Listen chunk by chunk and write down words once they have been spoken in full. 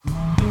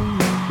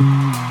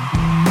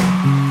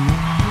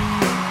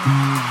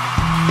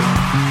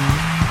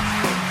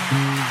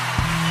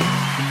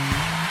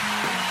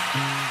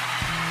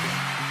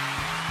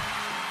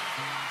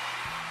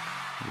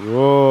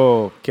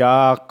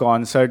क्या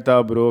कॉन्सर्ट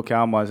था ब्रो,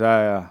 क्या मजा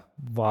आया.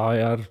 वाह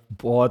यार,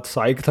 बहुत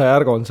साइक था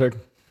यार कॉन्सर्ट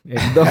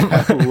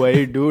एकदम.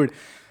 वही dude.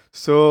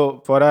 So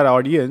for our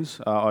audience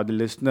or the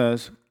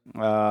listeners,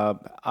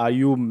 are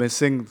you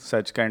missing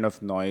such kind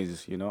of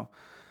noise, you know?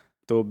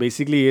 तो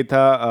बेसिकली ये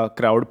था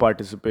crowd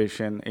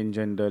participation in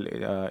general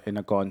in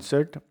a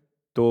concert.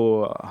 तो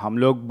हम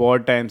लोग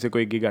बहुत टाइम से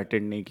कोई गिग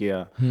अटेंड नहीं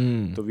किया,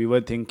 तो वी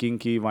वर थिंकिंग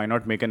कि why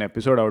not make an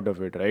episode out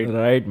of it, right?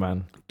 Right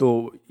man. तो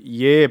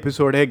ये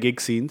एपिसोड है gig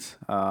scenes.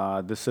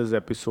 This is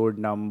episode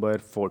number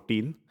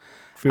 14.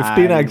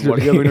 15 And what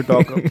we are going to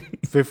talk actually.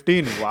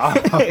 15.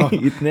 Wow.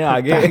 इतने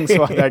आगे. Thanks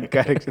for that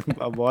correction.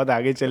 बहुत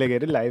आगे चले गए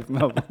life में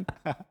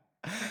अपन.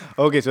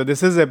 Okay, so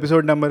this is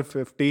episode number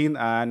 15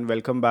 and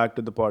welcome back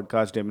to the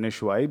podcast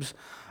Diminish Vibes.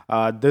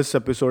 This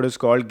episode is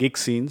called Gig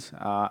Scenes,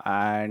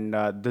 and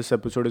this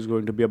episode is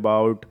going to be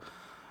about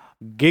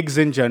gigs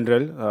in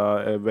general,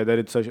 whether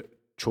it's a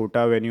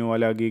छोटा venue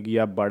वाला gig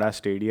या बड़ा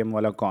stadium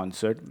वाला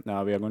concert.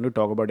 We are going to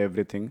talk about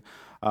everything.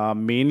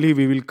 Mainly,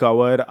 we will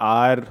cover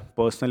our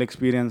personal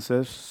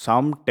experiences,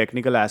 some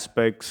technical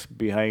aspects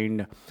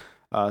behind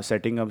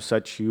setting up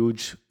such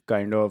huge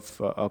kind of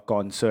a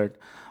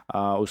concert.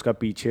 उसका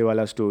पीछे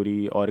वाला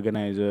story,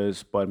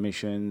 organisers,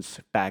 permissions,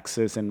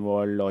 taxes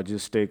involve,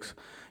 logistics,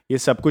 ये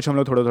सब कुछ हम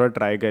लोग थोड़ा थोड़ा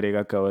ट्राई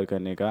करेगा कवर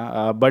करने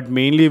का. But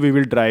mainly we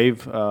will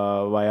drive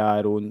via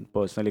our own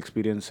personal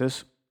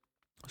experiences.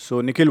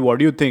 So Nikhil, what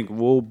do you think,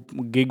 वो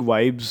गिग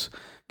वाइब्स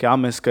क्या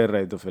मिस कर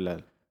रहे थे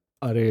फिलहाल?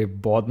 अरे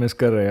बहुत मिस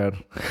कर रहे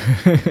यार.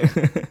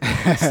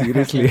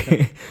 सीरियसली.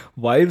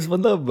 वाइब्स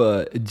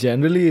मतलब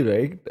generally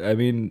right. I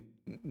mean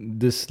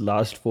this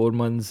last 4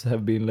 months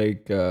have been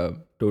like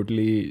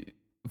totally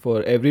for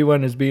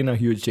everyone has been a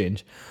huge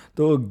change.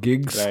 तो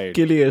gigs Right.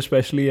 के लिए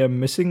especially I'm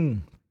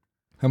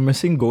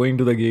missing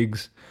going to the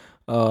gigs,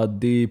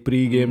 the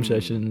pre-game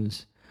sessions.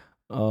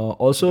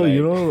 Also,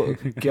 you know,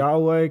 क्या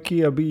हुआ है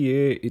कि अभी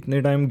ये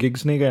इतने टाइम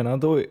gigs नहीं गए ना,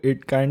 तो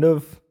it kind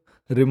of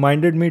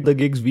reminded me the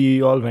gigs we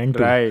all went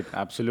to. Right,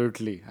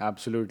 absolutely,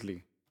 absolutely.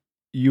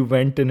 You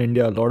went in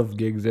India, a lot of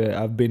gigs.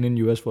 I've been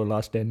in US for the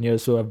last 10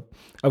 years, so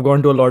I've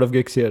gone to a lot of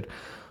gigs here.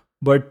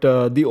 But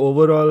the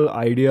overall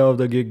idea of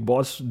the gig,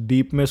 boss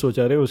deep में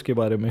सोचा रहे उसके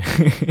बारे में.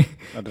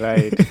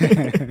 Right.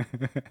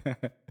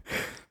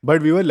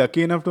 But we were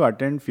lucky enough to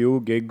attend few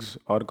gigs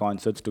or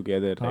concerts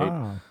together, right?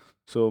 हाँ.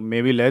 So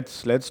maybe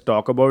let's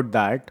talk about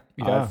that.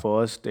 Our Yeah.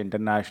 first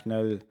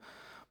international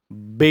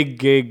big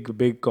gig,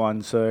 big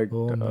concert,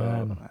 Oh,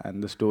 man.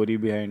 and the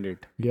story behind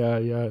it.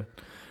 Yeah.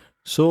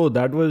 So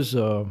that was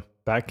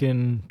back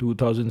in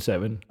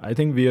 2007. I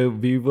think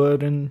we were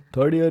in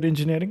third year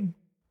engineering.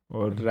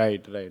 Or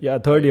Right. yeah,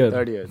 third year.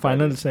 Third year.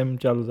 Final sem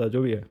चालू था जो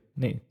भी है.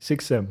 नहीं,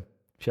 6th sem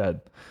शायद.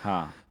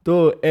 हाँ. So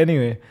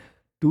anyway,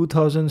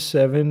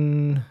 2007,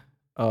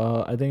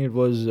 I think it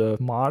was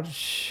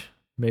March,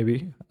 maybe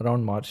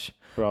around March,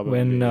 Probably.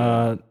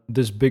 when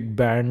this big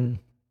band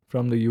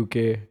from the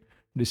UK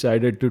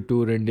decided to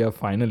tour India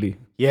finally.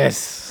 Yes.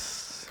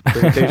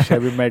 British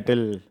heavy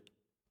metal.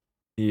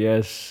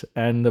 Yes,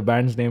 and the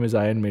band's name is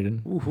Iron Maiden.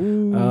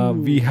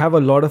 Woohoo. We have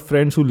a lot of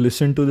friends who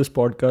listen to this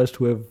podcast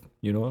who have,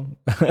 you know,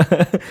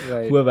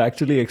 Right. who have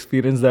actually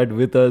experienced that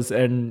with us,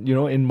 and you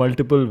know, in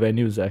multiple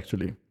venues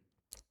actually.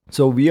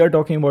 So we are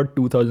talking about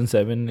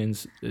 2007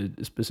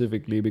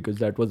 specifically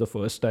because that was the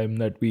first time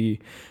that we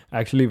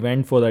actually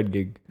went for that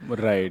gig.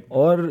 Right.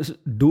 और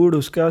dude,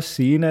 उसका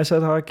scene ऐसा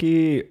था कि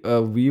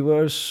we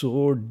were so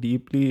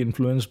deeply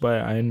influenced by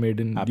Iron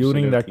Maiden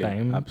during that Absolutely,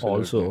 time. absolutely.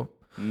 Also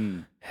Mm.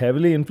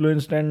 heavily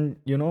influenced,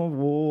 and you know,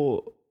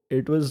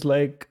 it was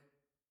like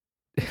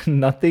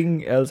nothing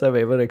else I've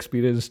ever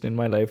experienced in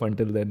my life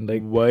until then.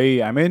 Like वही,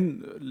 I mean,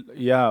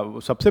 yeah,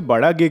 सबसे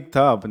बड़ा gig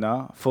था अपना,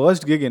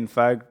 first gig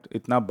in fact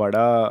इतना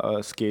बड़ा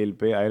scale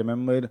पे. I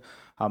remember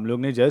हम लोग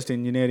ने जस्ट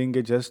इंजीनियरिंग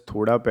के जस्ट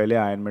थोड़ा पहले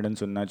आयरन मेडन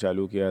सुनना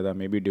चालू किया था.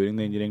 May be during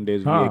the engineering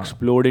days we हाँ.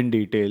 एक्सप्लोर्ड इन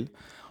डिटेल,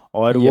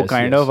 और वो Yes,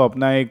 काइंड yes. ऑफ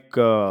अपना एक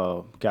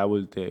क्या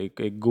बोलते हैं,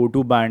 एक गो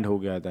टू बैंड हो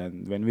गया था.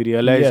 When we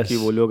realise Yes. कि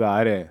वो लोग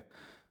आ रहे हैं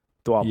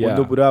तो अपन Yeah.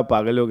 तो पूरा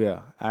पागल हो गया.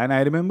 And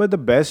I remember the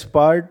best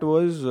part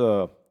was,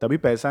 तभी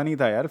पैसा नहीं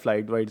था यार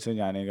फ्लाइट वाइट से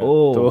जाने का.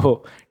 Oh.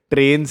 तो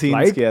ट्रेन सीन्स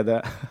Flight? किया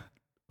था.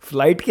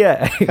 Flight क्या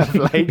है?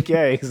 फ्लाइट क्या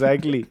है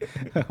एग्जैक्टली?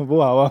 वो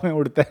हवा में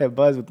उड़ता है,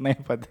 बस उतना ही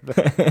पता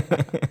था.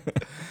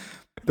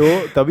 तो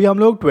तभी हम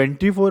लोग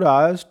 24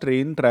 आवर्स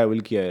ट्रेन ट्रैवल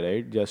किया है,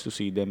 right, just to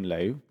see them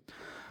live.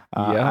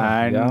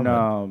 Yeah,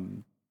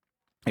 and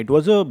it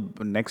was a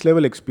next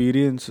level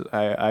experience.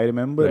 I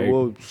remember Right.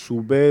 वो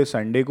सुबह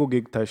संडे को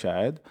गिग था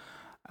शायद,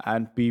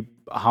 एंड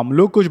हम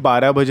लोग कुछ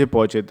 12 बजे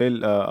पहुंचे थे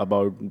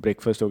अबाउट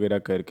ब्रेकफास्ट वगैरह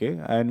करके,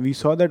 and we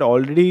saw that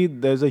already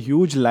there is a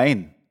huge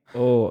line.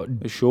 Oh,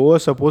 The show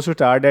was supposed to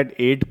start at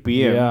 8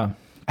 p.m.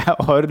 yeah.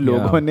 और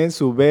लोगों ने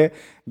सुबह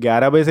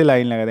 11 बजे से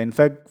लाइन लगा था.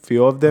 In fact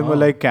few of them were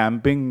हाँ. like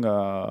camping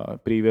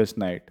previous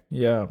night.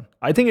 Yeah.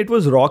 I think it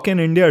was Rock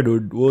in India,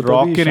 dude. वो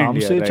Rock तभी in शाम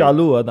India, से right.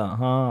 चालू हुआ था.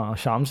 हाँ,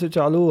 शाम से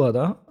चालू हुआ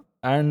था.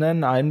 And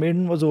then Iron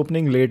Maiden was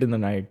opening late in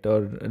the night or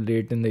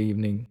late in the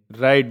evening.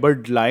 Right,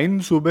 but line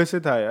सुबह से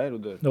था यार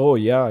उधर. Oh,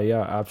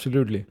 yeah,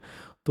 absolutely.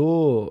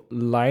 तो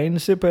लाइन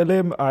से पहले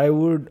I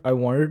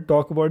wanted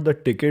talk about the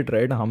ticket,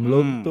 right? हम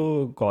लोग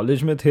तो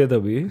कॉलेज में थे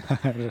तभी,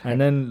 and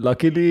then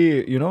luckily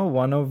you know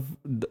one of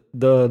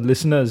the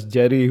listeners,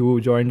 Jerry, who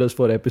joined us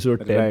for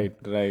episode 10,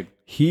 right.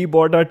 he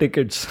bought our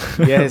tickets.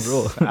 Yes, Bro.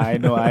 I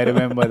know. I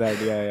remember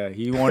that. Yeah.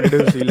 He wanted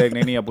to see like,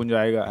 नहीं अपन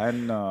जाएगा,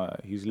 and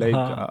he's like,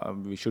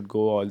 we should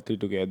go all three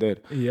together.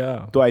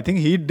 Yeah. So I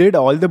think he did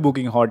all the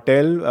booking,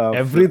 hotel,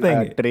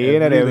 Everything,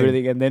 train and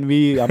everything, and then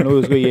हम लोग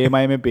उसको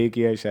EMI में पे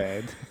किया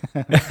शायद,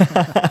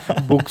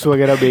 books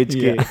वगैरह बेच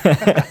के.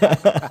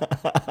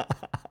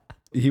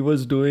 He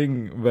was doing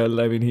well.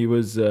 I mean,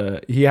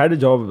 he had a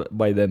job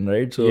by then,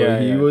 right? So Yeah,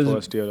 he yeah, was,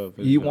 first year of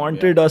his he job,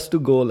 wanted us to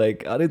go,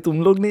 like, अरे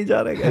तुम लोग नहीं जा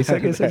रहे, ऐसा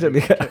कैसे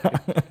चलेगा?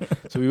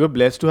 So we were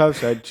blessed to have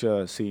such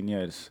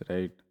seniors,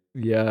 right?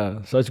 Yeah,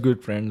 such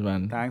good friends,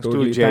 man. Thanks to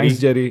Totally. Jerry.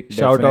 Thanks, Jerry.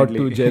 Shout out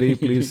to Definitely. Jerry,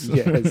 please.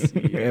 Yes,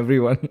 yeah.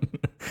 Everyone.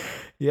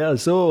 Yeah,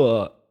 so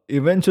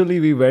eventually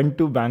we went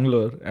to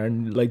Bangalore,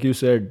 and like you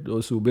said,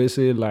 वो सुबह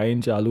से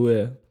line चालू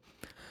है,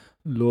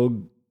 लोग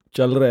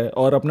चल रहे हैं,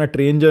 और अपना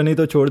ट्रेन जर्नी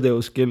तो छोड़ दे,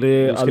 उसके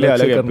लिए अलग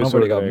से करना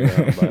पड़ेगा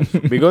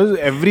हमें. Because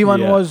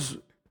everyone Yeah. was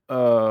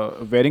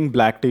wearing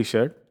black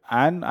t-shirt,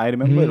 and I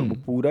remember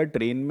पूरा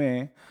ट्रेन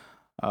में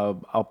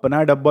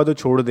अपना डब्बा तो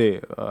छोड़ दे.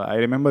 I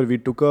remember we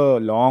took a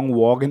long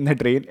walk in the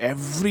train.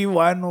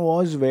 Everyone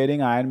was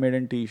wearing Iron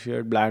Maiden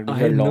t-shirt, black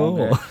t-shirt, long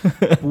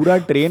hair. पूरा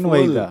train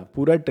वही था,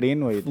 पूरा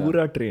ट्रेन वही था.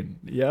 पूरा ट्रेन,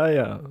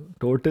 या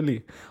टोटली.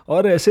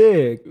 और ऐसे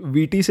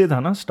वीटी से था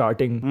ना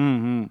स्टार्टिंग,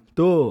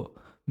 तो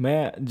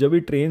मैं जब भी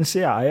ट्रेन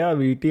से आया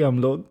वीटी हम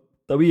लोग,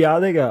 तभी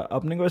याद है क्या,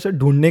 अपने को ऐसे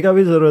ढूंढने का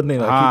भी जरूरत नहीं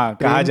था हाँ,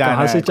 कि कहाँ ट्रेन जाना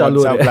कहाँ है, से कौन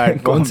चालू सा है,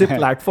 platform कौन से है.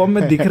 प्लेटफॉर्म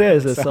में दिख रहे हैं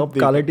ऐसे, सब सब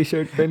दिख काला टी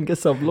शर्ट पहन के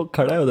सब लोग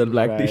खड़ा है उधर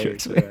ब्लैक टी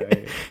शर्ट्स में.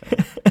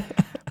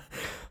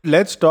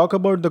 Let's talk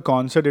about the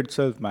concert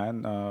itself,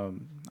 man.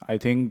 I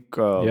think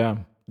Yeah.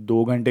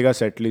 2 घंटे का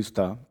सेट लिस्ट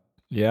था,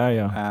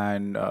 Yeah.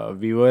 And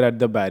we were at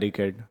the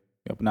barricade.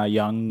 अपना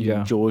यंग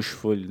Yeah.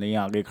 जोशफुल, नहीं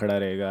आगे खड़ा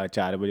रहेगा,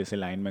 4 बजे से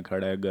लाइन में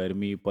खड़ा है,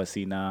 गर्मी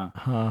पसीना,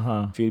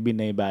 हाँ. फिर भी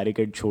नहीं,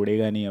 बैरिकेड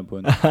छोड़ेगा नहीं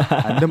अपन.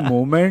 एंड द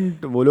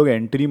मोमेंट वो लोग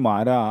एंट्री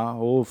मारा,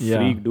 ओ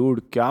फ्रीक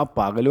डूड, क्या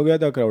पागल हो गया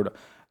था crowd.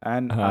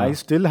 And I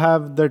still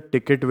have the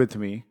ticket with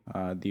me,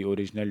 the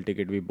original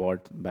ticket we bought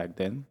back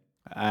then.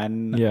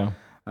 And Yeah.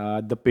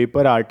 the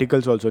paper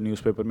articles also,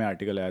 newspaper में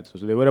article आया था,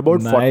 so there were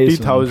about Nice,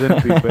 40,000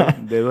 people.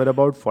 There were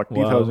about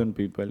 40,000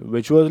 people,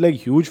 which was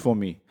like huge for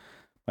me.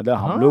 मतलब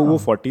हम लोग वो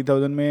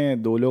 40,000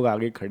 में 2 लोग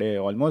आगे खड़े,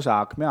 ऑलमोस्ट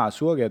आँख में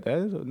आंसू आ गया था.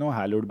 No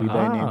hallowed be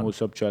thy name, वो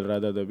सब चल रहा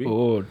था तभी.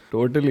 ओह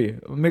टोटली,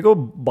 मेरे को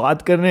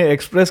बात करने,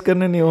 एक्सप्रेस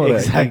करने नहीं हो रहा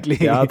है. Exactly.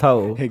 क्या था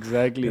वो?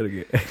 Exactly.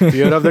 करके.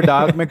 Fear of the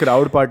Dark में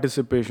crowd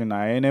participation.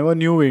 I never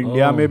knew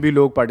India में भी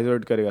लोग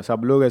participate करेगा.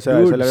 सब लोग ऐसा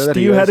Dude, लग रहा था.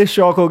 स्टीव हैरिस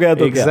शॉक हो गया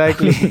तो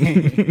Exactly.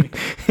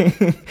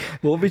 क्या?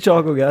 वो भी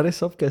शॉक हो गया, अरे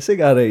सब कैसे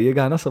गा रहे हैं ये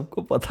गाना,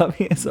 सबको पता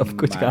भी है सब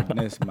कुछ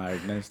गाना.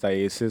 Madness था.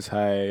 Aces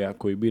है या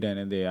कोई भी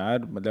रहने दे यार,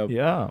 मतलब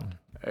Yeah.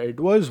 it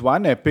was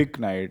one epic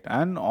night,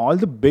 and all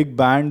the big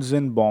bands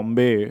in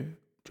Bombay,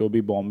 जो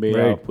भी बॉम्बे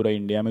या Right. पूरा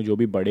इंडिया में जो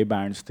भी बड़े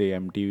बैंड्स थे,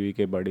 MTV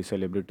के बड़े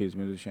celebrities,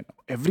 musician,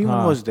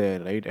 everyone was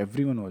there, right?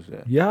 Everyone was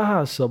there.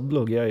 Yeah, सब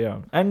लोग, yeah.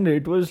 And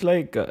it was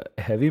like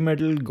heavy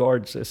metal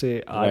gods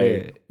ऐसे आ रहे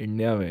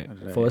इंडिया में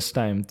फर्स्ट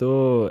टाइम, तो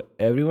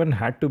everyone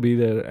had to be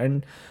there.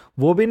 And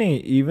वो भी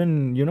नहीं, इवन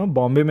यू नो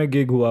बॉम्बे में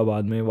गिग हुआ,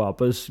 बाद में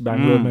वापस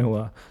बैंगलोर में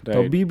हुआ,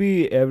 तभी भी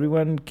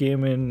everyone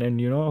came in,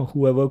 and you know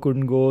whoever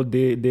couldn't go,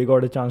 they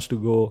got a chance to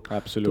go.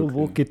 Absolutely. तो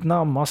वो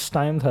कितना मस्त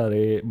टाइम था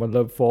रे,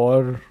 मतलब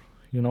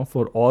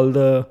for all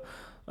the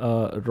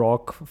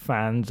rock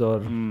fans or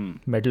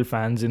metal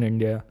fans in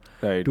India,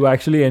 Right. to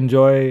actually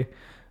enjoy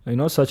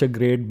such a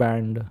great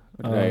band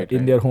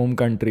in their home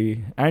country.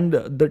 And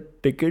the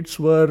tickets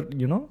were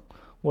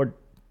what,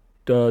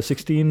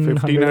 1600 1500,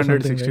 something,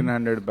 right?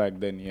 1600 back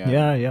then.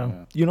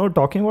 Yeah.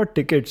 Talking about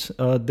tickets,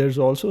 there's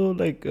also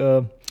like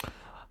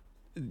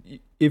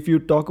if you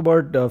talk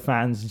about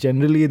fans,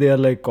 generally they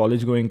are like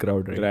college going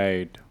crowd, right?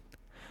 Right.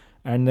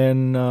 And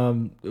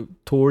then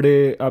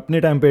थोड़े अपने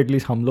time पे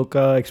at least हम लोग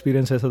का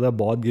experience ऐसा था,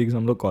 बहुत gigs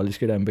हम लोग कॉलेज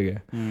के टाइम पे गए,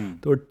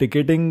 तो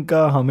टिकटिंग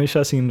का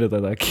हमेशा सीन रहता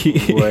था कि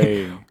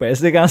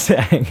पैसे कहाँ से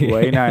आएंगे.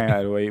 वही ना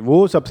यार, वही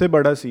वो सबसे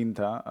बड़ा सीन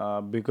था,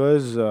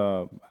 because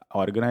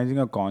organising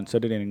a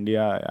concert in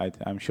India, I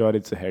am sure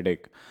it's a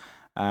headache.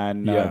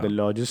 And the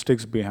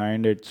logistics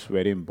behind it's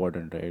very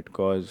important, right?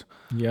 Because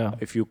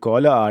if you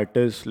call an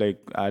artist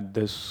like at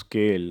this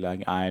scale,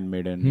 like Iron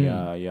Maiden,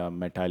 या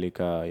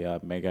Metallica, या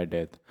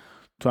Megadeth,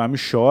 so I'm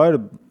sure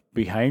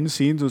behind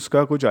scenes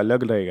उसका कुछ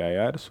अलग रहेगा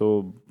यार. So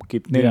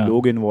कितने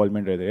लोग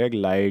involvement रहते हैं,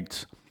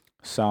 lights,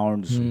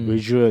 sounds,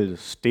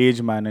 visuals,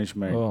 stage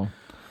management.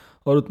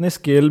 और उतने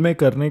स्केल में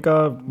करने का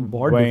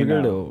बहुत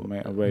डिफिकल्ट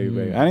है.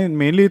 वही and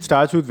mainly it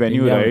starts with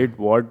venue,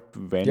 right? What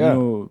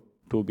venue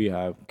to be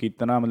have,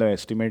 कितना मतलब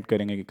एस्टिमेट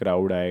करेंगे कि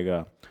क्राउड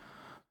आएगा.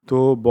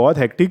 तो बहुत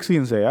हेक्टिक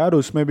सीन्स है यार,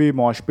 उसमें भी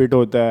मॉश पिट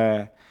होता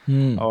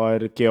है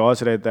और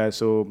केओस रहता है,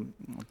 so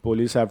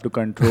police have to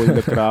control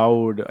the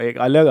crowd. एक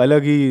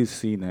अलग ही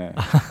सीन है.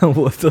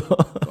 वो तो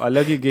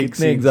अलग ही गिग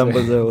कितने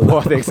एग्जांपल्स है वो.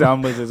 बहुत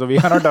एग्जांपल्स है. So we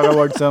can not talk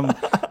about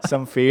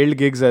some failed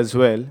gigs as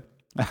well.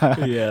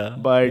 Yeah.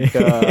 But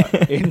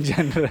in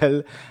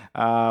general,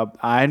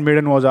 Iron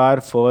Maiden was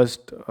our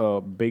first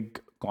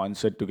big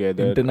concert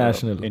together.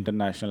 International.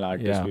 International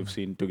artist Yeah. we've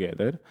seen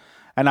together.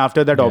 And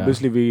after that, Yeah.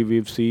 obviously,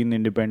 we've seen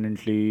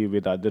independently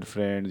with other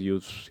friends.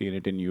 You've seen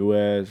it in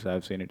US.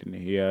 I've seen it in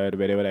here.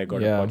 Wherever I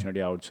got Yeah.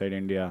 opportunity outside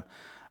India,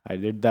 I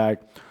did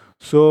that.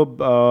 So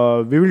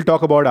we will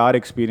talk about our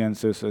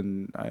experiences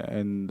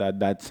in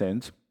that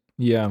sense.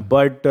 Yeah.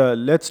 But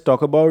let's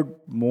talk about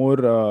more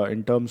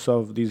in terms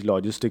of these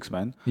logistics,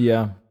 man.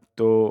 Yeah.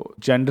 So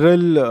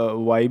general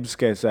vibes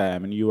कैसा है?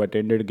 I mean, you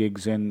attended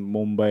gigs in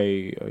Mumbai,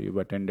 you've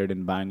attended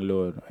in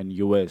Bangalore and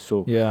US. So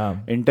Yeah.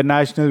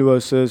 international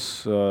versus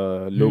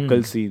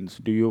local scenes,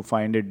 do you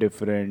find it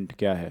different?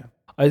 क्या है?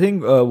 I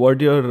think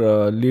what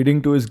you're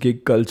leading to is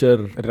gig culture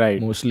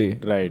Right. mostly.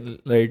 Right.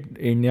 Right.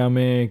 India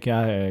में क्या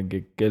है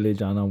gig के लिए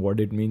जाना,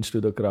 what it means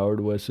to the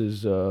crowd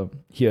versus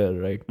here,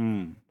 right?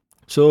 Hmm.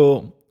 So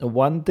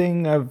one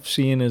thing I've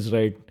seen is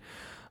right.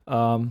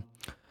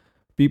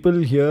 People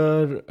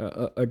here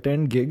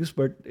attend gigs,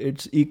 but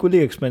it's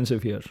equally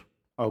expensive here.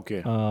 Okay.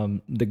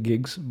 The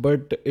gigs,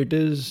 but it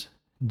is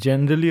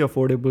generally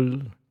affordable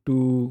to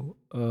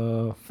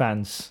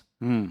fans.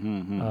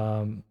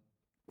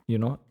 You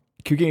know,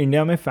 क्योंकि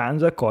India में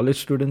fans are college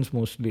students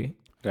mostly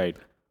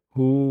Right.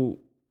 who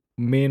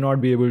may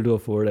not be able to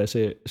afford.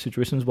 ऐसे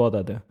situations बहुत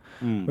आते हैं.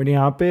 Hmm. But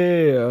यहाँ पे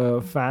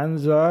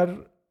fans are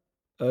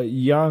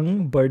young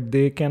but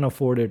they can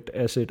afford it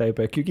ऐसे type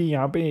है क्योंकि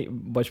यहाँ पे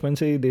बचपन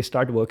से they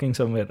start working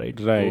somewhere,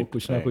 right? Right, तो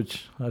कुछ ना right. कुछ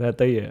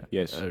रहता ही है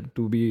Yes.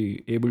 to be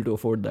able to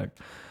afford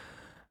that.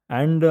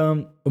 And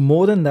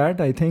more than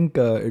that, I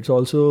think it's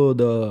also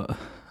the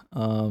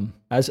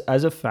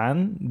as a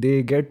fan they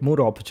get more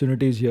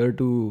opportunities here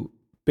to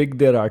pick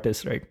their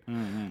artists, right?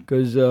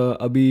 Because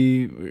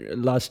अभी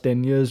last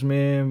 10 years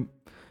में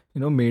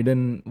you know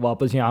Maiden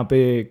वापस यहाँ पे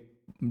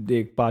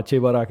देख 5-6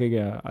 बार आके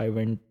गया. I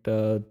went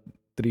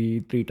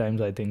three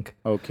times I think.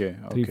 Okay.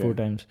 3-4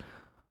 times.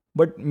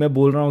 But मैं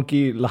बोल रहा हूँ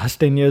कि last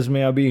 10 years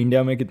में अभी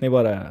इंडिया में कितने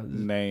बार आया?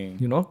 नहीं.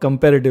 You know,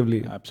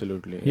 comparatively.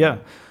 Absolutely. Yeah.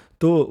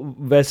 तो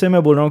वैसे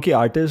मैं बोल रहा हूँ कि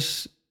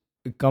artists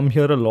come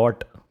here a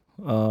lot.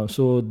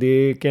 So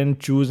they can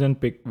choose and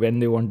pick when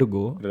they want to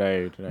go.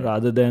 Right. Right.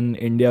 Rather than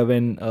India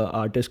when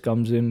artist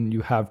comes in,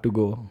 you have to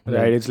go.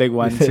 Right, it's like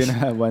once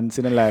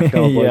in a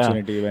lifetime Yeah.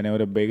 opportunity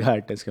whenever a big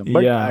artist comes.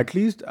 But Yeah. at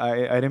least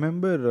I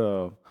remember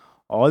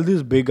all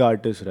these big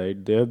artists,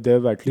 right?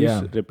 They've at least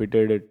Yeah.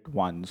 repeated it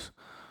once.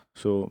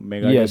 So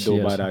Megadeth Yes, 2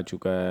 yes. बार आ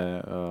चुका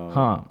है.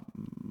 हाँ.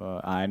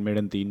 Iron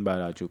Maiden 3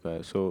 बार आ चुका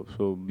है. So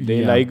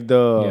they Yeah. like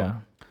the Yeah.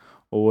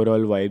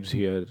 overall vibes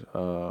here.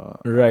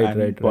 Right,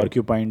 and right.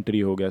 Porcupine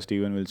Tree हो गया,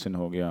 Steven Wilson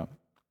हो गया.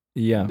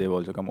 Yeah. They've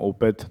also come.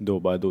 Opeth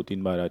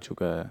 2-3 बार आ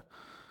चुका है.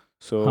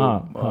 So हाँ.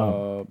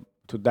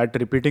 so that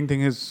repeating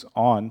thing is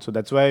on. So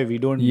that's why we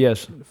don't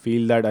Yes.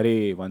 feel that अरे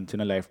once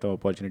in a lifetime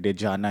opportunity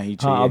जाना ही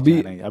हाँ,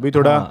 चाहिए, जाना ही. अभी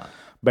थोड़ा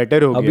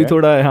better हो अभी गया है.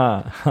 थोड़ा हाँ.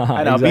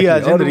 And अभी exactly.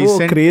 as in और वो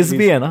recent craze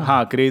भी है ना.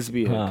 हाँ, craze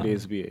भी है, हाँ.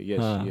 craze भी है. Yes,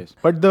 हाँ. yes.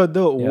 But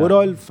the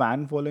overall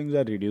fan followings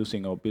are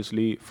reducing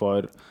obviously for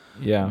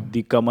Yeah.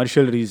 the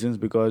commercial reasons,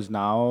 because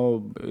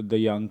now the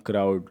young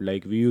crowd,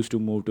 like we used to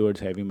move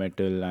towards heavy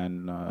metal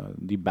and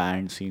the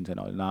band scenes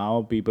and all. Now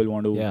people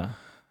want to Yeah.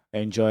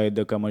 enjoy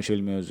the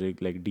commercial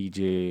music like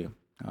DJ,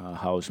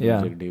 house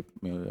Yeah. music,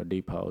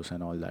 deep house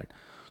and all that.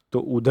 तो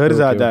उधर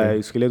ज़्यादा है,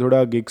 इसके लिए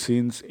थोड़ा gig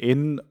scenes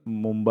in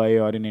Mumbai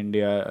और in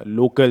India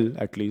local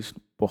at least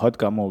बहुत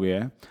कम हो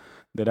गया है.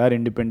 There are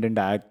independent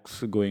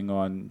acts going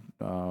on,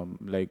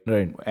 like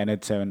Right.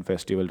 NH7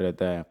 festival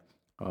रहता है.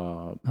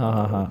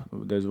 हाँ.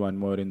 There's one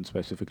more in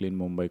specifically in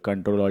Mumbai,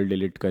 Control Alt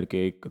Delete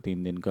करके एक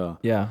 3 दिन का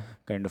Yeah.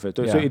 kind of है.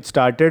 So Yeah. it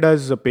started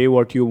as a pay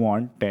what you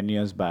want 10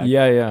 years back.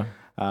 Yeah.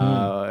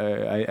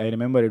 I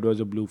remember it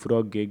was a Blue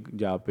Frog gig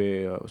जहाँ पे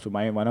so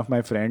one of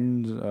my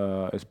friends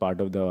is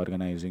part of the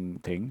organizing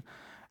thing,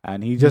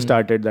 and he just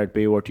started that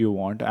pay what you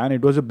want, and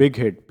it was a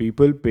big hit.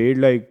 People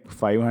paid like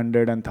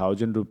 500 and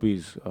 1,000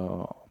 rupees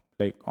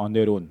like on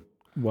their own,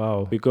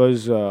 Wow.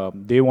 because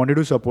they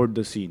wanted to support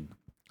the scene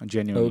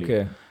genuinely.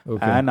 Okay.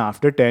 And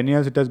after 10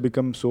 years, it has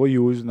become so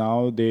huge.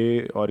 Now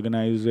they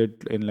organize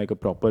it in like a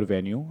proper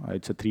venue.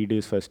 It's a 3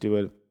 days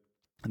festival.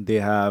 They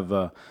have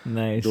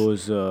Nice.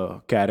 those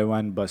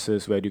caravan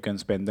buses where you can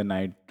spend the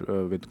night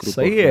with group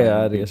सही of है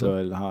यार ये सब.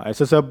 people. हाँ,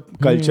 ऐसा सब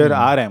culture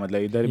आ रहा है,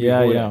 मतलब इधर भी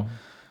Yeah. हो रहा Yeah.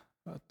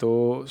 है. तो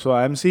so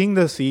I'm seeing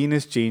the scene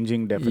is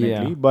changing definitely,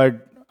 Yeah. but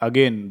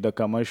again the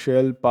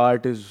commercial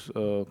part is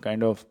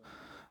kind of,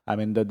 I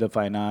mean the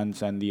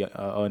finance and the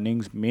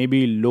earnings may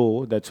be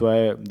low. That's why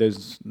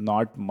there's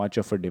not much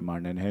of a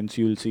demand, and hence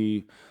you'll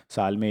see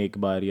साल में एक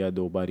बार या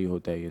 2 बार ही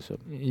होता है ये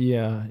सब.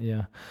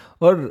 Yeah.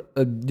 Or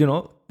you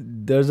know,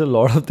 there's a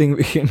lot of things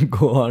we can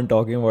go on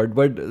talking about,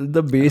 but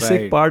the basic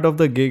Right. part of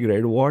the gig,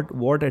 right?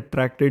 What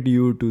attracted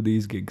you to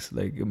these gigs?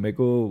 Like मेरे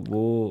को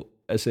वो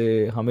ऐसे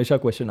हमेशा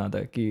question आता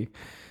है कि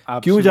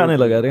क्यों जाने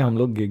लगा रहे हम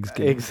लोग गिग्स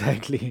के.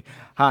 एग्जैक्टली.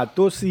 हाँ,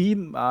 तो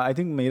सीन आई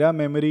थिंक मेरा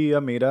मेमोरी या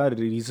मेरा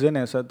रीज़न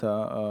ऐसा था,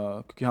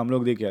 क्योंकि हम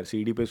लोग देख यार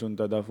CD पे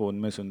सुनता था, फ़ोन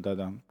में सुनता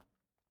था.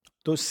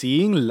 So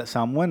seeing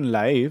someone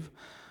live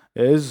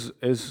is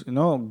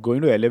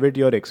going to elevate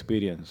your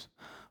experience,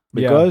 Yeah,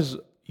 because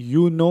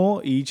you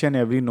know each and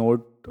every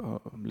note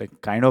like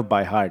kind of by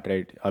heart,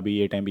 right? अभी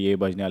ये time पे ये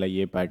बजने वाला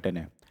ये pattern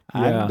है.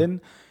 And yeah, then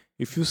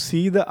if you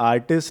see the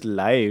artist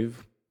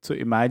live, so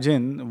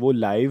imagine वो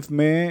live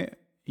में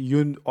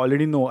you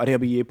already know, अरे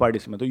अभी ये part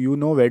इसमें, तो you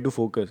know where to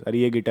focus. अरे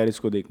ये guitarist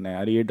को देखना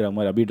है, अरे ये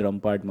drummer, अभी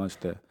drum part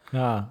मस्त है.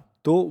 हाँ,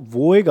 तो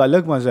वो एक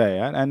अलग मजा है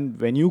यार. And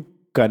when you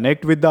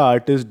connect with the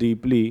artist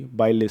deeply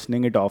by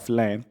listening it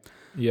offline,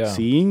 yeah,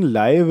 seeing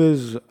live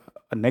is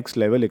a next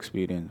level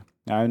experience.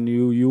 And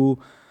you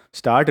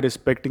start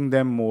respecting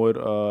them more.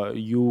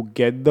 You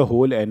get the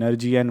whole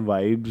energy and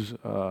vibes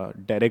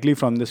directly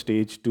from the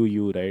stage to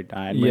you, right?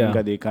 Iron Man yeah,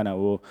 का देखा ना,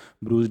 वो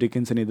Bruce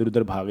Dickinson इधर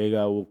उधर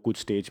भागेगा, वो कुछ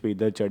stage पे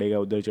इधर चढ़ेगा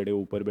उधर चढ़ेगा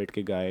ऊपर बैठ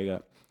के गाएगा,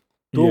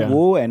 तो yeah.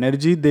 वो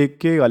एनर्जी देख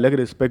के अलग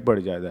रिस्पेक्ट बढ़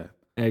जाता है.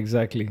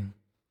 एग्जैक्टली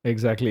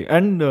एग्जैक्टली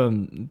एंड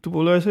तू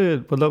बोला ऐसे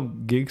मतलब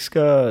गिग्स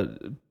का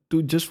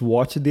to just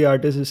watch the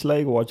artist is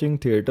like watching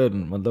theatre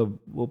मतलब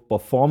वो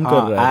परफॉर्म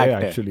कर रहा है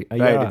act है, actually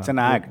right? It's an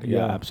act,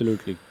 yeah,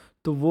 absolutely.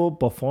 तो वो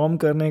परफॉर्म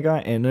करने का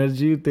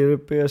एनर्जी तेरे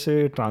पे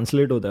ऐसे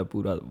ट्रांसलेट होता है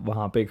पूरा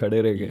वहाँ पे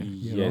खड़े रह के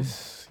Yes.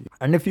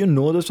 And if you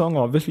know the song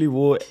obviously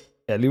वो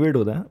एलिवेट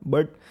होता है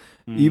but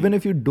even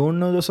if you don't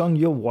know the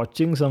song you are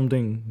watching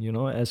something you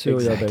know ऐसे हो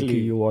जाता है कि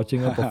Exactly. You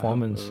watching a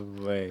performance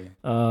Right.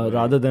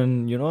 rather than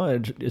you know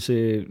जैसे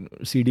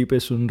CD पे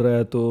सुन रहा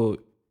है तो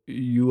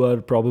you are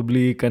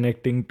probably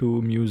connecting to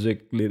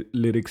music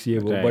lyrics ये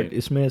वो Right. but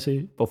इसमें ऐसे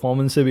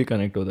परफॉर्मेंस से भी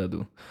कनेक्ट होता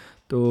है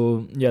तो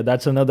yeah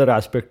that's another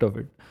aspect of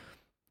it.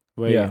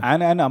 Right. Yeah.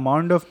 And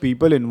amount of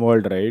people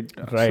involved, right?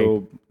 Right.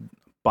 So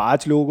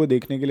 5 लोगों को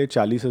देखने के लिए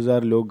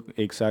 40,000 लोग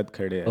एक साथ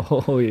खड़े हैं.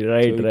 Oh So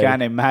right you right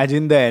can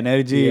imagine the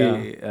energy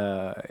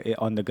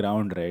on the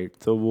ground, right?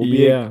 So वो भी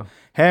yeah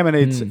एक है, I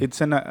mean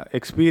it's an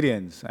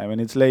experience. I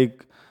mean it's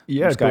like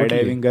yeah sky totally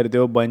diving करते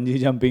हो, बंजी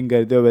जंपिंग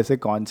करते हो, वैसे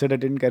कॉन्सर्ट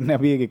अटेंड करना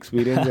भी एक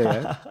एक्सपीरियंस है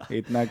यार,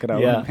 इतना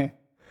क्राउड Yeah. में.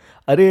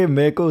 अरे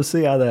मेरे को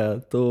उससे याद आया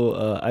तो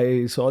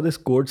I saw this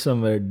quote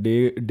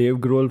somewhere Dave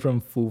Grohl from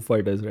Foo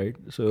Fighters right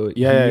so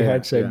he Yeah.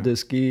 Had said Yeah.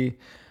 This कि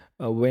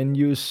when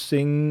you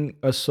sing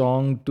a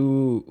song to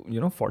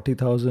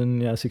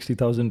 40,000 या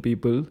 60,000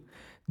 people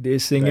they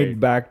sing it Right.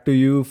 back to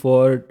you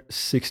for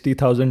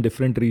 60,000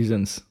 different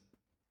reasons.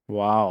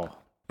 Wow.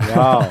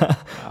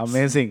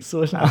 Amazing.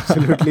 So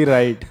Absolutely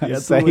right. या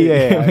सही है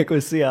मेरे यार. को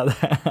इससे याद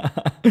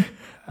आया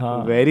हाँ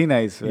Very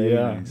nice. Very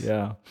या nice.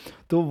 या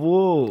तो वो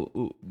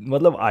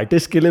मतलब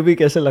आर्टिस्ट के लिए भी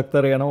कैसे लगता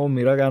रहेगा ना वो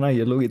मेरा गाना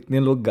ये लोग इतने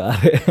लोग गा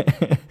रहे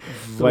हैं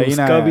तो वही ना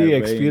उसका यार, भी वही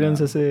एक्सपीरियंस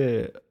ना.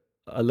 ऐसे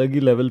अलग ही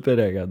लेवल पे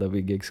रहेगा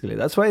तभी गिग्स के लिए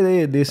that's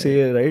why they say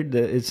right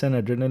it's an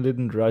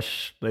adrenaline rush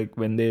like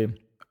when they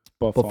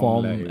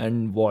perform live.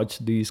 and watch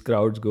these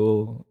crowds go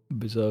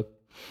berserk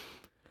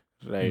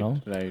Right. know?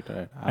 Right.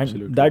 and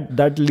Absolutely.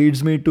 that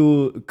leads me to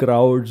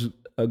crowds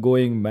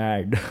going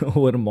mad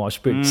over mosh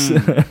pits.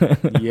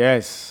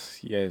 Yes.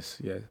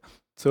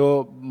 So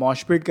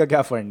mosh pit का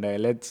क्या fund है?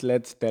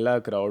 Let's tell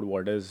our crowd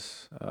what is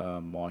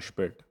mosh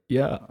pit.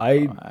 Yeah, I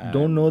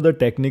don't know the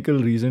technical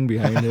reason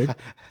behind it,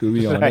 to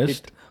be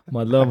honest.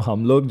 मतलब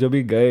हम लोग जब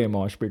भी गए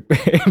मॉश पिट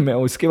पे मैं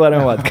उसके बारे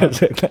में बात कर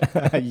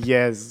सकता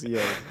Yes.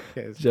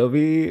 जब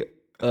भी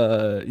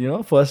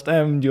first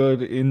time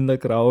you're in the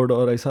crowd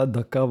और ऐसा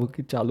धक्का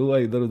बुक्की चालू हुआ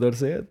इधर उधर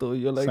से तो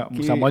यू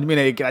लाइक समझ में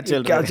नहीं क्या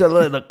चल क्या चल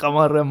रहा है धक्का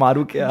मार रहा है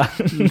मारू क्या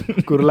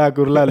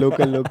कुरला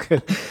लोकल.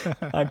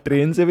 हाँ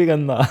ट्रेन से भी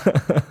गंदा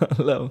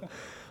मतलब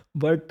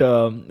बट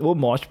वो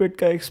मॉश पिट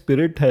का एक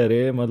स्पिरिट है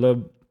रे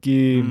मतलब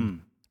कि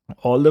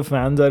all the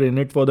fans are in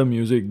it for the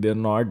music.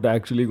 They're not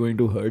actually going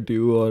to hurt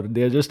you or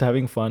they're just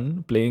having fun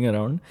playing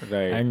around.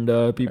 Right. And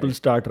people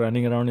start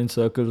running around in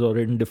circles or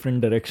in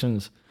different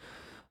directions.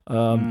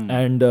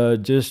 And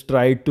just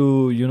try to,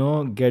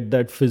 get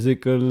that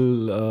physical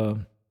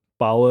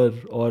power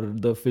or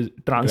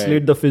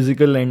translate the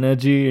physical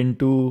energy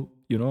into,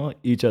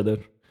 each other.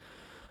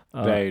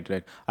 Right.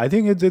 I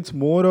think it's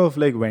more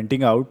of like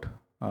venting out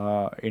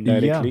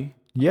indirectly.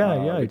 Yeah,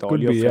 with it all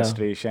could your be,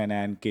 frustration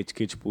and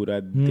किच पूरा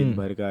दिन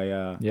भर का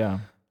या. Yeah.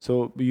 So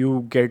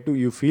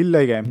you feel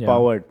like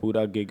empowered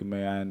पूरा gig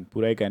में and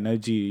पूरा एक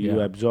energy you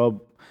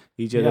absorb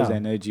each other's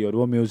energy और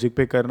वो music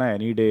पे करना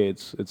any day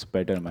it's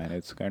better man.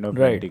 It's kind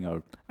of venting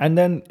out. And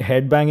then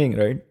headbanging,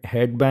 right?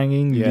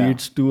 Headbanging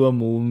leads to a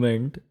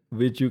movement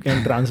which you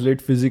can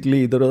translate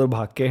physically. इधर उधर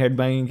भाग के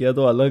headbanging किया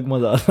तो अलग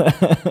मजा आता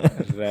है.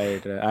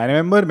 Right. I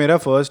remember मेरा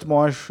first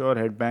mosh और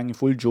headbang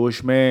full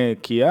जोश में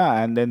किया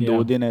and then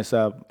 2 दिन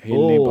ऐसा हिल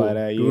नहीं पा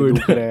रहा है, ये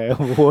दुख रहा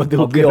है वो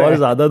दुख अभी रहा और है.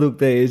 ज्यादा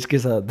दुखता है एज के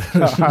साथ.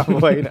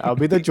 वही ना,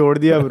 अभी तो छोड़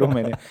दिया ब्रो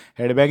मैंने.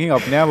 हेडबैंगिंग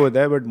अपने आप होता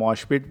है बट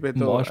मॉश पिट पे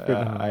तो Mosh pit,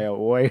 आया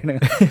वो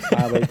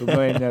हाँ भाई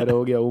तुम्हें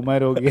हो गया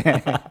उम्र हो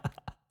गया.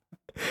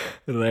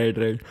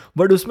 राइट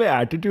बट उसमें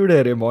एटीट्यूड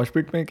है रे मॉश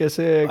पिट में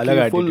कैसे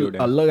अलग फुल attitude है.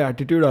 अलग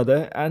एटीट्यूड आता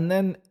है एंड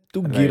देन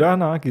तू गिरा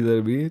ना किधर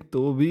भी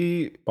तो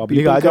भी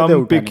Public आ जाते हैं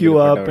उठाने पिक के यू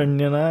लिए अप फटाफट.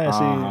 एंड ना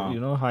हाँ.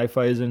 ऐसे high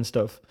fives and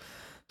stuff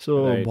so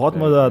Right, बहुत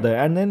मजा आता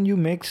है and then you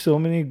make so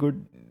many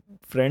good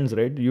friends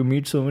right you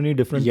meet so many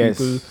different Yes.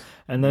 people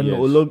and then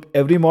वो Yes. लोग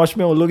every mosh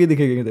में वो लोग ही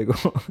दिखेंगे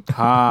देखो.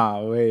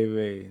 हाँ,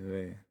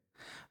 वही.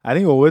 I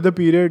think over the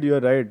period,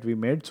 you're right. We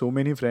made so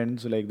many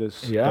friends like this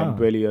 10, Yeah.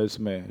 12 years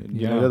में,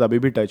 जिनके Yeah. साथ अभी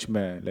भी टच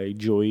में है, like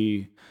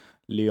Joey,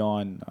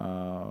 Leon,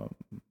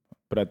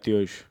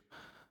 प्रत्युष.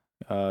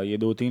 ये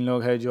 2-3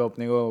 लोग हैं जो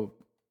अपने को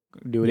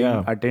during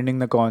Yeah. attending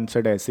the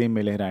concert ऐसे ही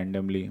मिले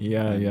randomly.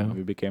 Yeah, and yeah.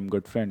 we became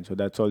good friends.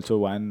 So that's also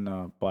one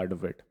part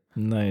of it.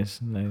 Nice.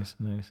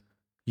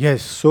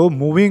 Yes. So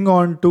moving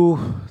on to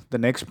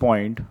the next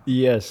point.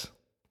 Yes.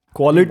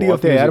 Quality of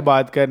बहुत है यार music.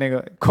 बात करने का.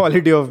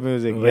 Quality of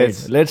music. Right. Yes.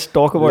 Let's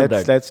talk about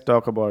that. Let's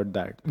talk about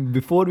that.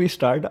 Before we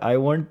start, I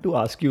want to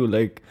ask you,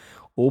 like,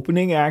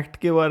 opening act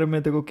के बारे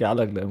में तेरे को क्या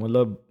लगता है?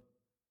 मतलब,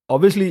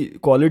 obviously,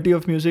 quality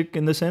of music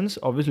in the sense,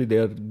 obviously, they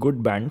are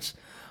good bands.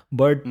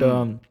 But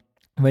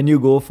when you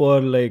go for,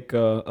 like,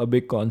 a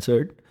big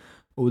concert,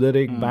 उधर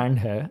एक band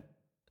है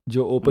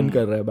जो open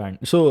कर रहा है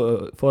band. So,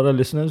 for our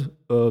listeners,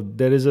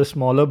 there is a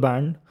smaller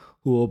band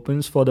who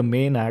opens for the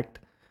main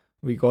act.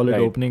 We call it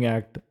Right. opening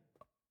act.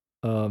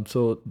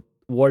 So,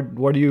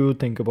 what do you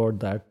think about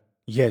that?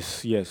 Yes.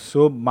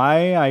 So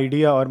my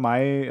idea or my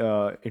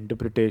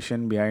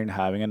interpretation behind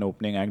having an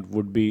opening act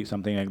would be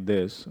something like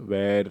this,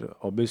 where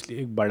obviously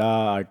एक बड़ा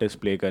artist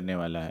play करने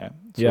वाला है.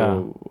 So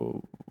Yeah.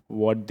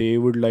 what they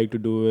would like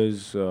to do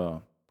is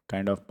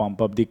kind of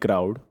pump up the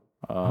crowd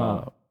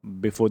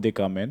before they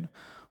come in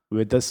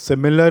with a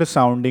similar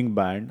sounding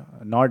band,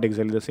 not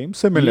exactly the same,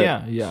 similar,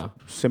 Yeah.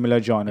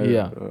 similar genre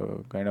Yeah.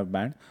 kind of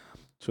band.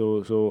 So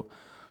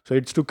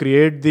it's to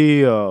create the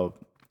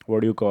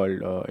what do you call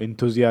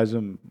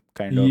enthusiasm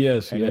kind of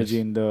Yes, energy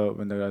yes. in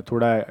the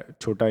thoda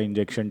chota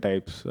injection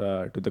types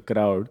to the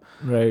crowd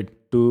Right.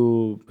 to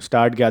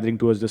start gathering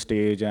towards the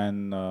stage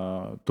and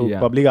तो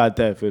Yeah. public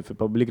आता है फिर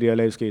public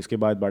realize कि इसके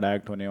बाद बड़ा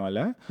act होने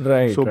वाला है.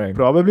 Right. So right.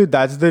 probably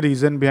that's the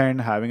reason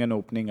behind having an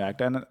opening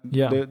act, and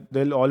Yeah.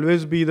 there'll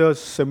always be the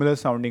similar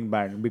sounding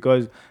band,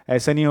 because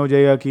ऐसा नहीं हो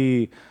जाएगा कि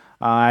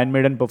Iron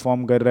Maiden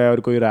perform कर रहा है और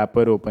कोई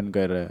rapper open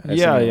कर रहा है. ऐसा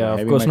Yeah, नहीं yeah, होगा. of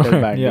Heavy course metal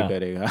not. band he Yeah.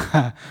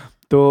 करेगा.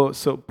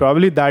 So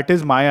probably that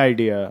is my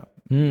idea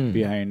Hmm.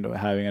 behind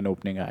having an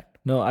opening act.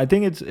 No, I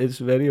think it's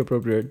very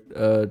appropriate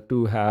to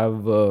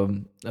have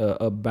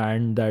a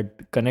band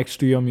that connects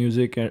to your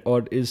music or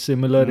is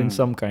similar in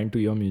some kind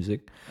to your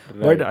music.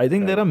 But I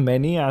think there are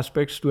many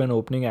aspects to an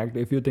opening act.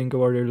 If you think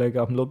about it,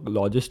 like हम लोग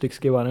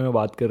logistics के बारे में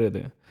बात कर रहे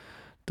थे,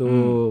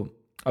 तो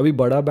अभी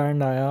बड़ा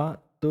band आया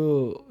तो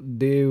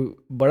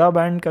बड़ा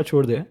band का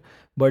छोड़ दे,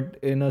 but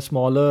in a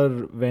smaller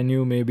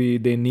venue maybe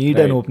they need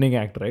an opening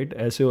act, right?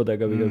 ऐसे होता है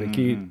कभी कभी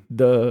कि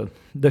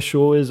the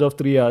show is of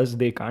 3 hours,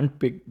 they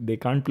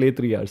can't play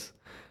 3 hours.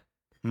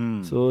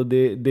 So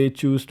they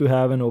choose to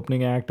have an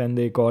opening act and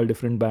they call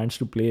different bands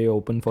to play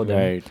open for them.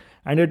 Right.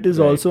 And it is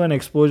also an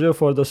exposure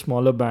for the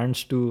smaller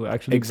bands to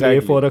actually Exactly.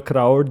 play for a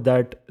crowd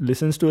that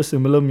listens to a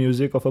similar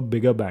music of a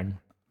bigger band.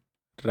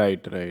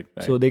 Right.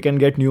 So they can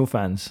get new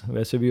fans.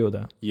 वैसे भी होता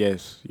है.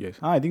 Yes.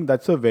 I think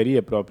that's a very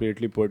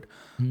appropriately put,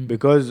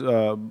 because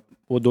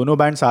वो दोनों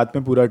band साथ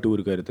में पूरा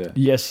tour करते हैं.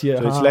 Yes, yeah.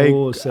 So it's हाँ, like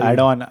वो सही.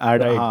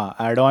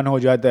 add on हो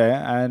जाता है,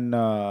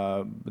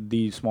 and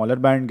the smaller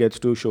band gets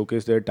to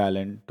showcase their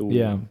talent to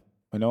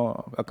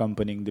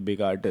accompanying the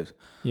big artist.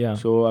 Yeah.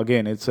 So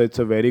again, it's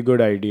a very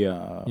good idea.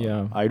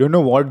 Yeah. I don't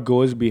know what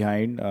goes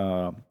behind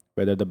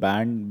whether the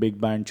big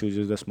band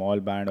chooses the small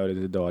band or is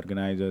it the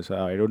organizers.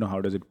 I don't know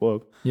how does it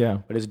work. Yeah.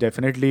 But it's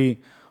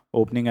definitely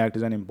opening act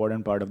is an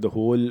important part of the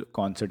whole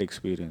concert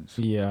experience.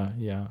 Yeah.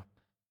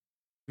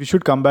 We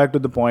should come back to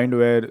the point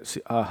where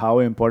how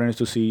important it is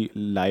to see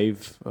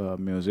live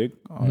music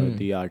or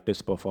the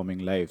artist performing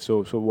live.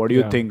 So what do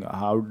you think?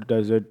 How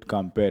does it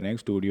compare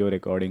next studio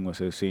recording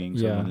versus seeing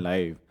someone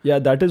live? Yeah,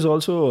 that is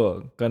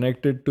also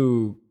connected to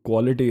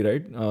quality,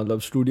 right? The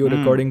studio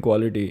recording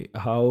quality.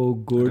 How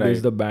good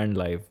is the band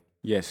live?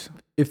 Yes.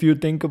 If you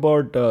think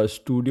about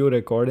studio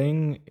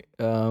recording,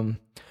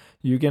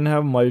 you can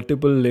have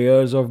multiple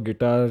layers of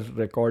guitar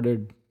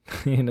recorded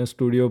in a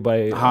studio by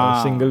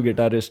a single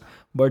guitarist,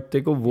 but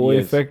देखो वो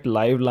effect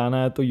live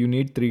लाना है तो you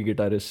need 3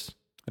 guitarists.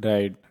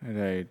 Right.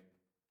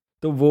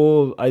 तो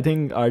वो I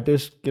think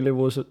artist के लिए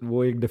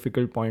वो एक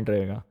difficult point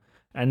रहेगा.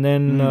 And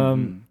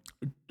then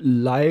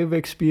live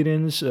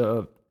experience,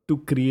 to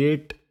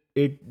create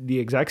it the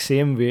exact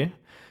same way,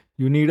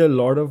 you need a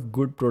lot of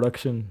good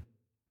production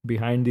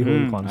behind the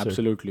whole concert.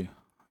 Absolutely.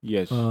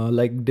 Yes.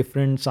 Like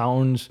different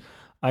sounds.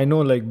 I know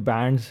like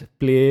bands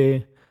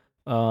play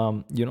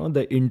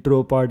the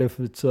intro part, if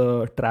it's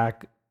a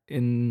track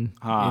in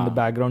the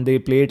background, they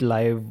play it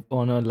live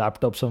on a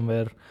laptop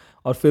somewhere,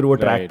 और फिर वो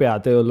track पे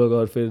आते हैं वो लोग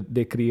और फिर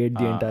they create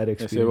the entire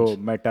experience. जैसे वो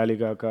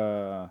Metallica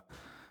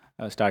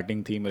का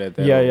starting theme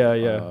रहता है.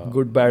 Yeah.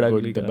 Good Bad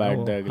Ugly का.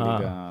 Bad Ugly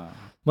का.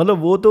 मतलब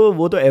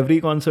वो तो every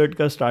concert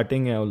का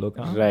starting है वो लोग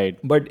का. Right.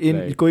 But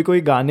in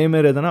कोई गाने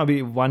में रहता ना,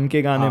 अभी 1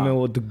 के गाने में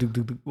वो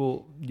दुक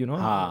वो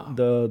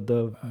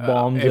the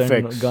bombs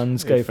and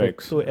guns का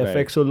effect. So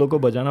effects वो लोग को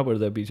बजाना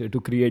पड़ता है पीछे to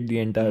create the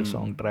entire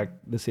song track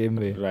the same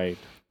way. Right.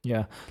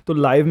 Yeah. तो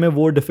live में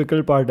वो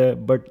difficult part है,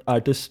 but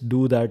artists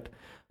do that.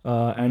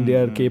 and they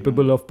are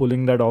capable of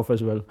pulling that off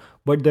as well.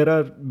 But there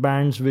are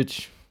bands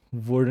which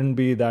wouldn't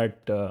be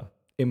that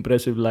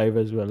impressive live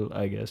as well,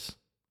 I guess.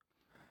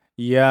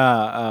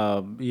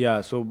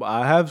 Yeah. So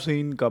I have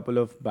seen couple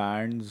of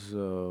bands.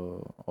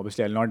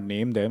 Obviously, I'll not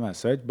name them as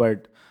such,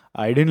 but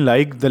I didn't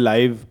like the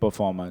live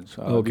performance.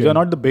 These are Okay.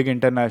 not the big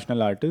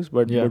international artists,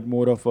 but Yeah.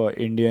 more of a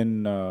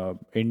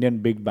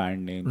Indian big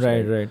band names,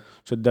 Right, right? right.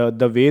 So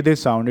the way they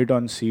sound it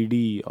on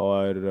CD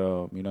or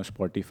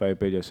Spotify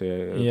पे जैसे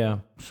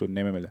Yeah.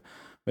 सुनने में मिला,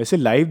 वैसे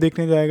live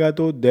देखने जाएगा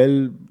तो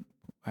they'll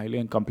I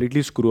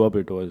completely screw up.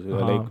 It was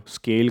like हाँ.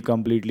 scale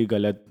completely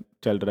गलत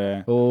चल रहा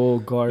है. Oh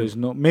God. There's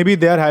no, maybe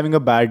they are having a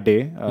bad day.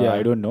 I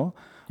Yeah. don't know.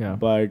 Yeah.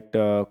 But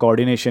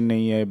coordination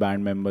नहीं है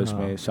band members हाँ.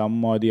 में. Some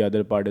or the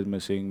other part is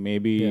missing.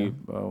 Maybe Yeah.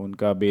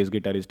 उनका bass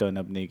guitarist turn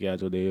up नहीं किया,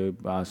 so they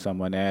ask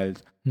someone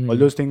else. Hmm. All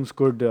those things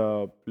could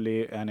play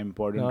an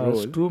important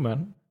It's role. true,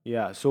 man.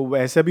 Yeah, so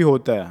वैसा भी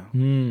होता है.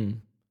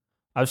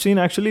 I've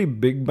seen actually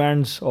big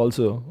bands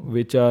also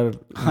which are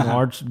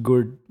not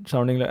good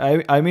sounding.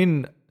 Like I mean,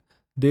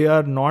 they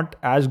are not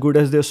as good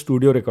as their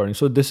studio recording.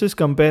 So this is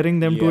comparing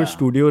them to a Yeah.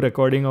 studio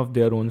recording of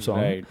their own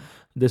song. Right.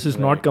 This is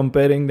not Right.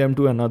 comparing them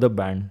to another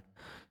band.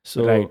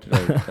 So Right.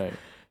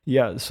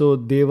 yeah, so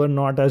they were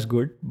not as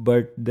good,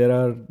 but there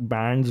are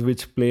bands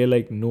which play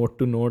like note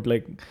to note.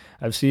 Like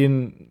I've seen,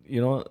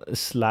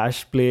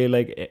 Slash play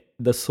like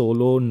the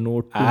solo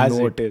note to As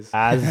note it is.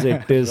 as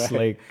it is. Right.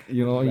 Like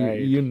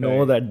Right, you know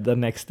right. that the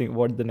next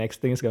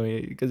thing is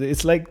coming, because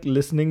it's like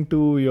listening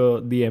to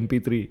the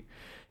MP3,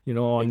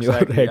 on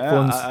Exactly. your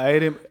headphones.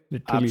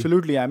 Literally.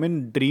 Absolutely. I'm in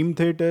Dream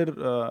Theater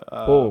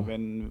Oh.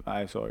 when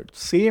I saw it.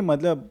 Same,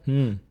 matlab,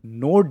 Hmm.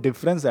 no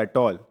difference at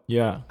all.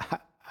 Yeah.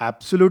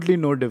 Absolutely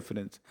no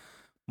difference.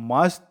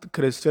 मस्त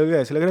crystal का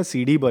ऐसा लग रहा है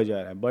CD बजा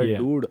रहा है, but Yeah.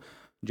 Dude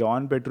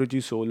John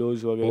Petrucci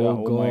solos वगैरह,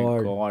 Oh oh my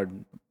God. God,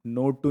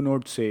 note to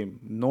note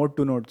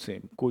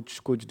same,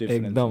 कुछ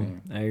डिफरेंस एकदम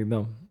नहीं.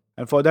 एकदम.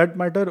 And for that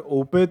matter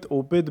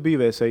Opeth भी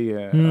वैसा ही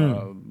है.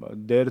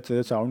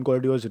 Their sound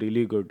quality was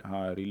really good.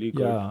 हाँ, really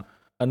good. Yeah.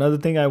 Another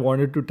thing I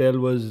wanted to tell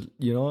was,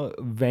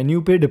 venue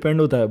पे depend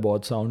होता है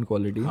बहुत sound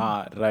quality.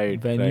 हाँ, right.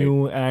 Venue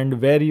and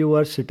where you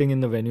are sitting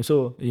in the venue. So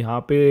यहाँ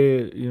पे,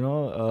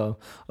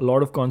 a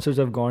lot of concerts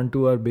I've gone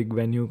to are big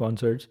venue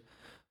concerts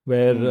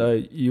where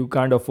you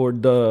can't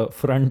afford the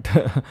front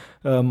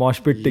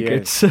mosh pit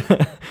tickets.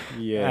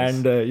 Yes.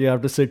 And you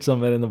have to sit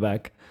somewhere in the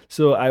back.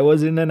 So I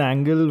was in an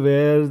angle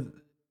where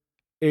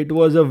it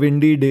was a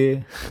windy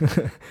day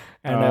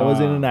and I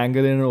was in an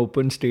angle in an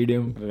open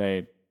stadium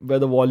Right. where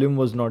the volume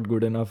was not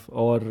good enough,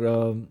 or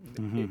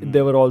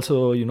there were also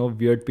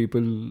weird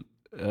people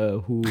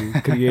who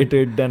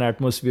created an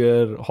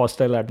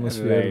hostile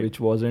atmosphere, Right. which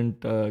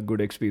wasn't a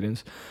good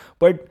experience.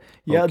 But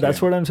yeah, Okay.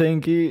 that's what I'm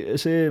saying, ki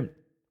say,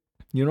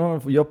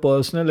 your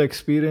personal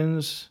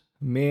experience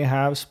may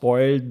have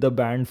spoiled the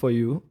band for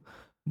you,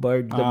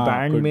 but the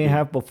band could may be.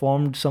 have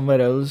performed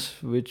somewhere else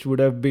which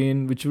would have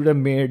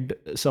made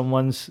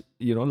someone's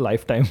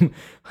lifetime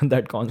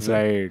that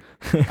concert.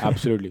 Right.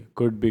 Absolutely.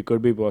 Could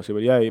be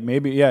possible. Yeah,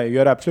 maybe. Yeah,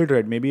 you're absolutely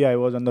right. Maybe I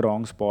was on the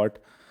wrong spot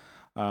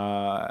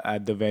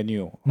at the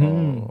venue,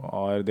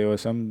 or there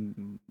was some.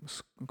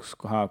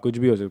 हाँ, कुछ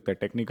भी हो सकता है.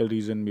 Technical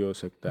reason भी हो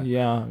सकता है.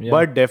 Yeah.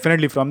 But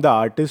definitely from the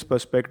artist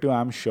perspective,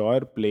 I'm sure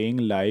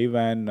playing live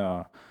and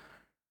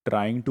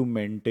trying to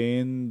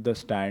maintain the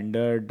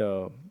standard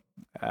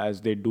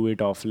as they do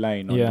it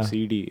offline on Yeah. the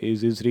CD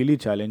is really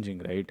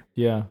challenging, right?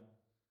 Yeah.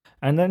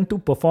 And then to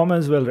perform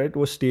as well, right?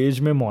 वो stage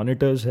में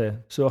monitors है.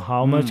 So how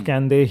much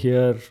can they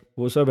hear?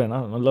 वो सब है ना.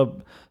 मतलब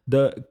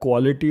the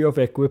quality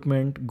of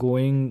equipment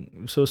going.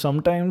 So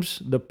sometimes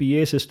the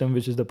PA system,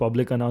 which is the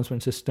public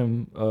announcement system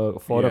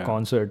for a Yeah.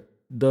 concert,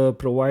 the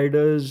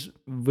providers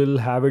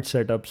will have it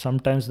set up.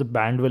 Sometimes the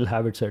band will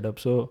have it set up.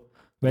 So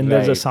when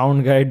there's a Right.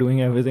 sound guy doing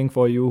everything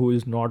for you who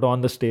is not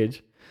on the stage,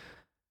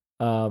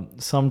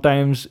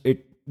 sometimes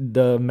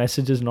the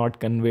message is not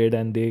conveyed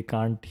and they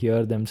can't hear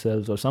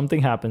themselves, or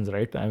something happens,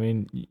 right? I mean,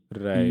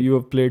 Right. you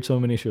have played so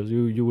many shows,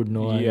 you would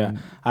know. Yeah.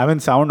 I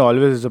mean, sound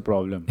always is a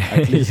problem.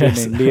 At least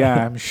Yes. in India,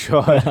 I'm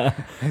sure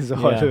is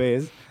Yeah.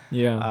 always.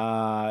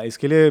 Yeah.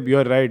 इसके लिए you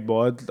are right.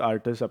 बहुत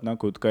artist अपना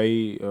खुद का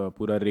ही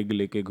पूरा rig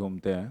लेके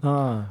घूमते हैं.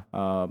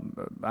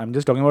 I am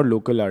just talking about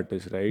local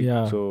artist, right?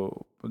 Yeah.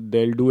 So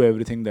they'll do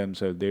everything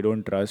themselves. They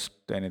don't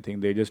trust anything.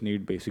 They just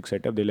need basic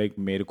setup. They like,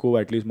 मेरे को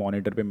एटलीस्ट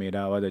मॉनिटर पे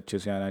मेरा आवाज़ अच्छे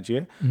से आना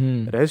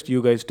चाहिए. Rest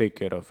you guys take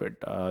care of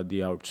it, the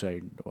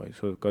outside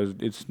voice, so because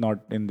it's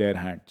not in their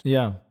hands.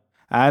 Yeah.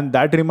 And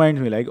that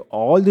reminds me, like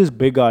all these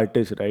big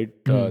artists, right?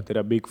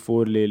 तेरा Big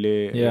Four ले ले,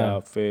 या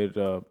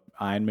फिर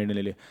Iron Maiden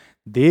ले ले.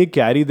 They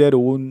carry their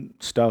own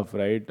stuff,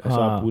 right?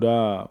 ऐसा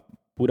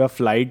पूरा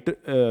flight,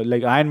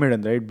 like Iron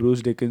Maiden, right?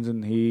 Bruce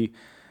Dickinson, he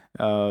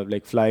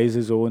like flies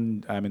his own,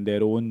 I mean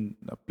their own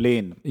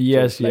plane.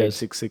 Yes, so flight yes.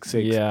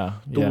 666. Yeah.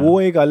 तो Yeah. वो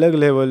एक अलग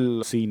level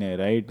scene है,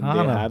 right? हाँ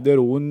They ना. have their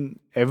own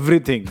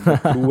everything, the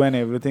crew and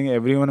everything.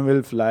 Everyone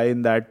will fly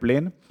in that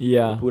plane.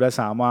 Yeah. पूरा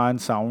सामान,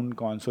 sound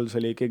console से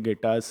लेके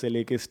गिटार से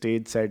लेके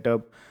स्टेज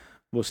सेटअप,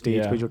 वो स्टेज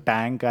पे Yeah. जो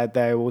टैंक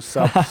आता है वो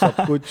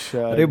सब कुछ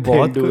अरे they'll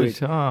बहुत do कुछ,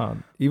 it.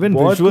 हाँ, इवन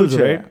बहुत विजुअल्स,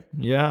 कुछ है. राइट?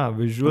 या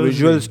विजुअल्स भी.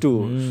 Visuals too.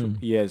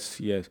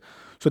 Yes.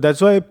 So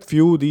that's why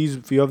few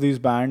of these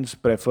bands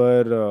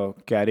prefer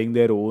carrying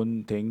their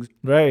own things.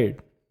 Right.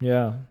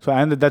 या. So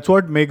and that's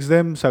what makes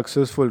them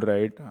successful,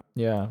 right?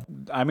 या.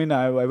 I mean,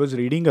 I was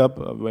reading up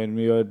when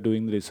we were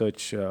doing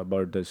research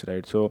about this,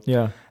 right? So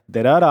या.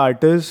 there are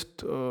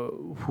artists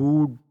who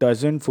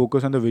doesn't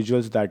focus on the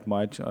visuals that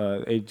much.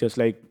 It's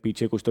just like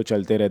पीछे कुछ तो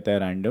चलते रहता है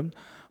random.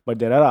 But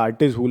there are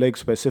artists who like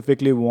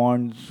specifically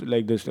want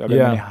like this. अगर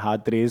Yeah. मैंने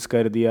हाथ रेज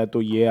कर दिया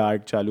तो ये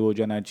आर्ट चालू हो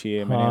जाना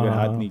चाहिए. मैंने अगर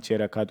हाथ नीचे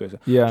रखा तो ऐसा.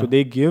 Yeah. So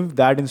they give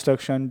that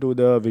instruction to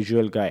the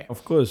visual guy.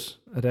 Of course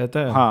रहता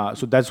है. हाँ,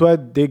 so that's why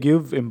they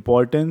give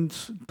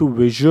importance to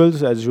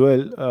visuals as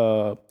well.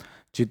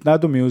 जितना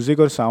तो म्यूजिक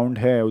और साउंड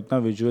है उतना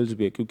विजुअल्स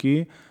भी है,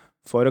 क्योंकि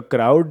for a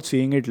crowd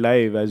seeing it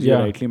live as you Yeah.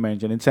 Rightly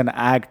mention it's an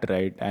act,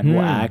 right? And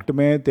वो एक्ट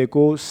में तेरे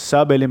को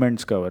सब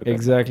एलिमेंट्स कवर करना.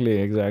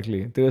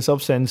 एग्जैक्टली तेरे सब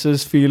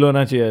सेंसेस फील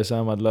होना चाहिए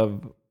ऐसा,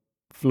 मतलब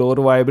फ्लोर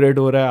वाइब्रेट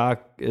हो रहा है,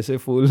 आँख ऐसे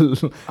फुल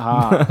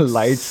हाँ,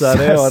 लाइट्स आ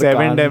रहे हैं और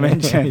 7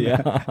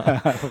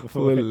 dimension.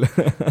 फुल.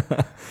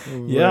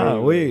 या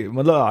वही,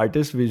 मतलब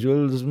आर्टिस्ट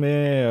विजुअल्स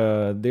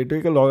में they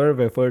take a lot of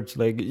efforts.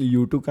 Like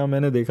YouTube का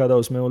मैंने देखा था,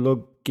 उसमें वो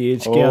लोग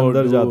केज के Oh,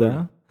 अंदर जाते dude.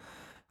 हैं,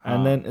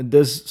 and then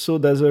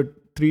there's a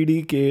 3D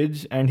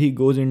cage and he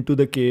goes into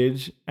the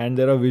cage and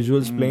there are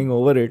visuals playing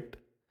over it,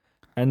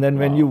 and then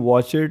when you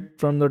watch it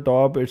from the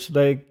top it's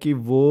like कि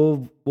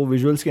वो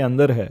visuals के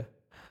अंदर है,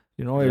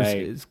 you know.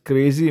 Right. It's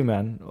crazy,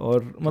 man.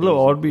 और मतलब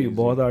और भी crazy.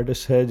 बहुत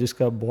आर्टिस्ट है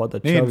जिसका बहुत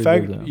अच्छा In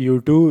fact, visuals है.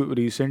 U2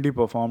 recently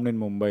performed in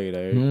Mumbai,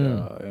 right?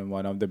 In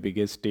one of the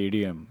biggest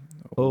stadium.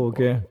 Oh,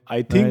 okay.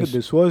 I think Nice.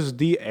 this was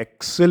the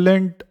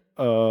excellent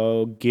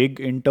gig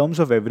in terms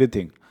of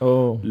everything.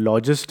 Oh,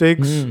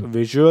 Logistics,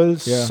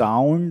 visuals, Yeah.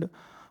 sound,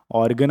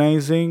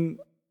 organizing,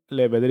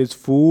 like whether it's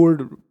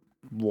food,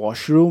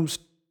 washrooms,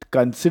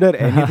 consider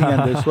anything.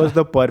 And this was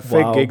the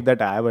perfect Wow. gig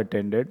that I have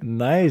attended.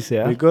 nice,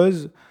 yeah.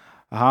 Because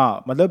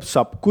हाँ, मतलब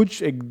सब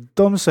कुछ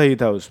एकदम सही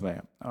था उसमें.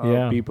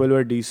 Yeah. People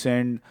were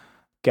decent,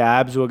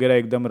 cabs वगैरह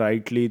एकदम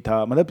rightly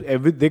था.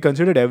 मतलब they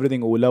considered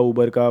everything. Ola,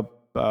 Uber का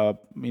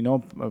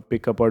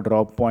pick up और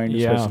drop point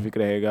Yeah. specific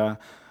रहेगा.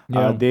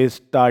 Yeah. They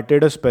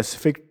started a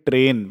specific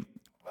train,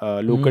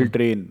 local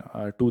train.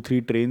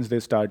 2-3 trains they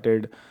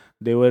started.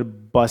 There were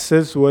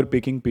buses who were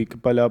picking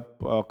people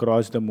up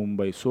across the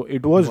Mumbai. So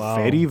it was Wow.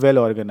 very well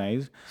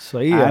organized.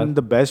 सही है. And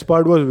the best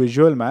part was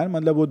visual, man.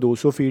 मतलब वो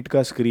 200 feet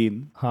का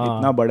screen, हाँ.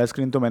 इतना बड़ा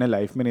screen तो मैंने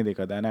life में नहीं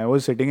देखा था. And I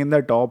was sitting in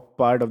the top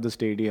part of the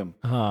stadium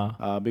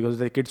हाँ. because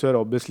the tickets were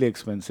obviously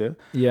expensive.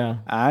 Yeah.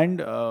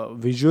 And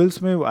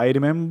visuals में I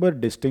remember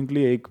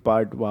distinctly एक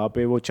part वहाँ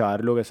पे वो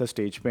 4 लोग ऐसा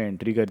stage पे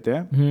entry करते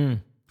हैं.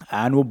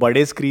 And वो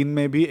बड़े screen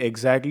में भी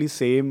exactly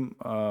same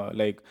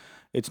like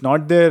it's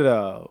not their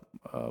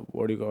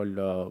what do you call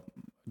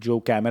जो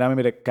कैमरा में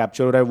मेरे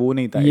कैप्चर हो रहा है वो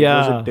नहीं था. It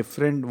was a Yeah.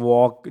 different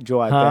walk जो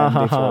आता है and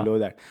they follow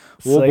that.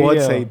 वो सही बहुत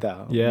है. सही था.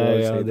 Yeah, बहुत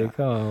yeah, सही था.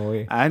 देखा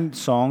वही. एंड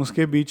सॉन्ग्स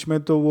के बीच में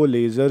तो वो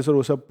लेजर्स और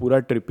वो सब पूरा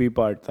ट्रिपी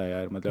पार्ट था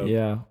यार. मतलब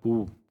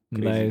Yeah.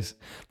 नाइस.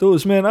 तो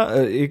उसमें ना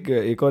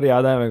एक और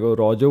याद आया मेरे को,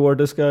 रॉजर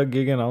वाटर्स का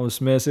गिग है ना,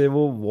 उसमें से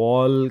वो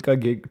वॉल का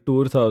गिग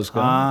टूर था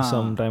उसका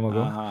सम टाइम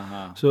अगो.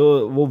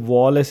 सो वो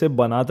वॉल ऐसे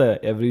बनाता है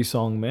एवरी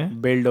सॉन्ग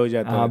में, बिल्ड हो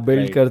जाता है. हाँ,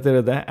 बिल्ड करते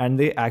रहता है, and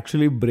they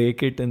actually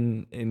break it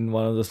in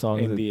one of the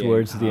songs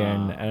towards the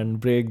end and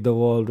break the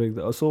wall,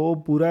 सो वो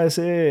पूरा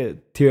ऐसे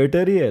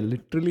थिएटर ही है,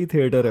 लिटरली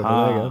थिएटर है.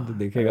 पता है क्या? तो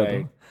देखेगा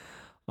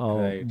तो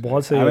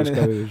बहुत सही है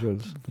उसका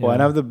visuals.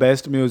 One of the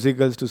best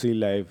musicals to see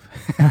live.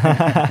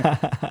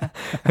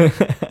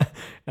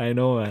 I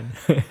know, man.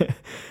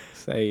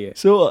 सही है.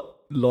 So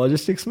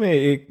लॉजिस्टिक्स में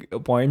एक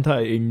पॉइंट था,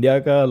 इंडिया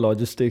का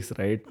लॉजिस्टिक्स,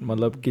 राइट?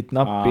 मतलब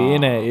कितना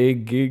पेन है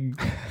एक gig.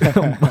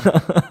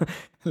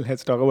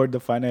 Let's talk about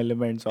the fun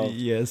elements of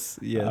yes.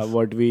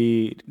 what we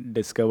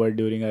discovered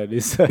during our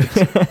research.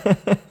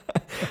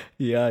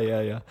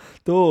 या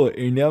तो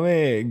इंडिया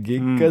में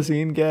गिग का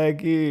सीन क्या है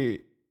कि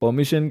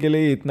परमिशन के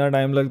लिए इतना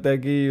टाइम लगता है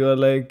कि यू आर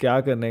लाइक क्या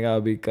करने का,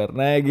 अभी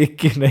करना है गिग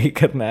कि नहीं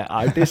करना है.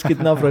 आर्टिस्ट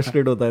कितना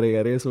फ्रस्ट्रेट होता रहेगा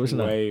यार, ये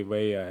सोचना.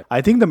 वही यार. I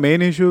think the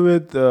main issue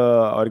with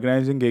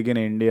organizing gig in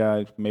India,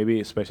 maybe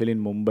especially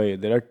in Mumbai,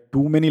 there are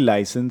too many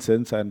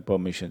licenses and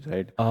permissions,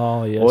 right?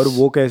 yes. और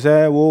वो कैसा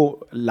है,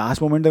 वो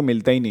लास्ट मोमेंट तक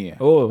मिलता ही नहीं है.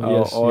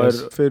 yes, और yes.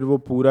 फिर वो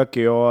पूरा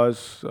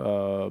chaos,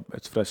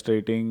 it's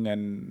frustrating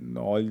and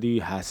all the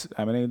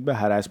I mean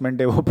harassment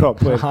है वो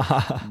proper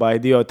by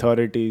the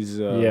authorities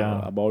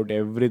about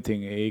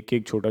everything.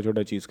 एक छोटा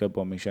छोटा चीज का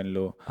परमिशन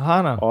लो.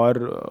 हाँ ना. और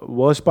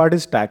वर्स्ट पार्ट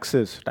इज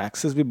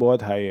टैक्सेस भी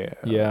बहुत हाई है.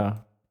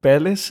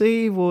 पहले से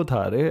ही वो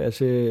था रे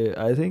ऐसे.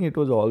 I think it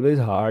was always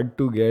hard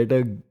to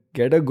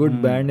get a good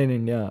band in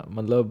India.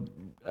 मतलब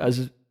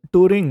एज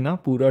टूरिंग ना,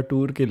 पूरा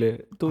टूर के लिए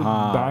तो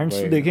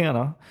बैंड्स देखेंगे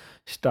ना,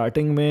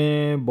 स्टार्टिंग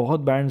में बहुत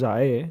बैंड्स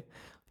आए,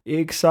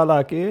 एक साल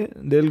आके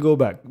they will go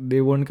back, they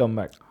won't come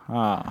back.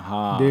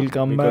 They will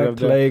come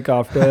back like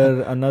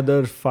after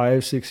another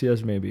 5-6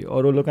 years may be.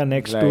 और वो लोग का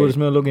नेक्स्ट टूर्स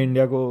में वो लोग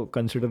इंडिया को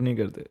कंसिडर नहीं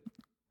करते.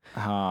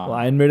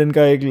 आयरन मेडन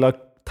का एक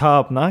लक था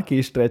अपना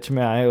कि स्ट्रेच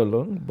में आए वो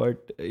लोग,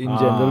 बट इन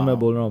जनरल मैं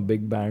बोल रहा हूँ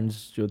बिग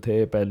बैंड्स जो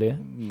थे पहले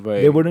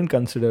दे वुडंट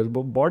कंसिडर,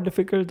 वो बहुत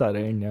डिफिकल्ट था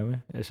रहे इंडिया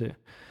में ऐसे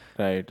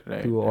right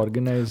to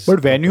organise. But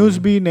venues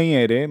भी नहीं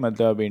है रे,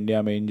 मतलब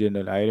इंडिया में in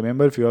general I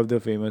remember few of the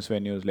famous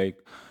venues like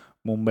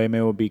Mumbai में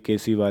वो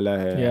बीकेसी वाला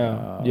है,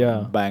 या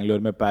बैंगलोर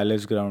में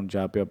पैलेस ग्राउंड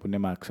जहाँ पे अपने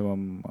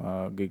मैक्सिमम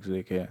गिग्स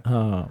देखे हैं,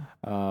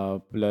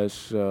 हाँ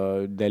प्लस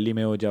दिल्ली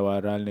में वो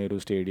जवाहरलाल नेहरू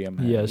स्टेडियम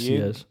है. यस ये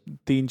यस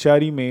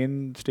 3-4 ही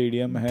मेन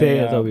स्टेडियम है थे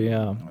या तभी,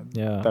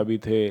 या तभी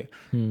थे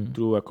हम्म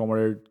to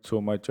accommodate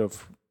so much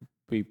of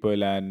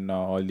people and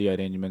all the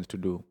arrangements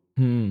to do.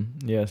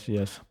 Yes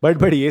yes.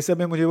 But ये सब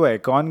में मुझे वो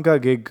एकॉन का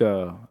गिग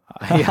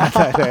याद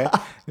आ रहा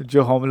है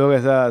जो हम लोग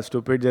ऐसा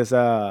स्टूपिड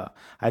जैसा,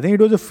 I think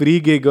it was a free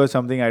gig और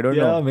समथिंग, आई डोंट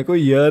नो. या मेरे को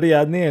ईयर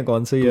याद नहीं है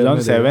कौन से ईयर में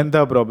 2007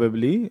 था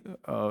प्रोबेबली,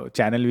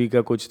 चैनल वी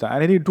का कुछ था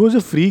and it was a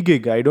free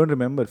gig, I don't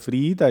remember, free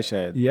ही था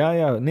शायद.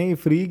 या नहीं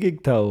फ्री गिग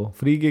था, वो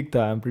फ्री गिग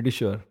था, आई एम प्रीटी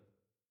श्योर.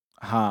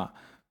 हाँ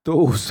तो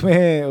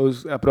उसमें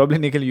उस probably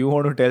Nikhil you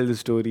want to tell the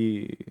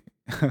story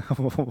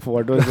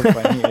what was the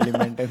funny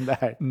element in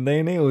that.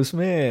 नहीं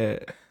उसमें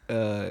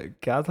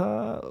क्या था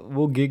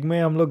वो गिग में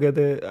हम लोग गए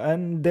थे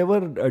and there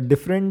were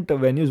different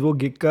venues. वो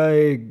गिग का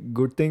एक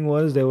good thing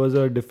was there was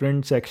a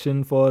different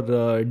section for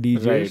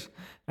DJs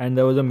and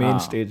there was a main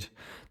stage.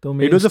 तो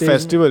It was a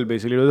festival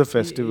basically, it was a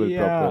festival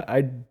proper. I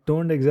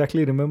don't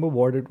exactly remember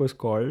what it was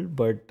called,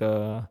 but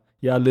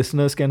yeah,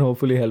 listeners can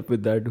hopefully help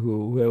with that,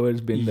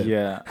 whoever's been there.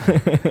 Yeah.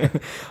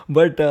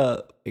 But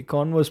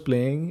Akon was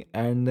playing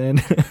and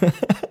then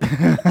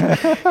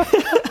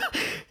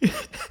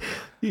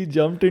he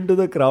jumped into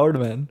the crowd,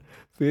 man.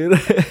 फिर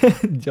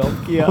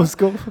jump किया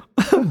उसको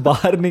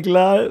बाहर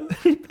निकला,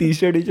 T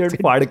shirt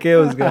फाड़ के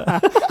उसका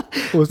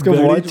उसका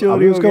घड़ी वॉच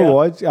चोरी हो उसका गया.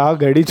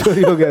 वॉच घड़ी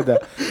चोरी हो गया था.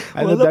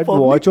 And मतलब that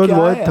public watch was क्या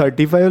worth है?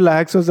 35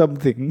 lakhs or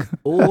something.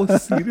 Oh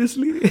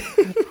seriously?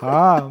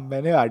 हाँ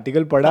मैंने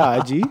आर्टिकल पढ़ा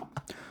आज ही,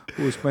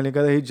 उसमें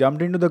लिखा था he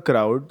jumped into the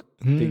crowd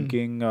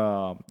thinking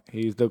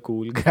he is the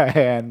cool guy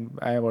and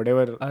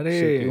whatever अरे.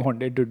 shit he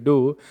wanted to do,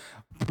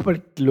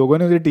 but लोगों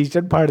ने उसे टी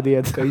शर्ट फाड़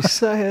दिया था.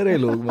 कैसा है रे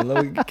लोग,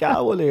 मतलब क्या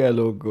बोलेगा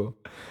लोग को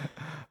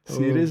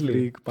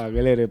सीरियसली.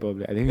 पागल है रे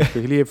पब्लिक. आई थिंक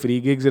स्पेशली ये फ्री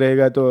गिग्स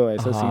रहेगा तो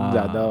ऐसा सीन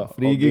ज्यादा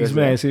फ्री गिग्स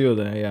में ऐसे ही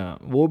होता है. या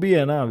वो भी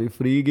है ना, अभी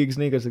फ्री गिग्स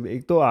नहीं कर सकते.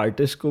 एक तो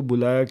आर्टिस्ट को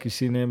बुलाया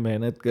किसी ने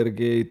मेहनत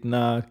करके,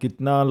 इतना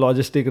कितना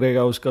लॉजिस्टिक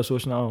रहेगा उसका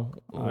सोचना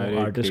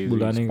आर्टिस्ट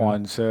बुलाने का,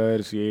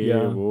 स्पॉन्सर्स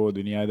ये वो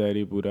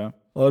दुनियादारी पूरा.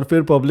 और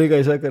फिर पब्लिक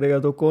ऐसा करेगा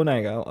तो कौन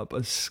आएगा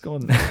वापस,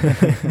 कौन.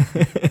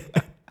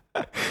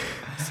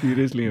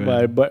 Seriously,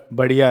 man.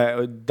 But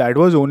yeah, that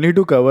was only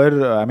to cover.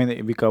 I mean,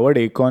 we covered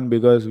Akon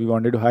because we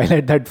wanted to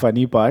highlight that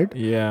funny part.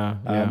 Yeah.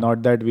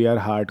 Not that we are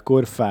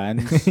hardcore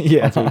fans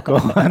Yeah. of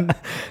Akon.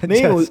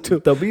 नहीं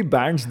तभी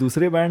bands,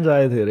 दूसरे bands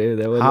आए थे रे.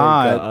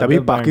 हाँ तभी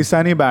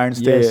Pakistani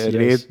bands थे.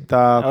 रेत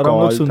था, और हम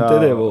लोग कॉल सुनते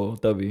था, थे वो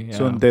तभी.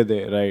 सुनते थे.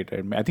 Right.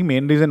 I think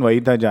main reason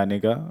वही था जाने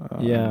का.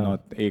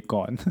 Not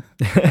Akon.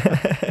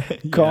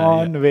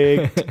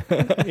 Convict.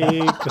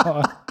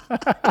 Akon.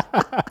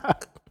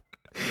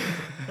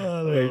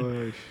 Right.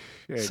 Oh,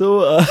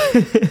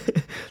 shit.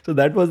 So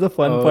that was the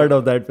fun part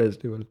of that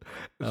festival,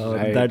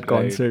 Right, that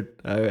concert,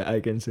 I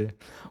can say.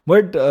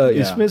 But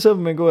इसमें सब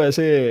मेरे को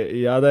ऐसे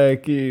याद आया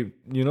कि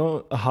you know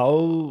how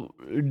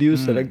do you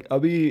select.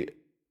 अभी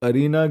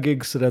अरीना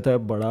गिग्स रहता है,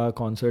 बड़ा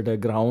कॉन्सर्ट है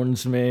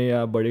ग्राउंड्स में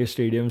या बड़े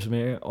स्टेडियम्स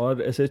में,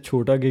 और ऐसे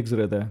छोटा गिग्स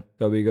रहता है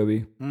कभी कभी.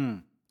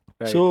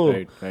 Right, So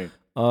right.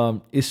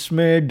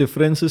 इसमें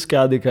डिफरेंसेस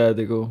क्या दिखा है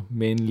देखो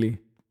मेनली.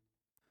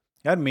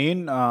 यार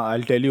main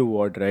I'll tell you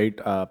what, right?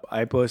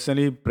 I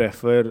personally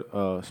prefer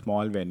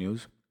small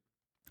venues.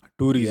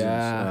 Two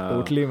reasons.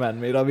 Totally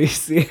man, मेरा भी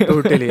same.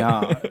 Totally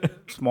हाँ.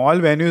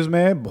 Small venues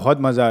में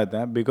बहुत मज़ा आता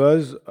है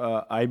because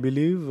I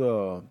believe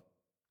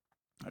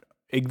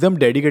एकदम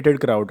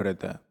dedicated crowd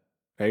रहता है,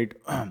 right?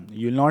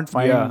 You'll not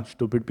find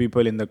stupid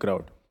people in the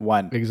crowd.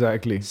 One.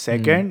 Exactly.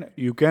 Second,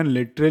 you can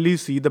literally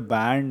see the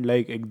band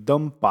like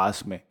एकदम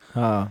पास में.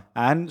 हाँ.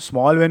 And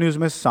small venues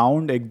में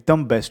sound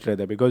एकदम best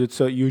रहता है because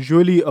it's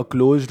usually a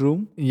closed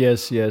room.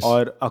 Yes.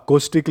 और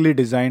acoustically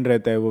designed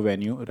रहता है वो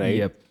venue, right?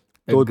 Yep.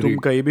 तो तुम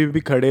कहीं भी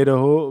खड़े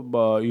रहो,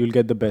 you'll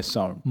get the best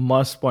sound.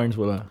 Must points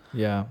बोला.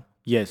 Yeah.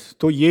 Yes.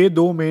 तो ये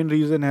दो main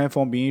reason है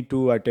for me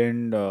to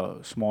attend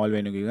small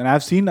venue gigs. And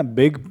I've seen a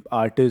big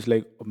artist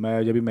like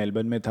मैं जब भी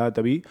मेलबर्न में था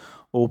तभी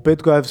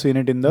ओपेत को I've seen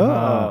it in the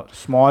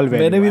small venue.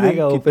 मैंने भी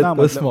देखा ओपेत को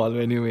मतलब, small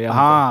venue में.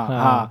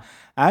 हाँ.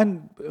 And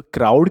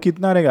crowd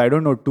कितना रहेगा? I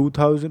don't know.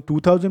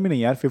 2000 भी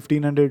नहीं यार,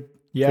 1500.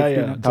 Yeah.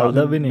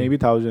 ज़्यादा भी नहीं. Maybe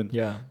 1000.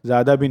 Yeah.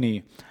 ज़्यादा भी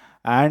नहीं.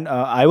 And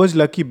I was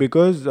lucky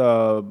because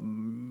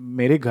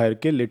मेरे घर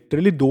के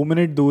literally 2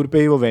 मिनट दूर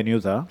पे ही वो venue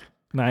था.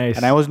 Nice.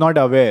 And I was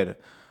not aware.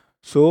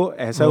 So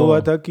ऐसा हुआ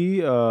था कि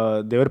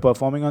they were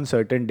performing on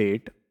certain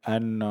date.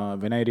 And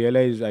when I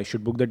realized I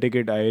should book the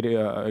ticket,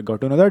 I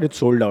got to know that it's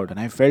sold out, and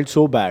I felt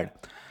so bad.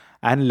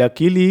 And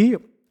luckily,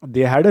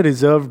 they had a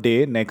reserved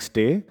day next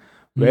day,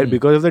 where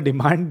because of the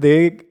demand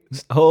they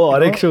हो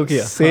और एक show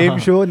किया same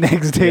show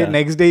next day Yeah.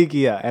 next day ही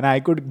किया and I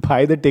could buy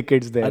the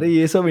tickets there. अरे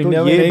ये सब तो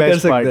India में ये नहीं कर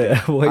best part सकते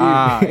है. वही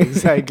हाँ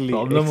exactly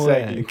प्रॉब्लम वो है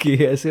exactly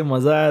कि ऐसे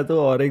मजा आया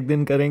तो और एक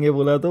दिन करेंगे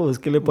बोला तो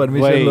उसके लिए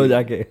परमिशन लो वही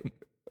जाके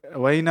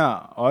वही ना.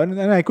 और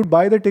and I could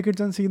buy the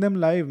tickets and see them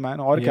live man.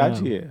 और क्या या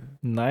चाहिए.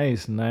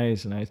 नाइस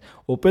नाइस नाइस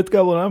ओपेत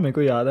का बोला मेरे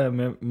को याद है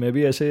मैं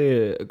भी ऐसे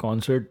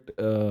कॉन्सर्ट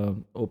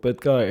ओपेत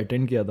का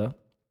अटेंड किया था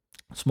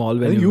small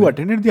I think venue you में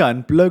attended the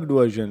unplugged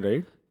version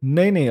right?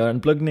 नहीं नहीं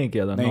अनप्लग नहीं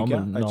किया था नहीं क्या?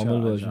 नॉर्मल अच्छा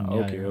नॉर्मल अच्छा version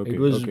okay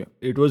okay okay.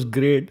 It was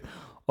great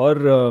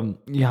और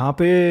यहाँ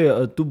पे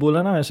तू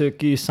बोला ना ऐसे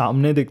कि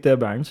सामने दिखते हैं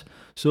बैंड्स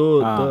सो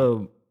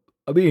हाँ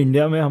अभी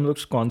इंडिया में हम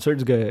लोग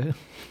कॉन्सर्ट्स गए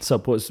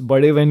सपोज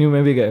बड़े वेन्यू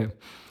में भी गए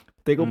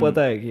तेरे को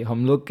पता है कि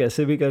हम लोग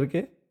कैसे भी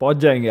करके पहुंच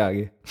जाएंगे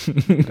आगे right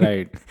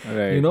यू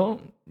right नो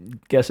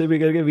कैसे भी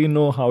करके we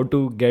know how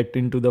to get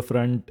in to the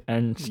front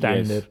end stand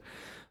yes. There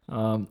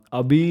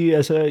अभी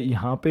ऐसा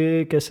यहाँ पे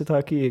कैसे था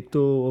कि एक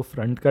तो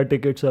फ्रंट का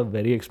tickets are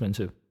very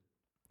expensive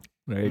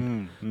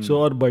right so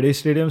और बड़े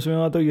स्टेडियम्स में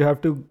हुआ तो you have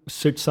to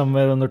sit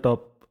somewhere on the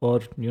top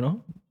और यू नो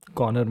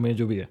कॉर्नर में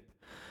जो भी है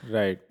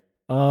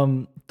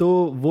right तो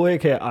वो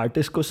एक है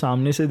आर्टिस्ट को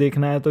सामने से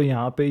देखना है तो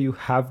यहाँ पे you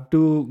have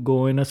to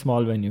go in a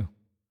small venue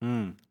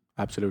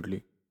absolutely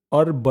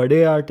और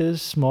बड़े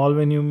आर्टिस्ट स्मॉल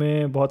वेन्यू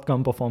में बहुत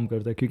कम परफॉर्म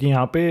करते हैं क्योंकि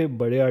यहाँ पे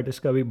बड़े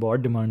आर्टिस्ट का भी बहुत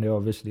डिमांड है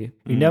ऑब्वियसली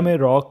इंडिया में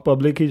रॉक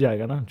पब्लिक ही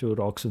जाएगा ना जो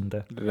रॉक सुनता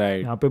है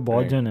right यहाँ पे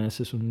बहुत right जन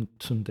ऐसे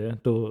सुनते हैं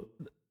तो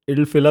it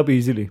will fill up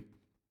easily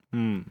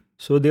hmm.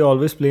 So they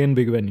always play in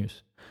big venues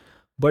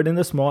but in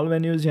the small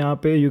venues यहाँ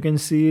पे you can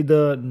see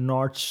the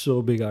not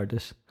so big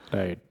artist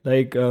right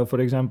like for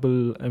example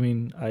I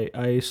mean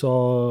I saw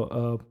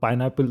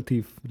Pineapple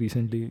Thief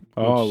recently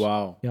oh which,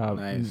 wow yeah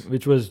nice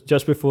which was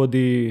just before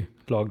the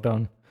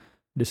lockdown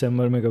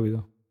December में कभी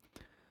तो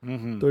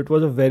mm-hmm. तो it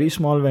was a very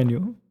small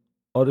venue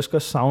और उसका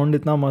sound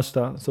इतना मस्त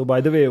था सो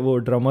by the way वो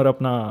ड्रमर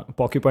अपना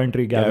पॉकीपॉइंट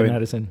tree Gavin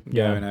Harrison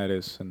Gavin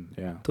Harrison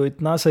yeah तो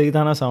इतना सही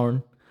था ना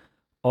साउंड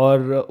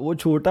और वो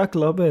छोटा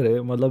क्लब है रे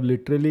मतलब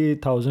लिटरली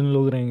 1000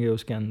 लोग रहेंगे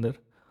उसके अंदर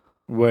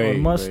और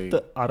वही मस्त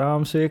वही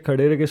आराम से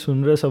खड़े रह के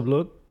सुन रहे सब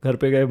लोग घर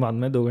पे गए बाद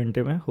में 2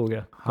 घंटे में हो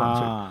गया concert।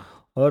 हाँ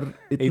और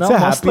it's इतना a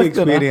मस्त happy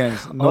लगता है ना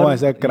experience no और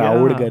ऐसा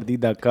crowd yeah, गर्दी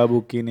धक्का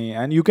बुक्की नहीं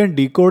and you can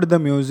decode the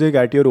music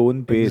at your own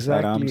pace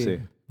आराम exactly से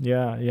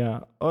yeah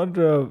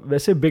और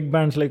वैसे big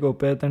bands like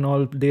Opeth and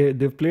all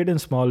they've played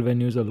in small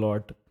venues a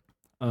lot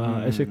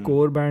ऐसे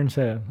core bands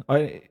है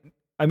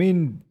I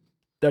mean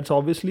that's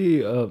obviously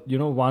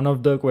you know one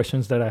of the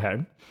questions that I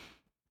had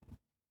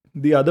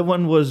the other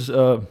one was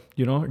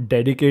you know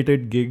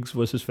dedicated gigs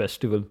versus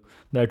festival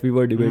that we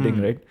were debating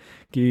right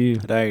कि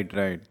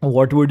right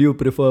what would you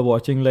prefer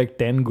watching like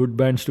 10 good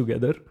bands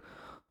together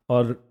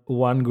or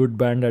one good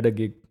band at a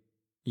gig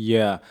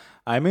yeah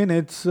I mean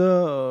it's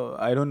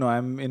I don't know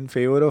I'm in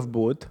favor of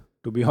both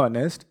to be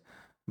honest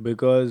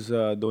because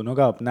दोनों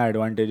का अपना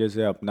advantages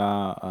है अपना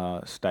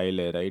style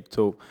है right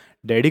so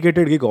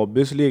dedicated gig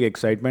obviously एक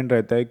excitement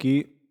रहता है कि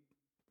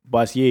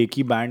बस ये एक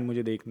ही बैंड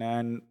मुझे देखना है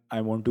and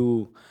I want to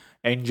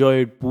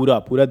enjoy it पूरा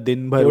पूरा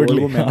दिन भर और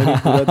Totally. वो मेमोरी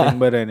पूरा दिन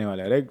भर रहने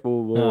वाला है राइट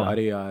वो हाँ।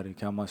 अरे यार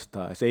क्या मस्त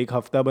था ऐसे एक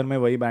हफ्ता भर में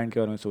वही बैंड के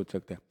बारे में सोच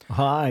सकते हैं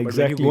हाँ but when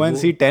exactly you go and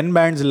C 10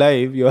 bands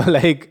live you are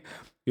like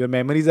your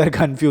memories are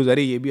confuse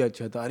अरे ये भी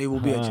अच्छा था अरे वो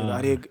भी अच्छा था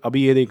अरे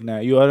अभी ये देखना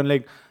है यू आर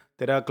लाइक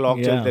तेरा क्लॉक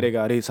चलते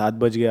रहेगा अरे 7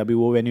 बज गए अभी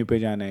वो वेन्यू पे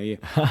जाना है ये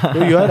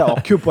तो you are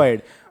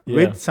occupied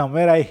with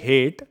somewhere I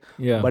hate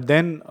Yeah. But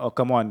then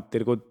come on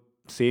तेरे को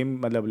सेम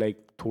मतलब लाइक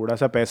थोड़ा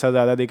सा पैसा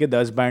ज़्यादा देके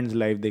 10 बैंड्स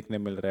लाइव देखने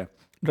मिल रहा है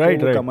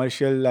Right, right.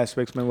 कमर्शियल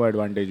एस्पेक्ट्स में वो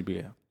एडवांटेज भी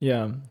है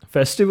Yeah,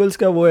 festivals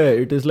का वो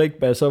है it is like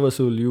पैसा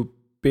वसूल you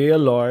pay a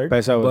lot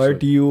पैसा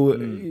but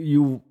वसूल।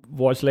 you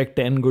watch like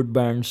 10 good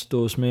bands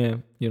तो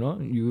उसमें you know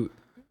you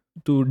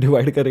तू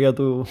डिवाइड करेगा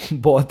तो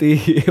बहुत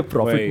ही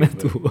प्रॉफिट में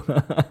तू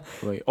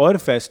वही और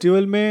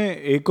फेस्टिवल में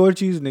एक और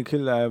चीज़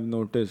Nikhil I have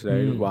notice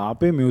right वहाँ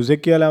पे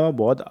म्यूजिक के अलावा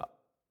बहुत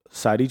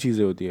सारी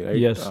चीज़ें होती है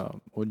राइट Yes.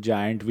 वो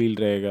जायंट व्हील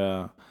रहेगा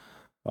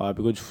वहाँ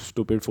पे कुछ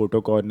स्टूपिड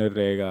फोटो कॉर्नर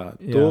रहेगा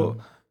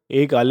तो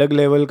एक अलग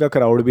लेवल का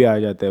क्राउड भी आ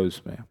जाता है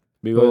उसमें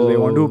because they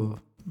want to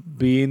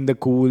be in the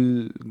cool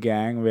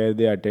gang where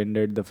they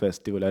attended the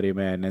festival अरे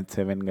मैं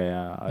NH7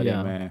 गया अरे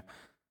Yeah. मैं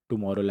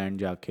टुमारोलैंड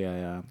जाके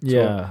आया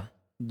yeah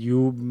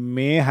you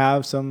may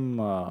have some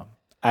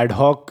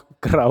ad hoc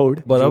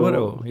crowd बराबर है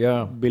वो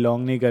yeah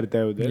बिलोंग नहीं करता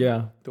है उधर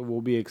yeah तो वो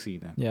भी एक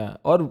सीन है या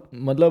और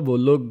मतलब वो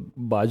लोग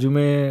बाजू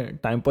में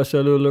टाइम पास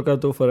चालू लोग का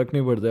तो फर्क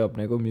नहीं पड़ता है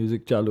अपने को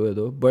म्यूजिक चालू है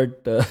तो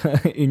बट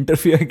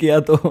इंटरफियर किया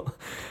तो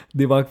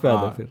दिमाग पे आता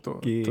हाँ, है फिर तो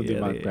कि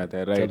दिमाग अरे, पे आता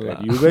है राइट चल राइट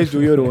रहा। You guys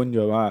do your own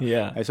job हाँ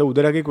Yeah. ऐसा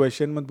उधर आके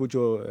क्वेश्चन मत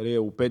पूछो अरे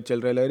उपेज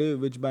चल रहा है अरे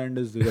विच बैंड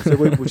इज दिस ऐसे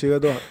कोई पूछेगा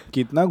तो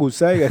कितना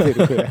गुस्सा आएगा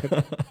तेरे को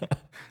यार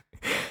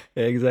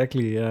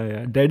एग्जैक्टली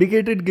या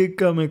डेडिकेटेड गिग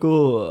का मेरे को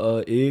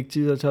एक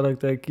चीज़ अच्छा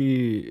लगता है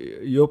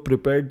कि यू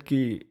प्रिपेयर्ड कि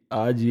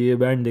आज ये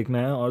बैंड देखना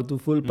है और तू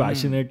फुल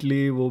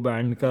पैशनेटली वो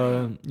बैंड का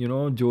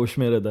जोश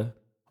में रहता है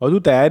और तू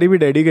तैयारी भी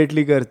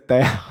डेडिकेटली करता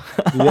है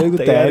ये तू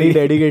तैयारी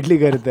डेडिकेटली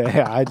करता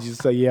है,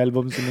 आज ये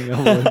एल्बम सुनेगा,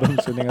 वो एल्बम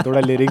सुनेगा, थोड़ा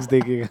लिरिक्स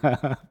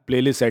देखेगा,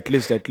 प्लेलिस्ट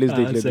सेटलिस्ट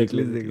देख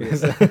ले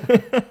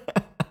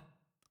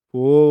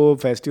वो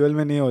फेस्टिवल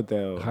में नहीं होता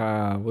है वो।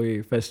 हाँ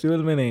वही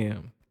फेस्टिवल में नहीं है.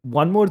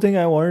 One more thing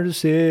I wanted to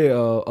say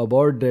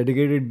about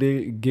dedicated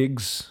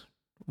gigs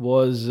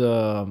was,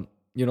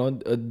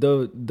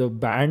 the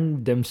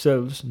band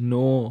themselves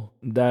know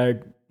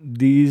that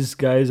these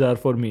guys are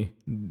for me.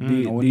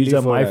 only These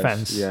are for my us.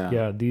 fans.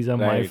 Yeah. These are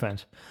my Right.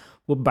 fans.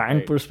 वो band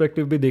Right.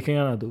 perspective भी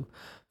देखेगा ना तू.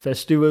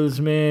 Festivals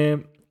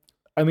में,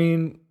 I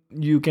mean,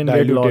 you can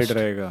get Diluted lost.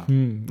 रहेगा.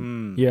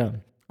 Yeah.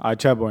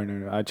 अच्छा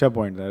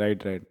point था. Right.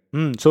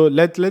 So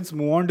let's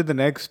move on to the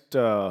next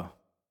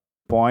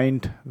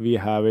point. We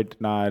have it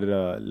in our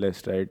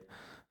list, right?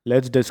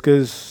 Let's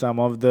discuss some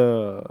of the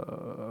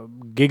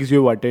gigs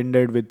you've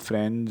attended with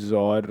friends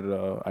or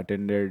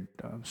attended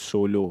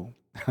solo.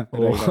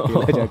 Like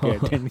अकेला जाके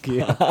attend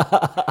किया.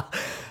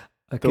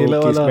 तो अकेला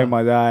किसमें वाला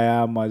मजा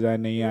आया, मजा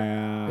नहीं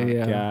आया,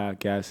 Yeah.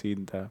 क्या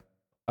सीन था?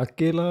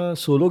 अकेला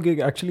सोलो गिग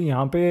एक्चुअली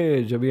यहाँ पे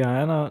जब ये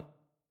आया ना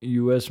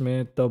यूएस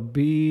में, तब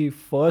भी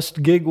first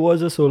gig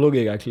was a solo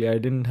gig actually. I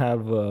didn't have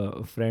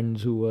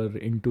friends who were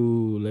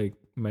into like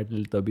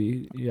metal तभी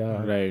या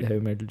Right. हेवी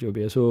मेटल जो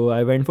भी है. सो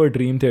I went for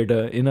dream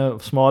theatre in a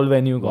small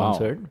venue Wow.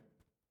 Concert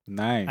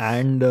Nice.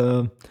 And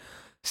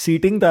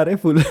seating तारे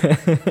full.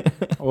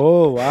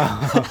 Oh wow.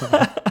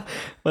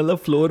 मतलब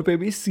floor पे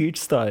भी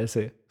seats था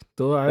ऐसे.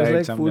 तो आई वाज Right,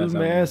 लाइक समझा, फुल. मैं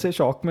समझा. ऐसे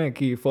शॉक में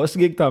कि फर्स्ट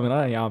गिग था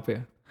मेरा यहाँ पे.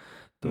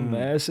 तो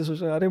मैं ऐसे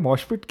सोचा अरे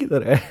मॉशपिट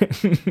किधर है.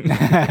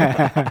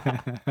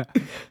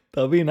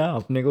 तभी ना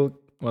अपने को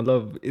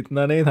मतलब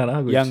इतना नहीं था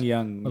ना कुछ.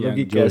 यंग मतलब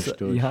कि कैसा,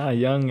 हाँ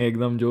यंग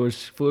एकदम जोश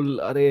फुल.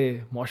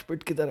 अरे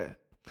मॉशपिट किधर है.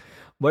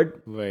 बट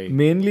वही.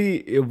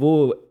 मेनली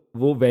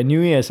वो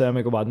वेन्यू ही ऐसा है.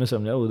 मेरे को बाद में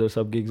समझा उधर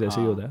सब गिग्स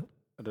ऐसे ही होता है.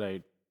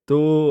 राइट. तो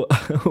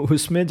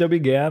उसमें जब ही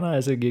गया ना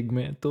ऐसे गिग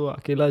में, तो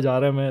अकेला जा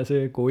रहा है मैं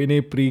ऐसे, कोई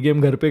नहीं, प्री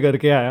गेम घर पे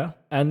करके आया.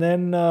 And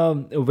then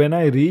when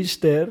I reach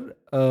there,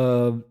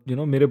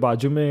 मेरे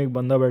बाजू में एक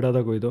बंदा बैठा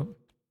था कोई तो.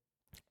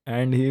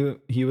 And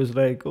he was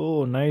like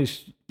oh nice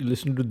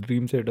listen to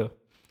dream theatre.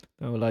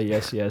 मैं बोला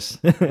यस.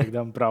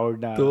 एकदम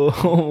प्राउड ना. तो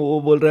वो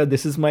बोल रहा है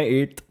this is my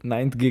 8th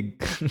 9th gig.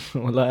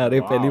 बोला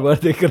अरे पहली बार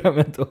देख रहा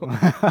मैं तो.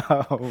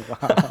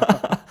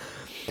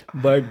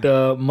 बट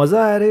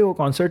मज़ा आया रे वो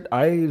concert.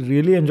 I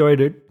really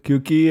enjoyed it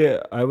क्योंकि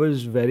I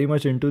was very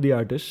much into the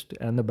artist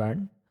and the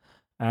band.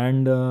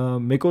 And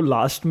मेरे को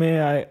लास्ट में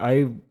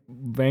I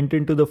went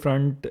into the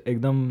front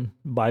एकदम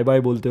बाय बाय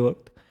बोलते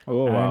वक्त. Oh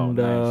wow. And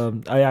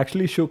Nice. I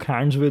actually shook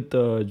hands with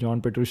John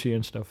Petrucci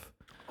and stuff.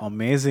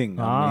 Amazing.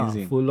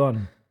 Full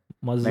on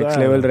मज़ा. Next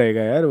level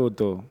रहेगा यार वो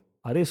तो.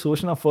 अरे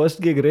सोचना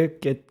फर्स्ट गिग रे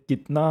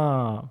कितना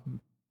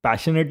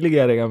पैशनेटली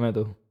गया रहेगा मैं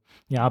तो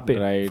यहाँ पे.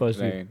 Right,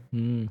 first right.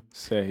 गिग.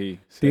 सही.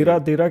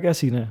 तेरा क्या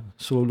सीन है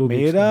सोलो?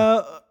 मेरा,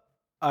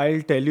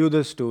 I'll tell you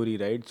the story,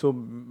 right? So,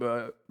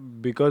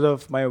 because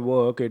of my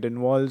work, it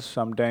involves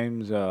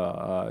sometimes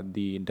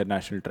the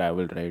international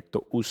travel, right?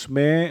 तो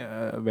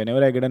उसमें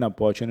whenever I get an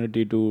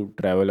opportunity to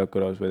travel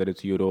across, whether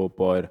it's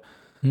Europe or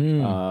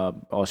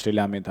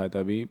Australia में था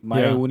तभी, my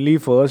Yeah. only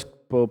first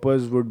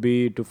purpose would be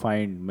to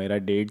find मेरा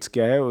dates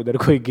क्या है, उधर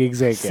कोई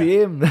gigs है क्या.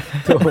 सेम.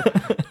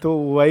 तो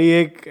वही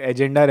एक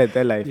एजेंडा रहता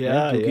है लाइफ में,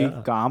 Yeah, क्योंकि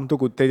yeah. काम तो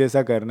कुत्ते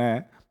जैसा करना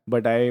है,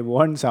 but I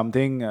want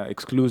something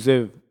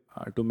exclusive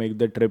to make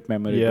the trip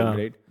memorable, Yeah.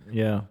 Right.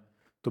 या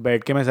तो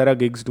बैठ के मैं सारा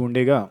गिग्स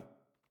ढूंढेगा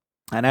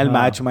एंड आई हाँ.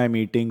 Match my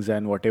meetings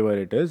and what ever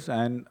it is.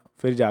 And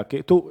फिर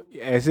जाके तो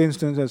ऐसे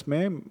इंस्टेंसेस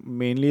में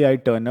mainly I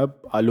turn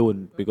up alone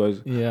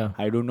because या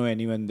आई डोंट नो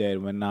एनीवन देयर.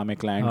 वरना मैं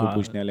क्लाइंट को हाँ.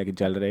 पूछने वाला कि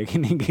चल रहा है कि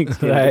नहीं gigs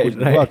के लिए, Right, तो कुछ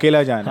नहीं, right. वो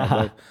अकेला जाना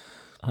है.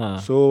 हाँ.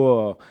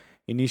 So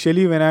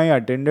initially when I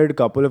attended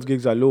couple of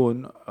gigs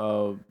alone,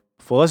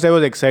 first I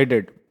was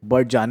excited,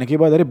 but जाने के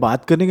बाद अरे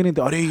बात करने के नहीं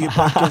थे. अरे ये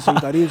बात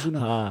कैसे, अरे ये सुना.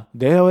 हाँ.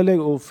 They were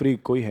like, oh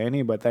freak, कोई है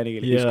नहीं बताने के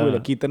लिए. Yeah. इसको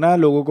कितना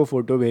लोगों को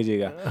फोटो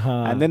भेजेगा.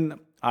 हाँ. And then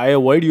I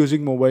avoid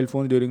using mobile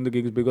phones during the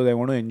gigs because I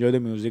want to enjoy the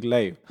music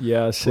live.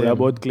 या थोड़ा सेम.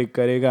 बहुत क्लिक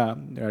करेगा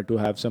to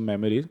have some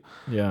memories.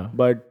 या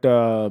but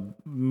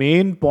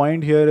main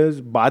point here is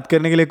बात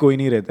करने के लिए कोई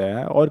नहीं रहता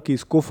है, और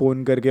किसको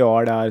फ़ोन करके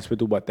ऑड आवर्स पे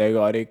तू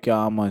बताएगा अरे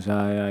क्या मज़ा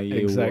आया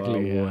ये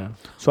Exactly, हुआ,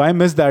 yeah. So I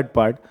miss that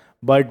part.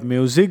 But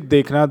music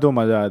देखना तो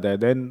मज़ा आता है.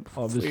 Then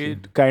Obviously.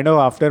 It kind of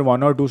after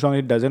 1 or 2 songs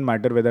it doesn't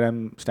matter whether I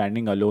am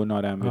standing alone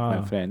और आई एम विद माई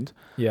हाँ. फ्रेंड्स.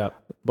 या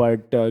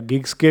बट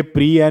गिग्स के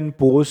pre and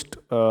post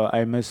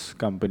I miss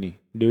company.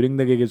 During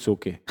the gig it's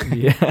okay.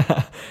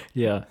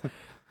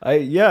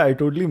 या I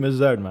totally miss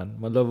that man.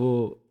 मतलब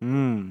वो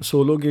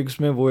solo gigs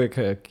में वो एक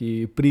है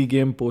कि प्री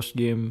गेम पोस्ट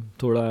गेम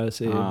थोड़ा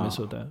ऐसे हाँ. मिस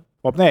होता है.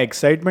 अपना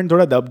एक्साइटमेंट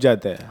थोड़ा दब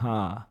जाता है.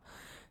 हाँ.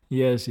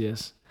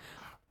 यस.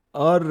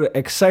 और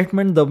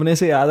एक्साइटमेंट दबने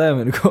से याद आया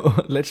मेरे को.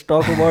 Let's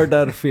talk about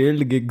our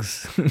failed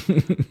gigs.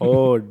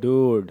 Oh,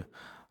 dude.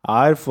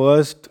 Our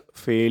first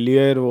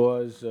failure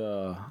was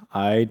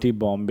IIT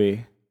Bombay.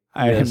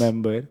 I Yes.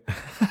 remember.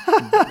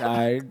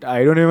 I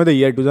don't remember the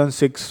year,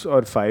 2006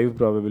 or 5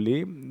 probably.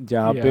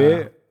 जहाँ पे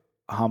Yeah.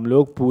 हम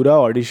लोग पूरा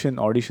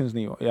ऑडिशंस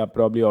नहीं, या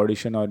प्रॉब्ली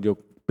ऑडिशन और जो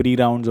प्री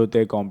राउंड्स होते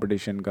हैं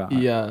कंपटीशन का.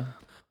 Yeah.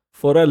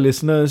 For our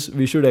listeners,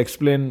 we should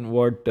explain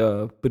what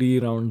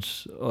pre-rounds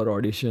or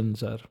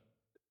auditions are.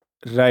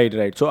 Right,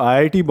 right. So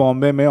IIT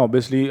Bombay में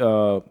obviously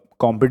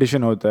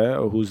competition होता है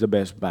who's the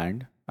best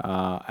band.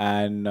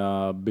 And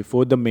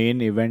before the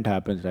main event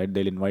happens, right,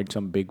 they'll invite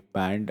some big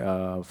band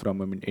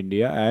from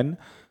India, and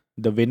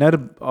the winner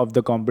of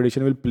the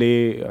competition will play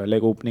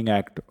like opening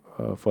act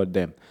for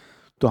them.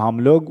 तो हम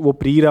लोग वो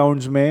pre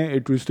rounds में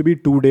it use to be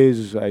 2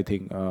 days I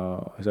think,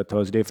 ऐसा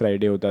Thursday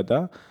Friday होता था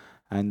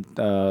and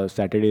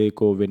Saturday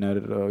को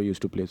winner use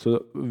to play. So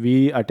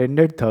we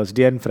attended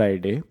Thursday and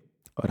Friday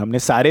और हमने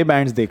सारे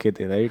बैंड्स देखे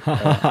थे, राइट.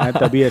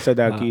 तभी ऐसा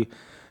था कि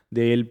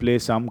they will play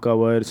some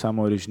cover some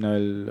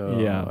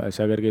original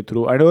ऐसा करके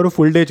थ्रू. एंड और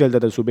फुल डे चलता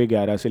था, सुबह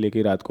 11 से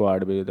लेकर रात को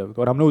 8 बजे तक,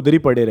 और हम लोग उधर ही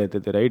पड़े रहते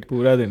थे, राइट,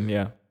 पूरा दिन.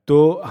 या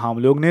तो हम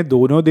लोग ने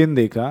दोनों दिन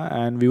देखा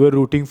and we were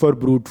rooting for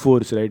brute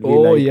force, right.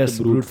 Oh yes,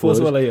 Brute Force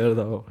वाला ईयर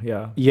था वो.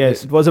 Yeah.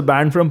 Yes. It was a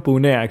band from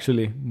Pune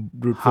actually.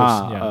 Brute Force.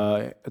 Yeah. हाँ,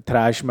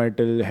 थ्रैश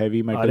मेटल,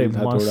 हैवी मेटल अरे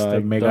था, मस्त थोड़ा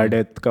एकदम.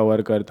 मेगाडेथ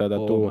कवर करता था.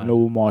 तो हम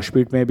लोग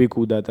मॉशपिट में भी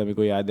कूदा था, मेरे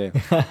को याद है,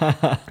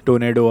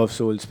 टोर्नेडो ऑफ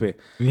सोल्स पे.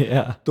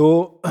 Yeah. तो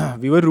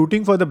we were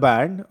rooting for the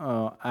band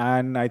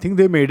and I think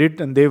they made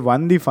it and they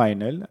one the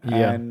final.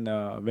 And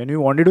when we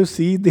wanted to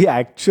see the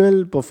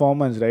actual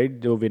performance,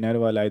 right, जो winner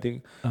वाला, I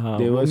think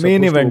they were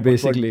main event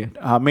basically.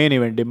 हाँ, main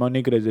event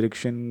demonic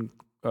resurrection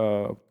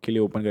के लिए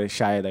open करे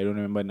शायद, I don't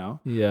remember now.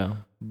 Yeah.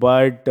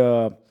 But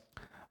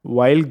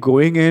while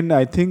going in,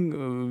 I think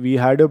we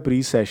had a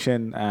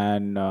pre-session,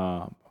 and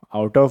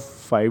out of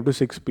 5 to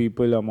 6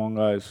 people among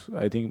us,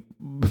 I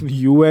think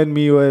you and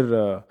me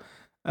were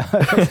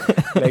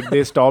like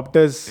they stopped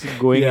us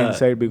going Yeah,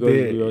 inside because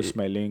they- we were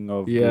smelling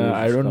of Yeah, booze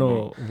I don't coming.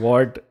 know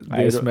what I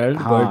they don't- smelled,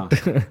 हाँ.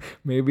 but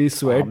maybe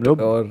sweat हम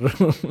लोग-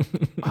 or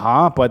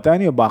हाँ, पता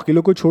नहीं, बाकी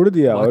लोग को छोड़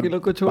दिया, और बाकी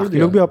लोग को छोड़ बाकी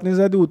दिया. लोग भी अपने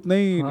साथ उतना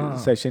ही हाँ.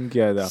 सेशन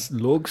किया था.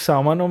 लोग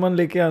सामान वामान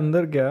लेके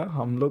अंदर गया,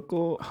 हम लोग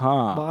को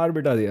हाँ, बाहर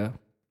बिठा दिया.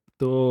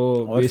 तो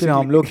और फिर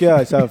हम लोग क्या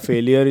ऐसा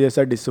फेलियर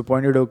जैसा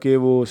डिसअपॉइंटेड होके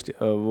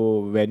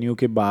वो वेन्यू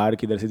के बाहर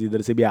किधर से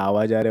जिधर से भी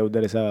आवाज आ रहा है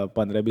उधर ऐसा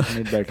 15-20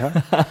 मिनट बैठा.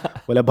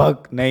 बोला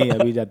भग नहीं,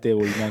 अभी जाते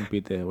ओल्ड मैन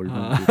पीते हैं, ओल्ड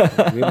मैन पीते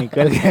हैं. फिर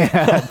निकल गए.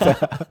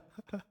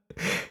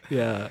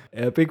 या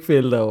एपिक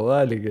फेल था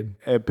वो, लेकिन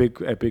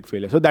epic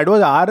failure. So that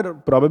was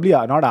probably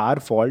not our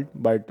fault,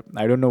 but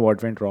I don't know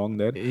what went wrong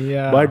there.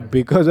 Yeah. But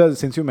because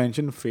since you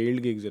mentioned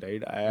failed gigs,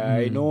 right,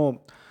 I know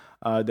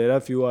there are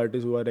few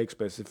artists who are like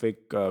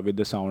specific with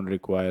the sound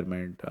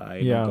requirement. I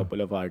know Yeah. a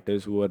couple of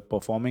artists who were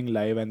performing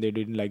live and they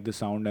didn't like the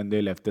sound and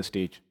they left the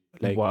stage.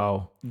 Like wow.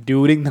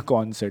 during the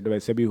concert,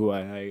 वैसे भी हुआ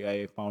है. I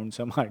found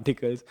some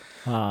articles.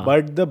 हाँ.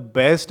 But the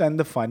best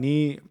and the funny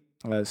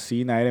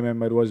scene I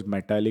remember was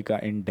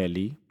Metallica in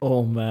Delhi.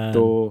 Oh man.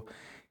 तो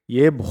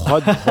ये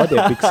बहुत बहुत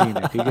epic scene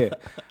है, ठीक है.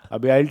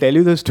 अभी I tell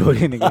you the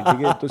story निकल,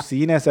 ठीक है. तो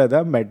सीन ऐसा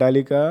था,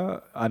 मेटालिका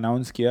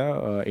अनाउंस किया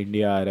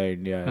इंडिया आ रहा है,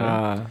 इंडिया आ रहा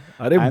है. हाँ.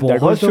 अरे And that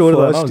बहुत was the शोर था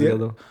ना first उसका year.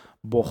 तो.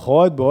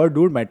 बहुत बहुत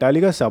डूड,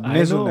 मेटालिका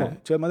सबने I सुना know. है.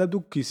 चल मतलब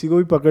तू किसी को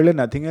भी पकड़ ले,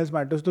 नथिंग एल्स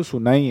मैटर्स तो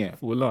सुना ही है.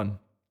 Full on.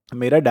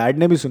 मेरा डैड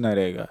ने भी सुना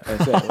रहेगा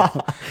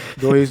ऐसा,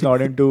 दो he is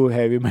not into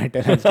heavy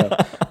metal and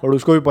stuff, और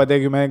उसको भी पता है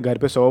कि मैं घर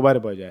पे 100 बार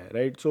बजा है,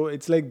 right. So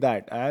it's like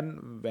that. And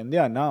when they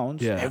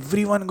announce, Yeah.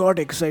 everyone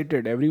got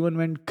excited,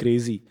 everyone went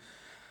crazy.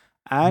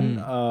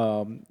 And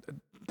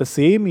the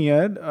same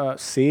year,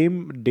 same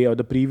day or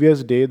the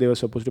previous day, they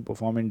were supposed to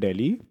perform in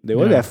Delhi.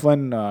 There was Yeah.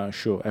 F1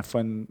 show,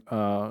 F1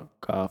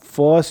 का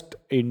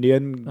first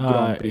Indian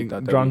Grand Prix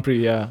था Grand तभी.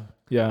 Prix. Yeah.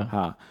 Yeah.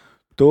 हाँ,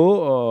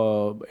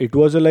 तो it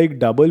was a like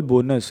double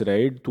bonus,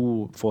 right.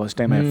 तू first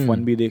time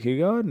F1 भी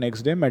देखेगा और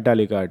next day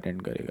Metallica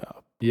attend करेगा.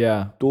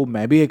 Yeah. तो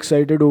मैं भी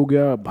एक्साइटेड हो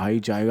गया, भाई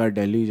जाएगा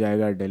दिल्ली,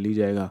 जाएगा दिल्ली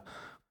जाएगा.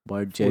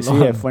 बट जैसे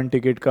ही F1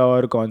 टिकट का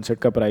और कॉन्सर्ट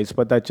का प्राइस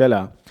पता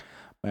चला,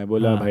 मैं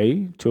बोला हाँ.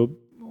 भाई चुप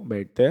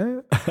बैठते हैं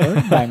और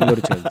बैंगलोर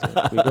चलते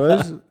हैं,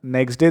 because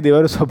next day they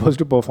were suppose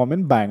to perform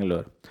in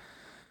Bangalore.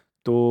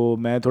 तो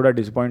मैं थोड़ा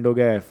डिसपॉइंट हो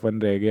गया,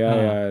 F1 रह गया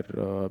हाँ. यार,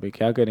 अभी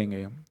क्या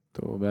करेंगे.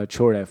 तो मैं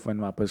छोड़, F1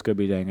 वापस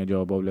कभी जाएंगे,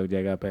 जॉब वॉब लग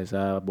जाएगा,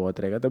 पैसा बहुत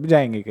रहेगा तब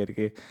जाएंगे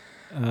करके.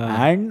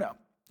 And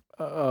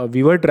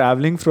we were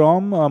traveling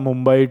from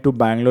Mumbai to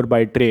Bangalore by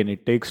train.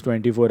 It takes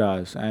 24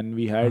 hours, and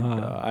we had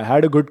I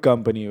had a good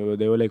company.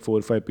 There were like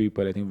 4-5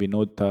 people. I think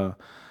Vinod tha,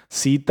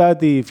 Sita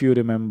thi, if you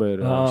remember.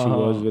 She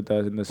was with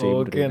us in the same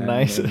Okay, train.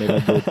 nice.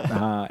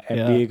 हाँ,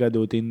 MBA का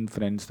 2-3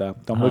 friends था.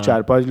 तो हम लोग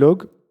 4-5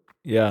 लोग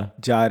Yeah.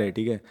 जा रहे,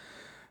 ठीक है.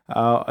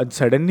 And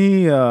suddenly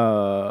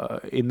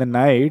in the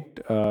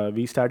night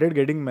we started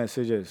getting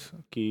messages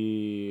कि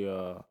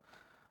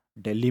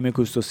दिल्ली में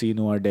कुछ तो सीन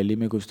हुआ, दिल्ली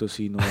में कुछ तो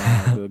सीन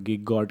हुआ,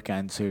 gig got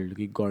cancelled,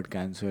 gig got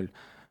cancelled.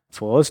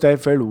 First I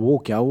felt वो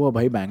क्या हुआ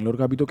भाई, बैंगलोर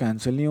का भी तो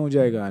कैंसिल नहीं हो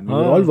जाएगा. And we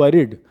were all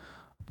worried.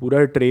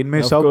 पूरा ट्रेन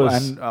में सब,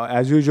 एंड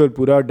एज यूजुअल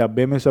पूरा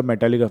डब्बे में सब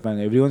Metallica fan,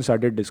 everyone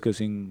started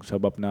discussing,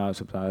 सब अपना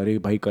सब, अरे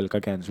भाई कल का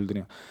कैंसिल तो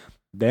नहीं.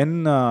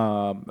 देन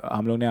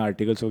हम लोग ने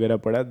आर्टिकल्स वगैरह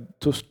पढ़ा,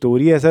 तो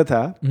स्टोरी ऐसा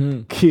था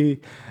कि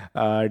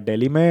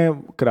दिल्ली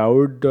में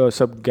क्राउड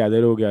सब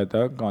गैदर हो गया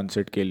था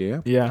कॉन्सर्ट के लिए.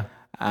 Yeah.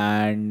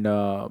 And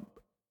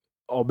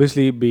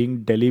obviously being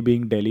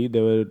Delhi,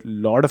 there were a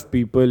lot of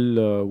people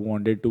who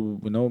wanted to,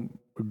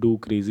 do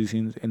crazy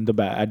scenes in the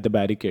at the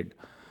barricade.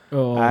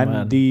 Oh And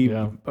man, the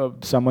yeah.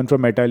 someone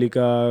from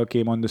Metallica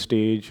came on the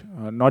stage,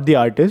 not the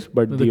artist,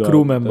 but The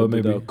crew member the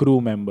maybe. crew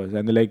members,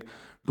 and they're like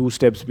two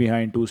steps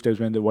behind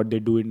what they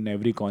do in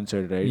every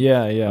concert, right?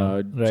 Yeah,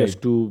 yeah, right,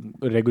 Just to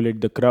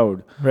regulate the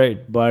crowd.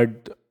 right.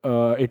 But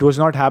it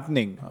was not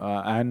happening,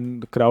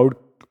 and the crowd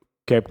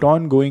kept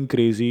on going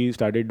crazy,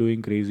 started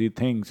doing crazy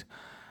things,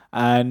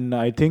 and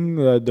I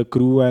think the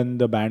crew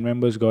and the band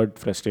members got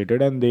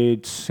frustrated, and they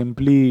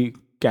simply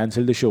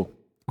canceled the show.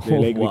 They're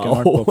Oh like, we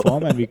cannot wow.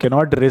 perform and we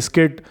cannot risk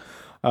it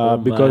Oh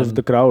because of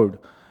the man, crowd.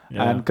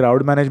 yeah. And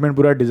crowd management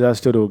pura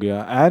disaster ho gaya.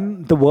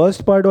 And the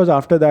worst part was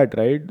after that,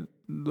 right?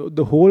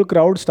 The whole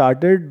crowd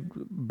started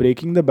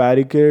breaking the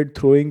barricade,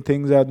 throwing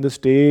things on the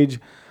stage.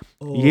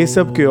 ये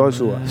सब Oh chaos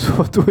हुआ. So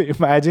man. तू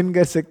imagine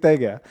कर सकता है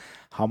क्या?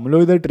 हम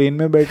लोग इधर ट्रेन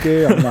में बैठ के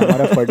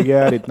हमारा फट गया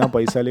यार, इतना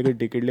पैसा लेके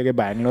टिकट लेके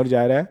बैंगलोर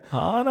जा रहा है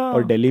हाँ ना.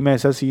 और दिल्ली में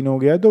ऐसा सीन हो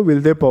गया, तो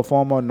विल दे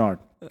परफॉर्म और not?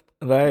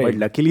 But Right.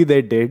 luckily they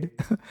did.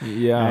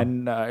 Yeah.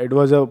 And it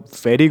was a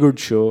very good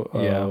show.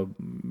 Yeah.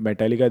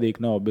 Metallica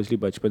देखना obviously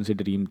बचपन से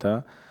ड्रीम था.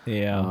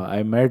 Yeah. I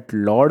met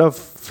lot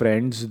of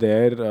friends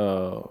there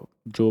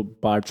जो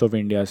parts of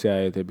India से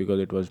आए थे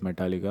because it was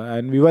Metallica,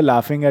 and we were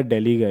laughing at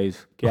Delhi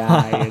guys. क्या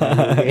है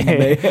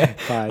नहीं,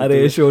 फालतू.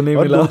 अरे शो नहीं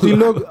और मिला. दो तीन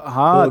लोग,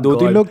 हाँ, Oh दो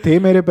तीन God. लोग थे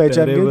मेरे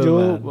पहचान के Terrible, जो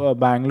man.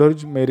 बैंगलोर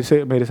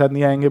मेरे साथ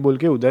नहीं आएंगे बोल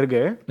के उधर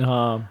गए.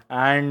 हाँ.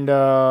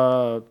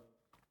 And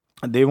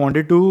they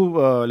wanted to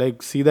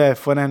like see the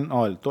F1 and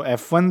all. तो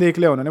F1 देख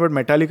लिया उन्होंने, but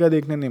Metallica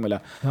देखने नहीं मिला.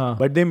 हाँ.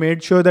 But they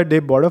made sure that they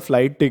bought a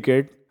flight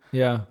ticket,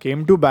 Yeah.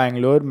 came to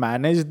Bangalore,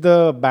 managed the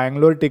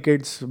Bangalore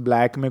tickets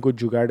black में कुछ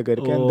जुगाड़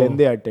करके, and then Oh.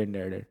 they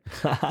attended it.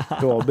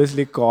 तो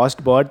obviously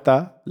cost बहुत था,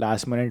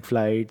 last minute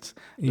flights,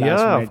 last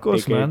Yeah, minute of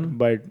course, ticket, man.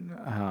 but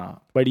हाँ,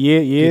 but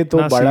ये तो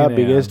कितना बड़ा scene है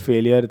biggest यार.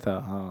 failure था.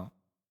 हाँ.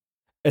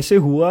 ऐसे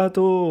हुआ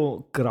तो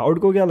क्राउड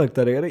को क्या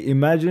लगता रहेगा?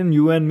 Imagine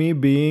you and me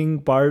being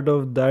part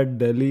of that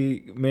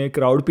Delhi में.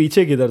 क्राउड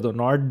पीछे किधर, तो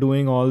नॉट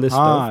डूइंग ऑल दिस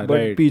हाँ, स्टफ, बट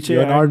right. पीछे,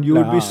 You're not- and you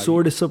would be हाँ. सो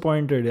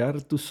डिसअपॉइंटेड यार.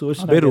 तू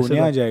सोच अबे रोने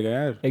आ जाएगा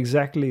यार.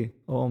 Exactly.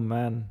 Oh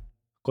man.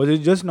 Because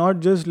it's just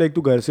not just like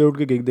तू घर से उठ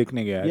के गिग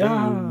देखने गया. Yeah.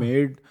 You've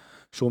made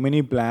so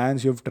many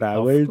plans, you've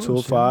traveled so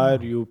course, far,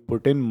 yeah. you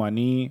put in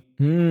money.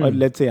 Hmm.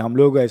 और let's say हम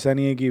लोग ऐसा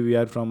नहीं है कि we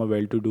are from a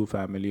well-to-do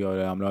family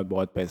और हम लोग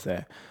बहुत पैसा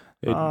है.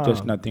 It's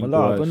just nothing to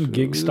मतलब us. अपन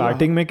गिग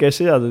स्टार्टिंग में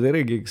कैसे जाते थे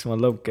रे गिग्स,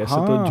 मतलब कैसे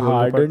तो हाँ, जो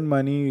hard earned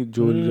money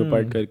जोल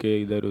जोपाट करके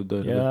इधर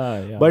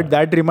उधर. But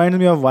that reminds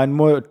me of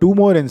two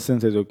more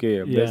instances, okay?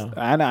 Yeah.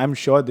 And I'm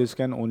sure this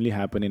can only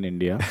happen in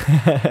India.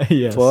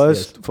 yes,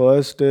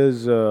 First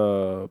is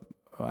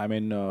I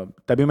mean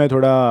तभी मैं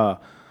थोड़ा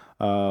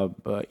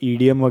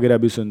EDM वगैरह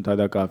भी सुनता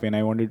था काफ़ी, एंड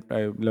आई वांटेड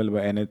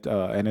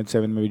NH7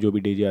 में भी जो भी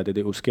डीजे आते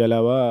थे. उसके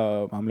अलावा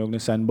हम लोग ने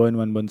सनबर्न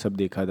वनबर्न सब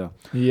देखा था.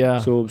 yeah.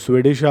 So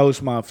Swedish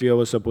House Mafia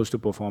was supposed to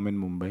perform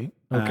in Mumbai.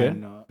 Okay.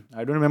 And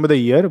I don't remember the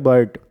year,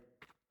 but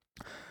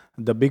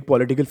the big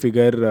political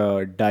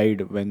figure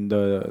died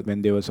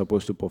when they were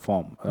supposed to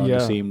perform on the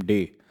Yeah. same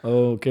day.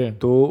 okay,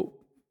 तो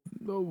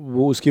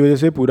वो उसकी वजह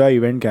से पूरा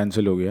event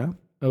cancel हो गया.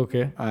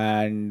 okay.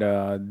 And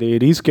they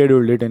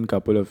rescheduled it in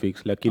couple of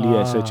weeks. Luckily,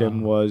 Ah.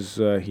 SHM was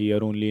here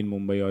only in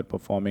Mumbai or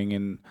performing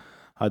in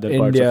other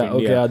parts India, of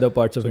India. okay, other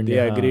parts of So India.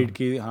 they हाँ. agreed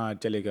कि हाँ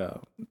चलेगा,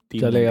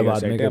 3 चलेगा, घंटे का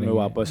बाद में set है, हमें करेंगे.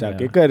 वापस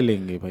आके Yeah. कर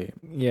लेंगे भाई.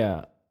 या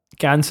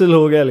कैंसिल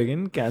हो गया,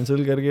 लेकिन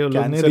कैंसिल करके उन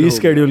लोग ने Cancel हो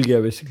रीस्केड्यूल किया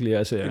बेसिकली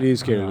ऐसे.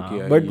 Reschedule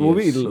किया, बट वो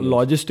भी yes, yes.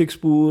 लॉजिस्टिक्स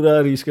पूरा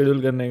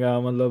रीस्केड्यूल करने का,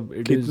 मतलब it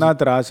is- कितना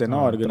त्रास है ना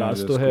हाँ,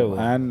 ऑर्गेनाइजर्स त्रास तो है को. वो.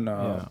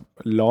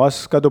 एंड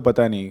लॉस का तो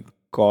पता नहीं,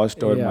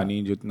 कॉस्ट और Yeah.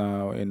 मनी जितना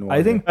involve.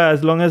 I think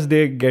as long as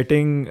they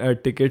getting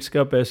tickets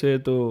का पैसे,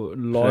 तो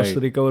लॉस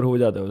Right. रिकवर हो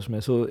जाता है उसमें.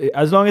 So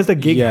as long as the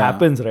gig Yeah.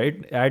 Happens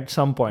right at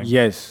some point.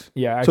 Yes.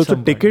 Yeah, at So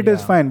some ticket point, is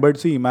yeah. fine,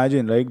 but see,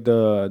 imagine like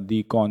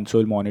the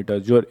console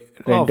monitors, जो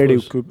rented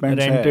equipment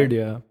rented.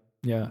 है,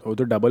 या वो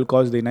तो double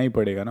cost देना ही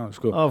पड़ेगा ना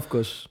उसको. Of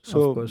course.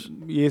 So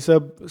ये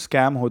सब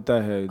स्कैम होता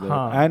है इधर.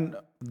 हाँ.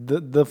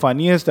 And the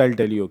funniest I'll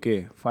tell you,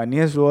 okay,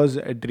 funniest was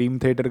a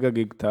Dream Theater का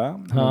gig था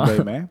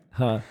मुंबई में.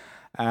 हाँ.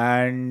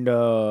 एंड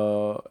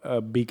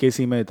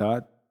BKC में था,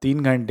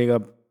 3 घंटे का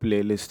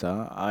प्लेलिस्ट था.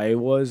 I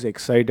was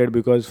excited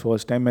because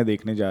first time मैं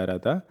देखने जा रहा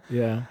था.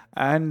 Yeah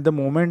and the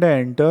moment I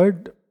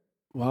entered,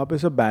 वहाँ पे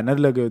सब बैनर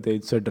लगे होते,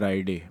 it's a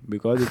dry day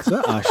because it's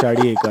a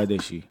Ashadhi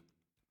Ekadashi.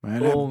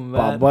 मैंने Oh, man.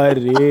 बाबा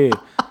रे,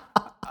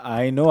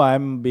 I know I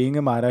am being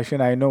a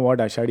Maharashtrian, I know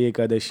what Ashadhi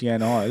Ekadashi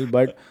and all,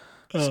 but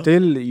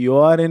still you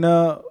are in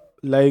a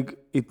like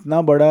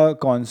इतना बड़ा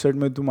कॉन्सर्ट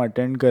में तुम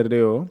अटेंड कर रहे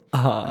हो.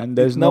 हाँ, And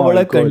there's इतना no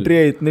बड़ा alcohol. कंट्री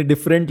है, इतने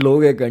डिफरेंट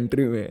लोग है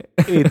कंट्री में.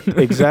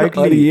 Exactly.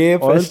 और ये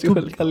और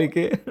फेस्टिवल का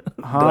लेके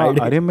हाँ, dry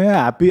day. अरे मैं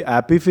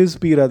एपी फिज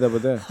पी रहा था,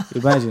 पता है.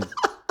 इमेजिन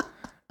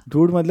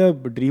डूड,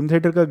 मतलब ड्रीम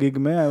थिएटर का गिग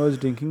में I was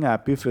drinking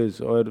Appy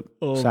Fizz और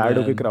Oh, सैड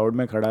होके man. क्राउड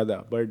में खड़ा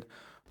था.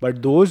 But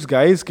those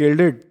guys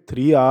killed it.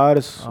 3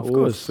 hours Of oh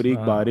course, freak,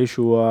 हाँ. बारिश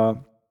हुआ,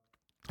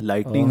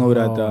 लाइटनिंग हो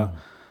रहा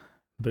था.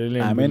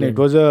 Brilliant, I mean it brilliant.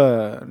 Was a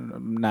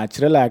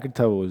natural act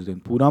था वो उस दिन.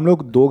 पूरा हम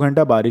लोग 2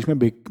 घंटा बारिश में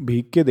भीग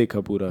भीग के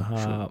देखा पूरा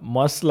शो. हाँ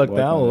मस्त लगता बहुत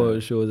है मजा वो आया.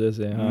 शो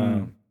जैसे. हाँ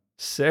हम्म.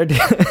 सेट.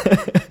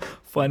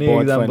 फनी बहुत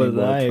फनी, एग्जांपल था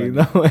बहुत फनी.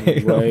 एकदम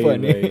एकदम वही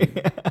फनी.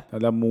 वही.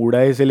 मतलब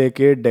मुंबई से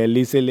लेके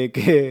दिल्ली से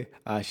लेके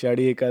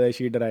आषाढ़ी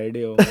एकादशी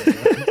ड्राइडे हो,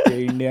 मतलब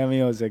ये इंडिया में ही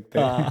हो सकते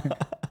हाँ. हैं.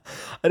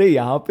 अरे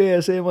यहाँ पे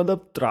ऐसे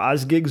मतलब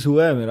त्रास गिग्स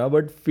हुआ है मेरा,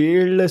 बट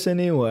फील्ड ऐसे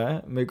नहीं हुआ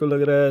है. मेरे को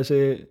लग रहा है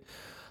ऐसे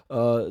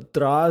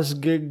त्रास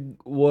गिग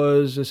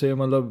वाज जैसे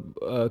मतलब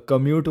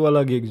कम्यूट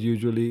वाला गिग्स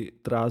यूजुअली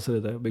त्रास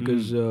रहता है,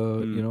 बिकॉज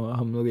यू नो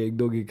हम लोग एक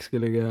दो गिग्स के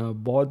लिए गया.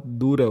 बहुत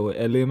दूर है वो,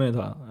 एलए में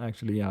था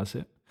एक्चुअली यहाँ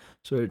से.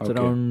 So it's okay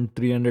around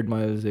 300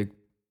 miles. एक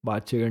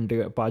 5-6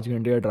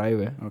 घंटे का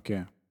ड्राइव है. Okay.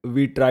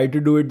 We try to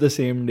do it the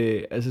same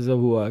day. ऐसे सब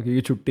हुआ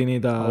क्योंकि छुट्टी नहीं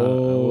था,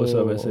 वो सब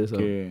ओह ऐसे ओके.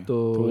 सब.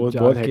 तो तो वो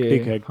बहुत जाके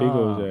हेक्टिक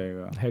हो हाँ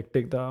जाएगा.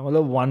 हेक्टिक था,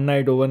 मतलब one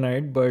night over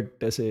night.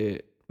 But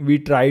ऐसे we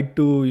tried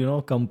to you know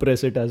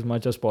compress it as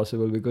much as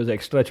possible, because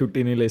extra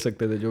छुट्टी नहीं ले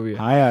सकते थे जो भी है.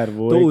 हाँ यार,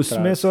 वो तो एक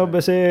उसमें त्रास सब है.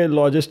 ऐसे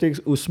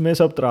लॉजिस्टिक्स उसमें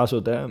सब त्रास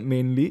होता है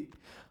मेनली.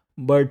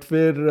 बट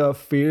फिर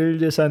फील्ड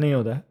जैसा नहीं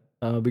होता है,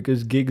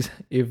 because gigs,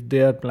 if they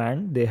are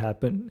planned, they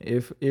happen.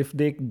 If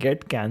they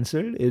get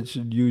cancelled, it's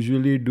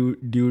usually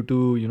due to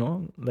you know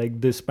like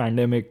this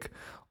pandemic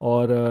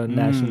or a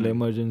national Hmm.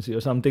 emergency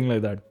or something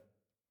like that.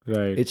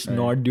 Right, It's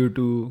right. not due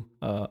to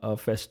a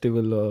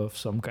festival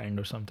of some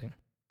kind or something.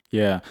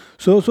 Yeah.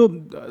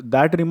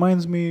 That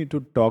reminds me to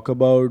talk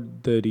about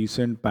the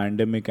recent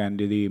pandemic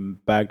and the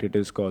impact it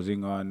is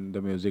causing on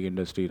the music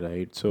industry,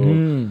 right? So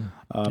Hmm.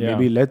 Yeah.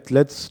 maybe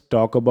let's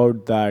talk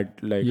about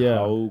that, like Yeah.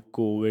 how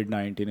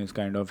COVID-19 is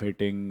kind of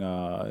hitting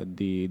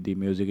the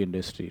music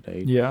industry,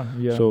 right? Yeah.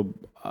 Yeah. So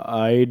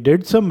I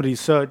did some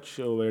research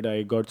where I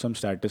got some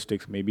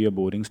statistics, maybe a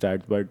boring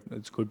stats, but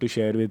it's good to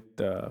share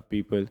with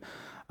people.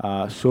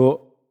 So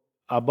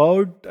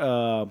about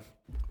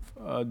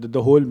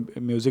the whole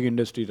music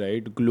industry,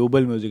 right?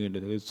 Global music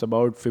industry, it's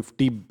about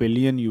 50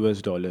 billion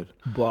US dollar.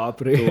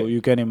 बाप रे. So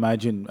you can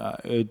imagine,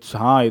 it's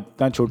हाँ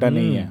इतना छोटा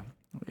नहीं है.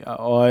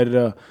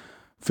 और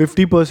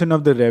 50%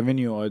 of the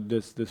revenue, or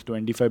this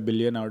 25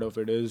 billion out of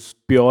it, is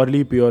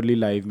purely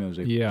live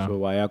music. Yeah. So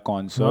via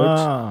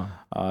concerts,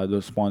 हाँ.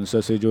 the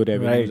sponsor से जो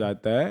revenues Right.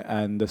 आता है,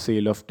 and the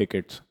sale of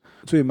tickets.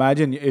 So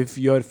imagine if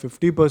your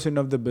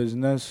 50% of the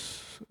business,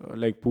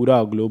 like pura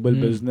global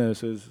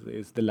business,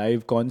 is the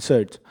live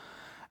concerts,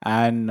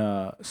 and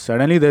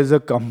suddenly there's a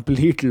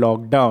complete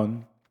lockdown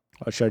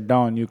or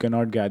shutdown. You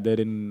cannot gather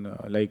in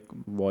like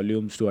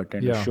volumes to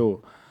attend a Yeah. show.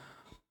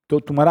 तो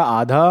तुम्हारा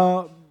आधा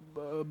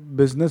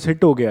business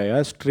hit हो गया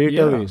यार.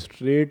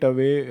 Straight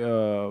away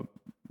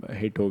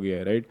hit हो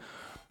गया, right?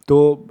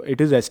 तो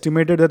it is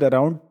estimated that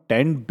around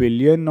 10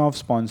 billion of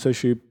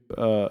sponsorship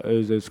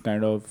is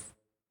kind of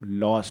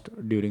lost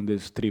during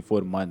this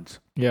 3-4 months.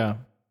 Yeah.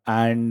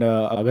 And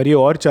अगर ये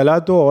और चला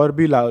तो और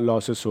भी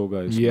लॉसेस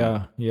होगा इसमें.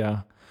 Yeah. Yeah.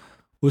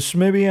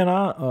 उसमें भी है ना.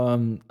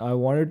 I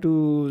wanted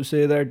to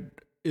say that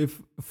if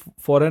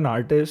for an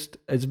artist,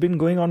 it's been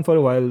going on for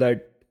a while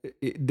that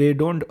they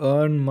don't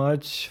earn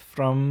much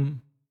from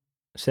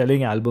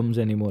selling albums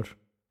anymore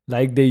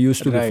like they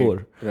used to before.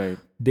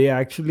 Right. They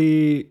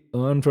actually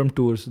earn from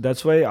tours.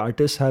 That's why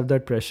artists have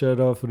that pressure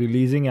of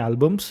releasing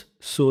albums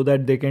so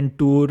that they can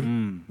tour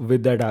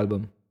with that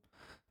album.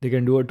 They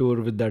can do a tour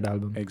with that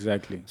album.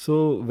 Exactly. So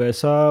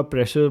वैसा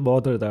pressure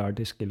बहुत रहता है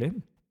artist के लिए.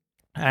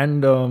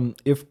 And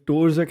if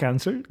tours are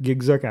cancelled,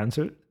 gigs are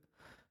cancelled,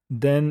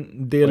 then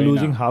they are वही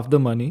losing ना. half the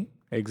money.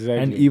 Exactly.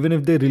 And even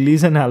if they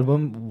release an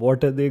album,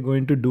 what are they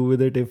going to do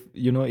with it if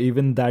you know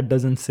even that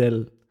doesn't sell?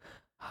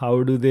 How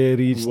do they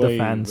reach the वही,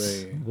 fans?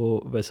 वही. वो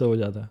वैसा हो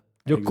जाता है.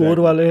 जो Exactly.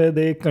 core वाले हैं,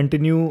 they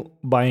continue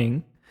buying,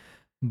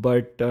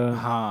 but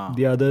हाँ,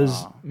 the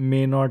others हाँ.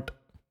 may not,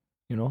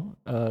 you know,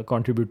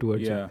 contribute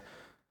towards it. Yeah.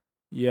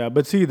 Yeah,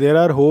 but see, there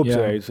are hopes,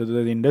 Yeah. right? So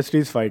the industry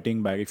is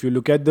fighting back. If you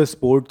look at the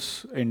sports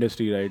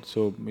industry, right?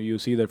 So you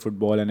see that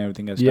football and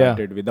everything has Yeah.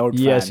 started without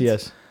Yes, fans.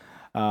 yes.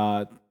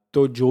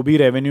 तो जो भी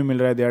revenue मिल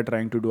रहा है, they are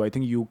trying to do. I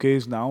think UK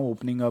is now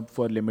opening up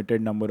for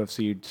limited number of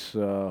seats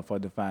for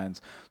the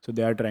fans. So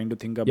they are trying to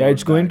think about. Yeah,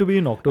 it's going that. to be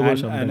in October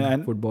And- sometime.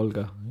 and- Football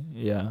ka.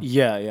 Yeah.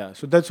 Yeah.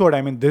 So that's what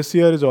I mean. This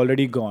year is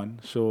already gone.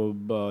 So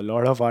a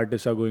lot of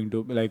artists are going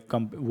to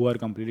like who are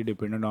completely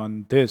dependent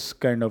on this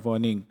kind of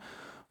earning.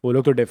 वो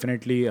लोग तो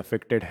definitely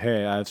affected है.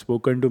 I've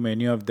spoken to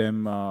many of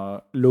them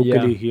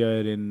locally here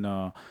in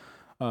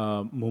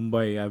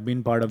Mumbai. I've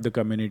been part of the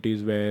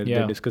communities where they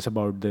Yeah. discuss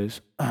about this.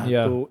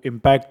 Yeah. तो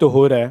impact तो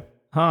हो रहा है.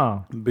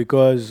 हाँ.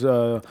 Because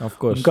Of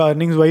course. उनका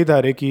अर्निंग्स वही था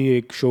रे कि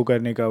एक शो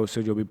करने का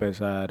उससे जो भी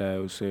पैसा आ रहा है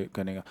उससे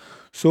करने का.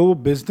 सो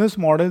बिजनेस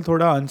मॉडल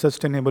थोड़ा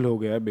अनसस्टेनेबल हो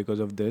गया है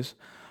because of this.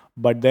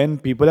 But then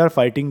people are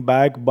fighting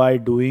back by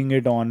doing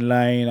it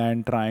online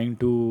and trying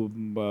to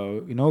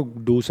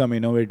do some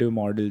innovative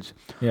models.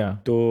 Yeah.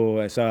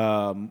 तो ऐसा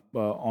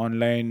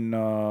ऑनलाइन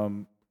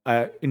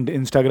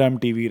इंस्टाग्राम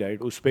टीवी,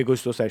 राइट, उस पर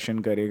कुछ तो सेशन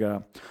करेगा.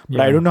 But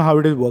I don't know how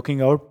it is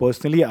working out.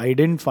 Personally I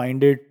don't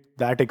find it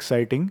that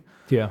exciting.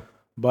 Yeah.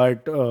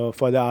 But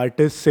for the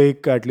artist's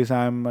sake, at least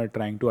I'm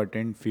trying to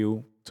attend few.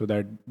 so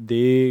that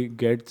they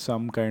get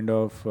some kind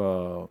of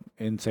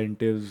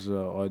incentives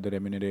or the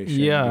remuneration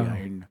Yeah,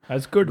 behind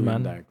that's good, doing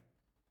man. that.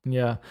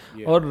 Yeah.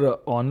 Yeah. Or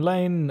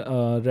online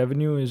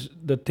revenue is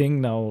the thing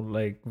now,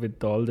 like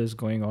with all this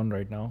going on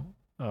right now.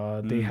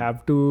 They Mm.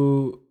 have to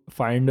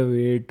find a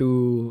way to,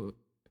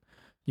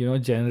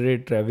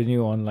 generate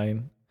revenue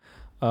online.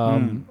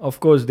 Mm. Of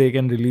course, they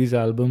can release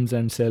albums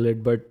and sell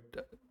it, but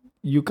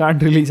you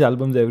can't release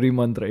albums every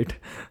month, right?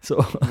 So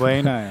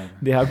वही ना यार.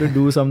 they have to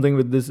do something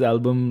with this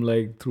album,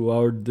 like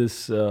throughout this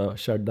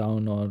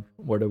shutdown or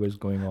whatever is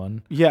going on.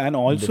 Yeah, and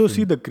also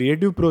see Different. the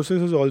creative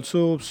process is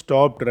also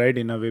stopped, right,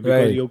 in a way,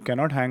 because Right. you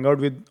cannot hang out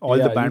with all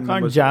the Yeah, you band can't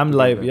members jam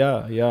live.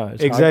 together. Yeah, it's hard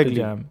to Exactly.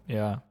 jam.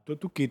 Yeah. तो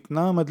तू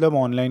कितना मतलब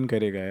online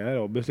करेगा यार.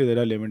 Obviously there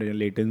are limited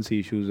latency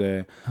issues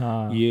है,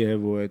 हाँ. ये है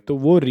वो है, तो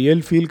वो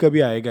रियल फील कभी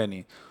आएगा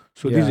नहीं.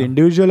 So this Yeah.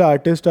 Individual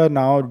artist are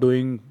now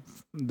doing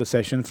the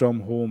session from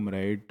home,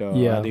 right.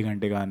 Yeah. आधे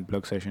घंटे का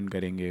अनप्लग सेशन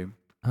करेंगे.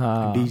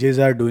 हाँ. DJs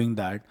are doing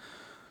that.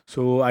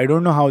 So I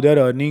don't know how they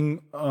are earning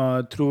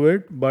through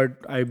it,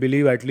 but I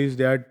believe at least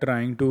they are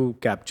trying to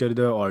capture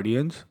the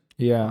audience,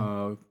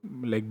 Yeah.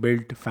 like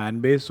build fan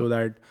base, so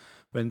that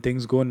when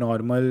things go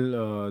normal,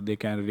 they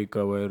can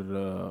recover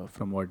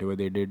from whatever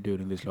they did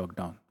during this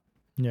lockdown.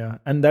 Yeah.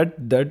 And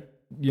that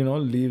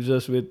leaves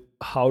us with,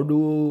 how do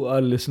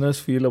our listeners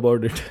feel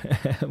about it?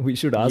 We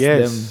should ask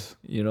Yes.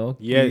 them,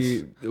 Yes.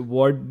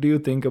 what do you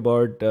think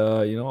about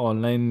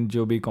online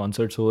जो भी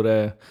concerts हो रहा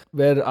है,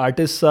 where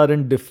artists are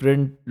in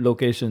different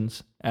locations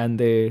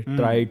and they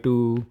try to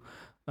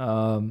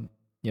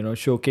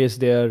showcase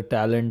their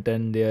talent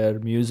and their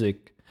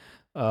music.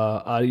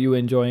 Are you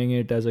enjoying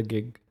it as a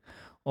gig,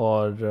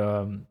 or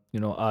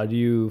are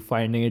you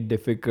finding it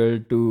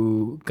difficult to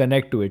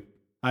connect to it?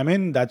 I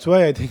mean, that's why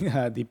I think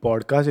the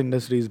podcast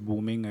industry is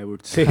booming, I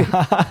would say.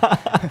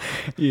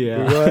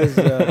 Yeah. Because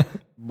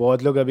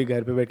बहुत लोग अभी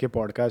घर पे बैठ के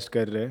podcast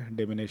कर रहे हैं,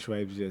 डिमिनिश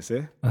वाइब्स जैसे.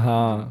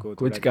 हाँ, जिनको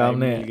कुछ थोड़ा काम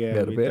time नहीं मिल गया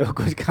घर अभी, पे. तो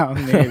कुछ काम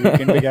नहीं.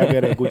 वीकेंड पे क्या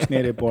कर रहे हैं? कुछ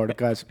नहीं रहे,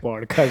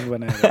 पॉडकास्ट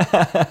बना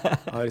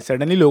रहे. और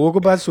सडनली लोगों के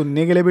पास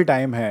सुनने के लिए भी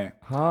टाइम है,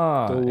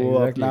 हाँ, तो वो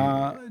exactly.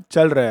 अपना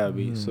चल रहा है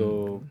अभी. सो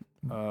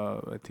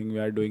I think we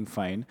are doing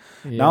fine.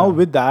 Yeah. Now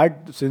with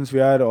that, since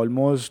we are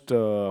almost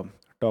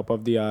top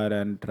of the hour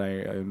and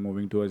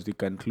moving towards the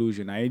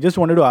conclusion, I just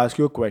wanted to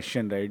ask you a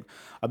question, right?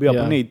 अभी Yeah.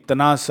 अपन ने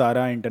इतना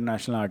सारा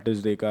international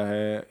artist देखा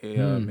है,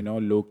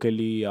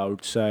 locally,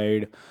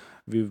 outside.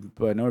 We've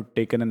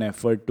taken an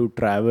effort to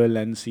travel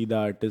and see the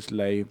artist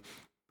live.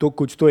 तो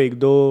कुछ तो एक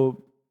दो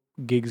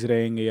gigs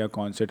रहेंगे या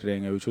concert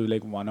रहेंगे which was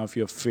like one of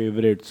your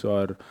favorites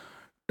or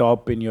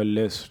top in your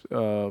list.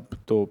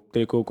 तो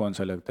तेरे को कौन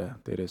सा लगता है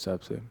तेरे हिसाब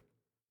से?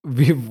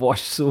 We've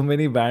watched so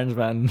many bands,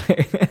 man.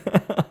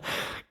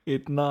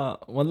 इतना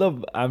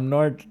मतलब, I'm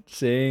not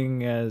saying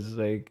as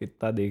like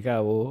इतना देखा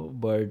है वो,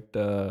 but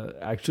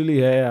actually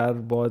है यार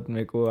बहुत.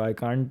 मेरे को I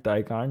can't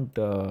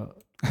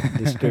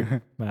list it,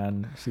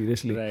 man,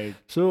 seriously. Right.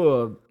 So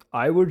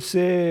I would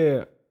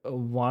say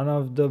one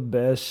of the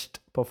best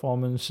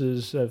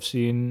performances I've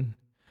seen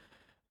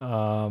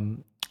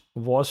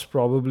was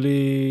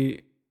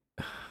probably,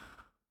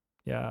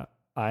 yeah,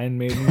 Iron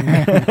Maiden.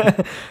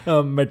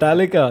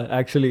 Metallica,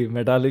 actually.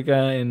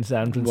 Metallica in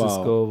San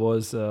Francisco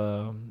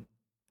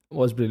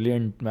was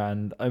brilliant,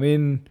 man. I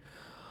mean,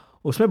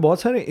 उसमें बहुत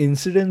सारे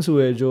incidents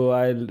हुए जो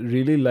I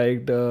really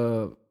liked.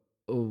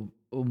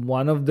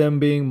 One of them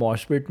being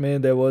mosh pit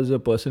में there was a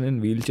person in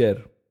wheelchair.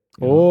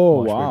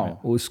 Oh, mosh pit wow. में.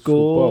 उसको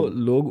Superb.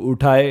 लोग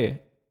उठाए,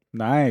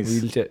 Nice.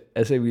 wheelchair,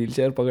 ऐसे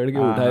wheelchair पकड़ के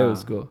हाँ, उठाए हाँ.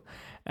 उसको.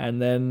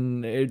 And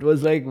then it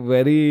was like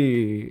very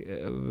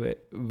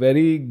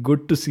very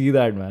good to see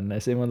that, man.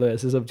 ऐसे मतलब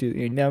ऐसे सब चीज़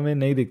इंडिया में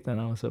नहीं दिखता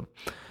ना वो सब.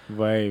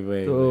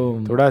 वही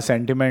तो थोड़ा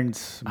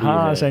सेंटिमेंट्स भी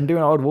हाँ, है.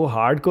 सेंटिमेंट. और वो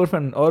हार्डकोर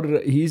फैन, और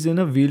he is in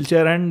a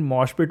wheelchair and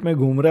मॉश पिट में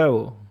घूम रहा है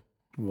वो.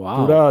 Wow.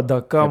 पूरा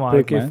धक्का मार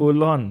Epic, के man.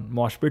 फुल ऑन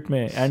मॉश पिट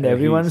में, एंड सही,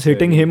 एवरीवन इज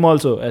हिटिंग सही. Him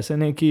also. ऐसे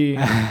नहीं कि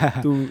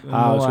तू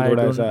हाँ, नो उसको आई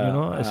थोड़ा डोंट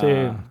ऐसा,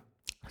 ऐसे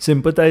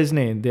sympathize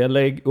नहीं. They are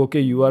like,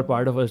 okay, you are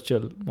part of us,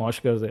 चल मॉश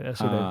कर दे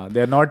ऐसे type. हाँ,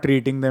 they are not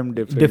treating them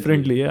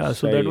Differently, yeah.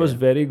 So सही that was है.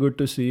 very good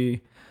to see.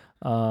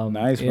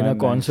 Nice, in a man,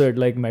 concert,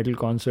 like metal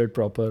concert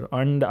proper.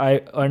 And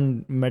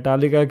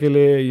Metallica के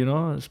लिए,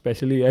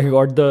 especially I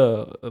got the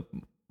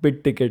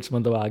pit tickets,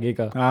 मतलब आगे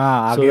का.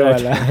 हाँ, So आगे that-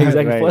 वाला.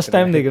 exactly. Right, First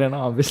time right. देख रहे हैं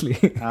ना, obviously.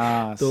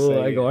 हाँ, So सही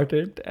I है. got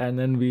it, and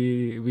then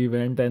we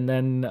went, and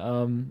then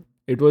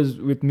it was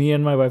with me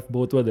and my wife,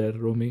 both were there,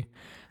 Romy.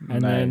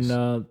 And Nice.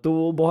 then तो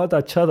वो बहुत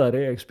अच्छा था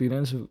रे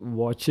experience,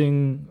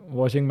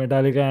 watching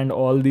Metallica and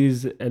all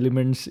these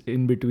elements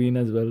in between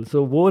as well.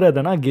 So वो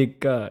रहता ना gig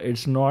का,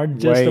 it's not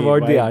just वही,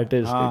 about the वही.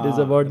 artist, it is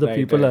हाँ, about the right,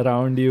 people right.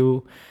 around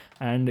you,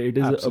 and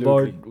it is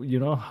Absolutely.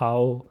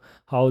 about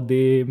how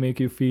they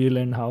make you feel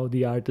and how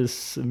the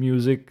artist's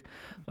music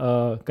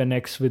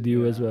connects with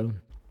you as well.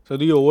 So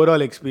the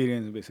overall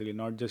experience, basically,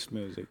 not just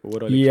music,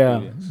 overall Yeah,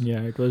 experience.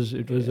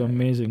 yeah, it was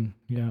amazing.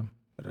 Yeah.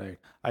 Right.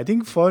 I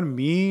think for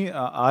me,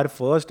 our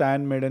first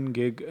Iron Maiden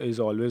gig is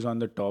always on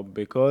the top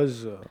because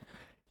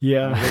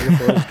Yeah. हमारे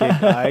जो first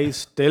gig, I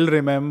still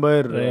remember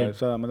Right.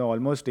 ऐसा मतलब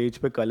almost stage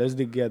पे colors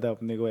दिख गया था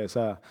अपने को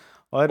ऐसा.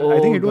 और I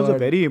think Oh it was a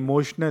God. very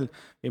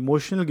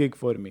emotional gig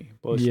for me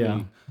personally. Yeah.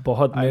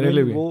 बहुत I मेरे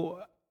लिए mean भी. वो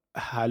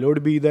Hallowed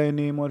Be Thy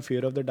Name और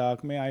Fear of the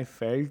Dark में I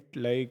felt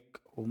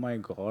like oh my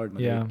God,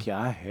 मतलब ये Yeah. क्या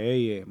है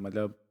ये,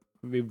 मतलब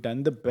we've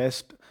done the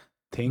best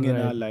thing in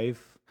our Right.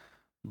 life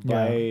Yeah.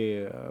 by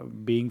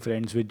being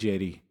friends with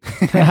Jerry.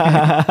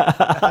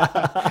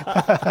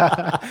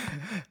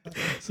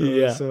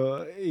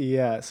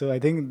 Yeah. So I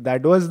think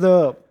that was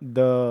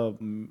the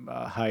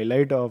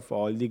highlight of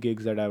all the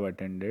gigs that I've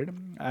attended.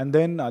 And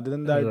then other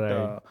than that,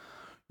 Right.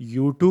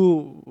 U2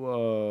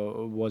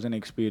 was an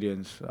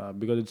experience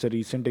because it's a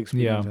recent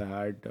experience Yeah.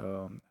 I had,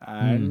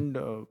 and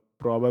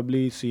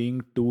probably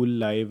seeing Tool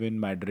live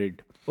in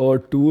Madrid. और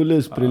Tool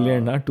is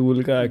brilliant ना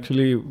Tool का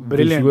actually Brilliant,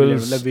 brilliant.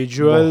 Visuals मतलब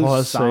visuals,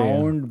 बहुत सही है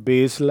sound,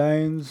 bass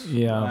lines,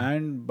 या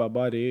and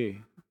बाबा रे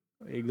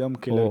एकदम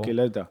ओ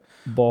किलर था.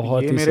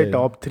 बहुत ये ही मेरे सही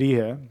टॉप 3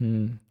 है.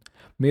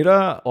 मेरा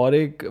और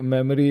एक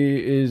memory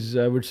is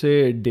I would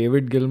say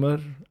David Gilmour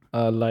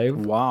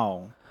live Wow.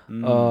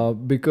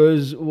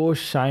 Because वो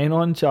शाइन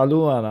ऑन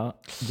चालू हुआ ना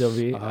जब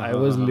ये I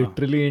was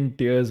literally in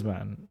tears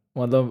man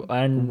मतलब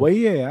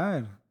वही है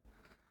यार.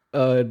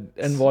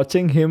 and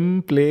watching him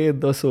play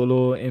the solo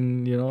in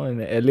in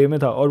LA में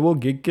था और वो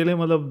गिग के लिए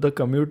मतलब the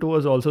commute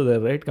was also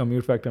there right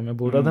commute factor मैं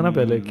बोल रहा था ना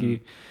पहले कि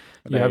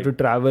you have to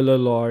travel a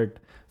lot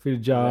फिर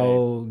जाओ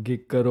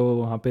गिग करो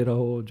वहाँ पे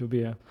रहो जो भी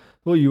है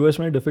वो यूएस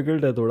में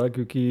डिफिकल्ट है थोड़ा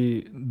क्योंकि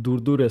दूर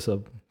दूर है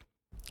सब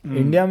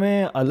इंडिया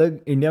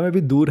में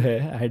भी दूर है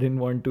I don't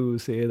want to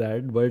say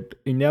that but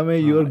India में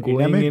you are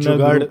going in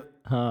jugaad.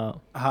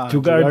 हाँ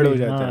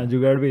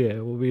जुगाड़ भी है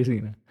वो भी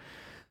सीन है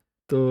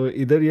तो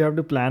इधर you have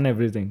to plan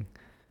everything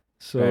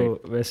so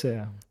वैसे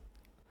है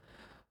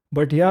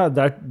but yeah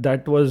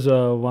that was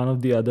one of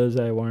the others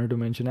I wanted to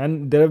mention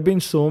and there have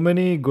been so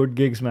many good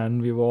gigs man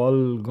we've all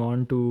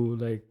gone to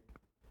like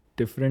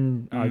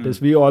different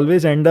artists we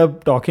always end up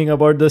talking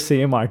about the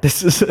same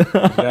artists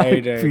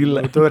right feel वो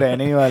like तो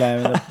रहने ही वाला है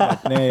मतलब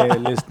अपने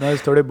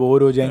listeners थोड़े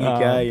bore हो जाएंगे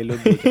क्या ये लोग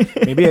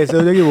मे बी ऐसे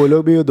हो जाए कि वो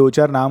लोग भी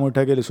 2-4 नाम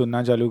उठा के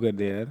सुनना चालू कर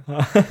दे यार.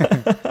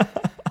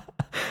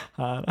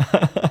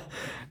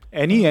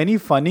 any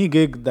funny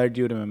gig that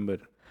you remember?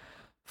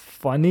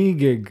 funny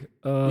gig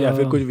या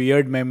फिर कुछ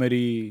weird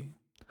memory?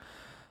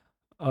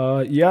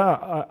 yeah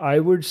I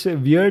would say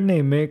weird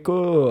नहीं मेरे को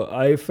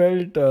I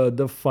felt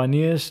the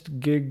funniest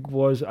gig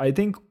was I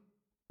think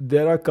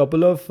there are a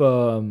couple of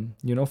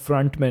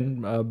frontmen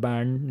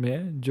band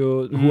में जो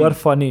who are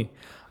funny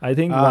I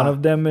think one of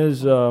them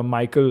is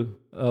Michael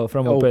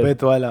from Opeth.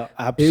 Opeth wala,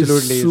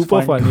 absolutely. He's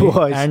super funny.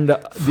 And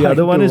the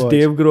other one is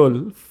Dave Grohl,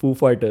 Foo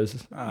Fighters.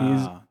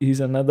 He's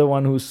another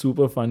one who's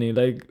super funny.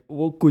 Like,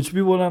 वो कुछ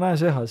भी बोला ना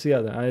ऐसे हंसी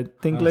आता है. I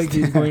think like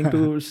he's going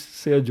to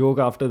say a joke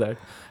after that.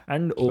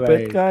 And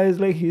Opeth ka is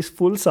like he's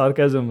full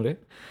sarcasm, right?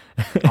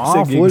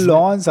 full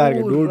on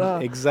sarcasm, dude.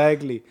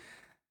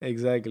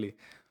 Exactly.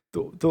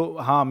 तो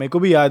हाँ मेरे को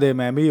भी याद है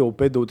मैं भी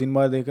Opeth 2-3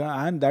 बार देखा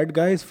and that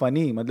guy is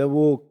funny. मतलब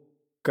वो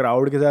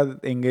क्राउड के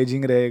साथ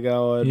एंगेजिंग रहेगा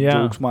और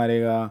जोक्स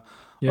मारेगा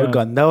और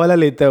गंदा वाला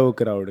लेता है वो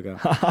क्राउड का.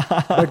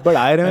 बट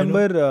आई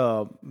रिमेम्बर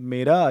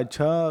मेरा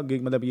अच्छा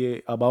गिग मतलब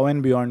ये अबव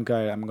एंड बियॉन्ड का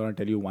I am gonna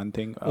tell you one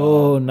thing.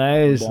 Oh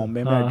nice.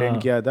 Bombay में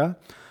अटेंड किया था.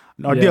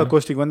 Not the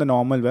acoustic one, the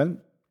normal one.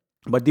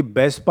 But the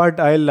best part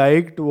I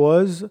liked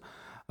was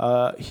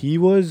he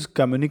was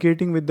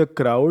communicating with the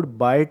crowd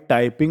by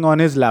typing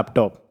on his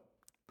laptop.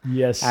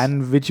 Yes.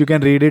 And which you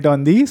can read it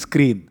on the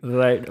screen.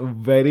 Right.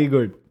 Very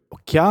good.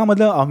 क्या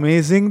मतलब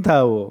amazing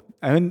था वो.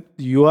 I mean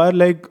you are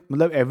like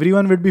मतलब every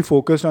one would be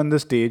focused on the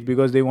stage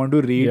because they want to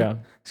read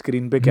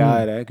screen पे क्या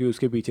आ रहा है कि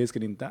उसके पीछे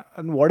स्क्रीन था.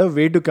 And what a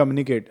way to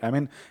communicate. I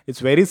mean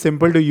it's very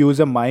simple to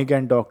use a mic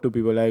and talk to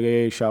people like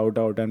a shout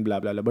out and blah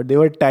blah, but they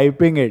were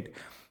typing it.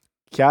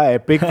 क्या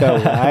epic था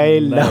वो. I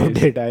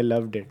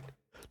loved it.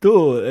 तो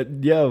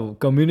yeah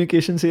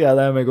communication से याद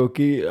आया मेरे को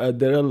कि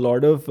there are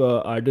lot of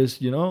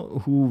artist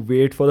who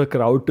wait for the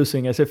crowd to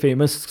sing. ऐसे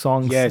फेमस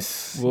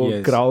सॉन्ग्स वो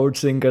क्राउड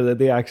सिंग करते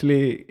थे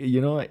actually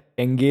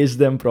engage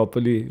them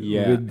properly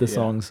with the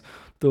songs.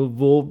 तो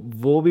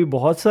वो भी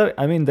बहुत सारे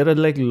I mean there are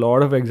like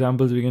lot of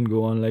examples we can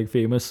go on like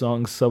famous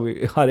songs सब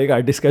हर एक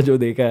आर्टिस्ट का जो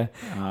देखा है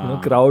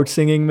क्राउड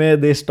सिंगिंग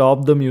में they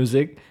stop the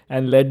music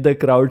and let the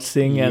crowd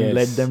sing and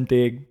let them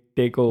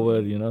take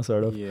over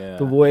sort of.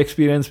 तो वो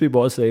एक्सपीरियंस भी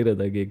बहुत सही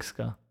रहता है गिग्स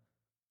का.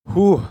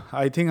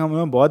 आई थिंक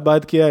हमने बहुत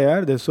बात किया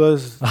यार. This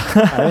was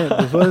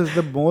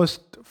the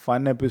most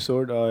fun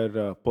episode और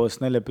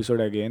पर्सनल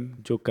एपिसोड अगेन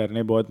जो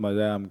करने बहुत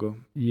मजा है हमको.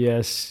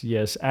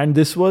 Yes. And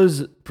this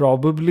was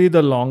probably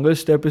the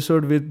longest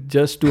episode with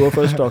just two of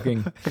us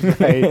talking.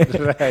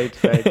 Right.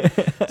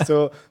 So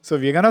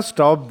we're gonna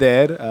stop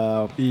there.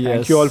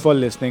 Thank you all for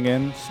listening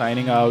in.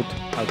 Signing out,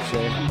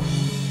 Akshay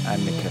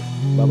and Nikhil.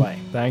 Bye-bye.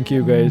 Thank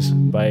you guys.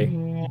 Bye.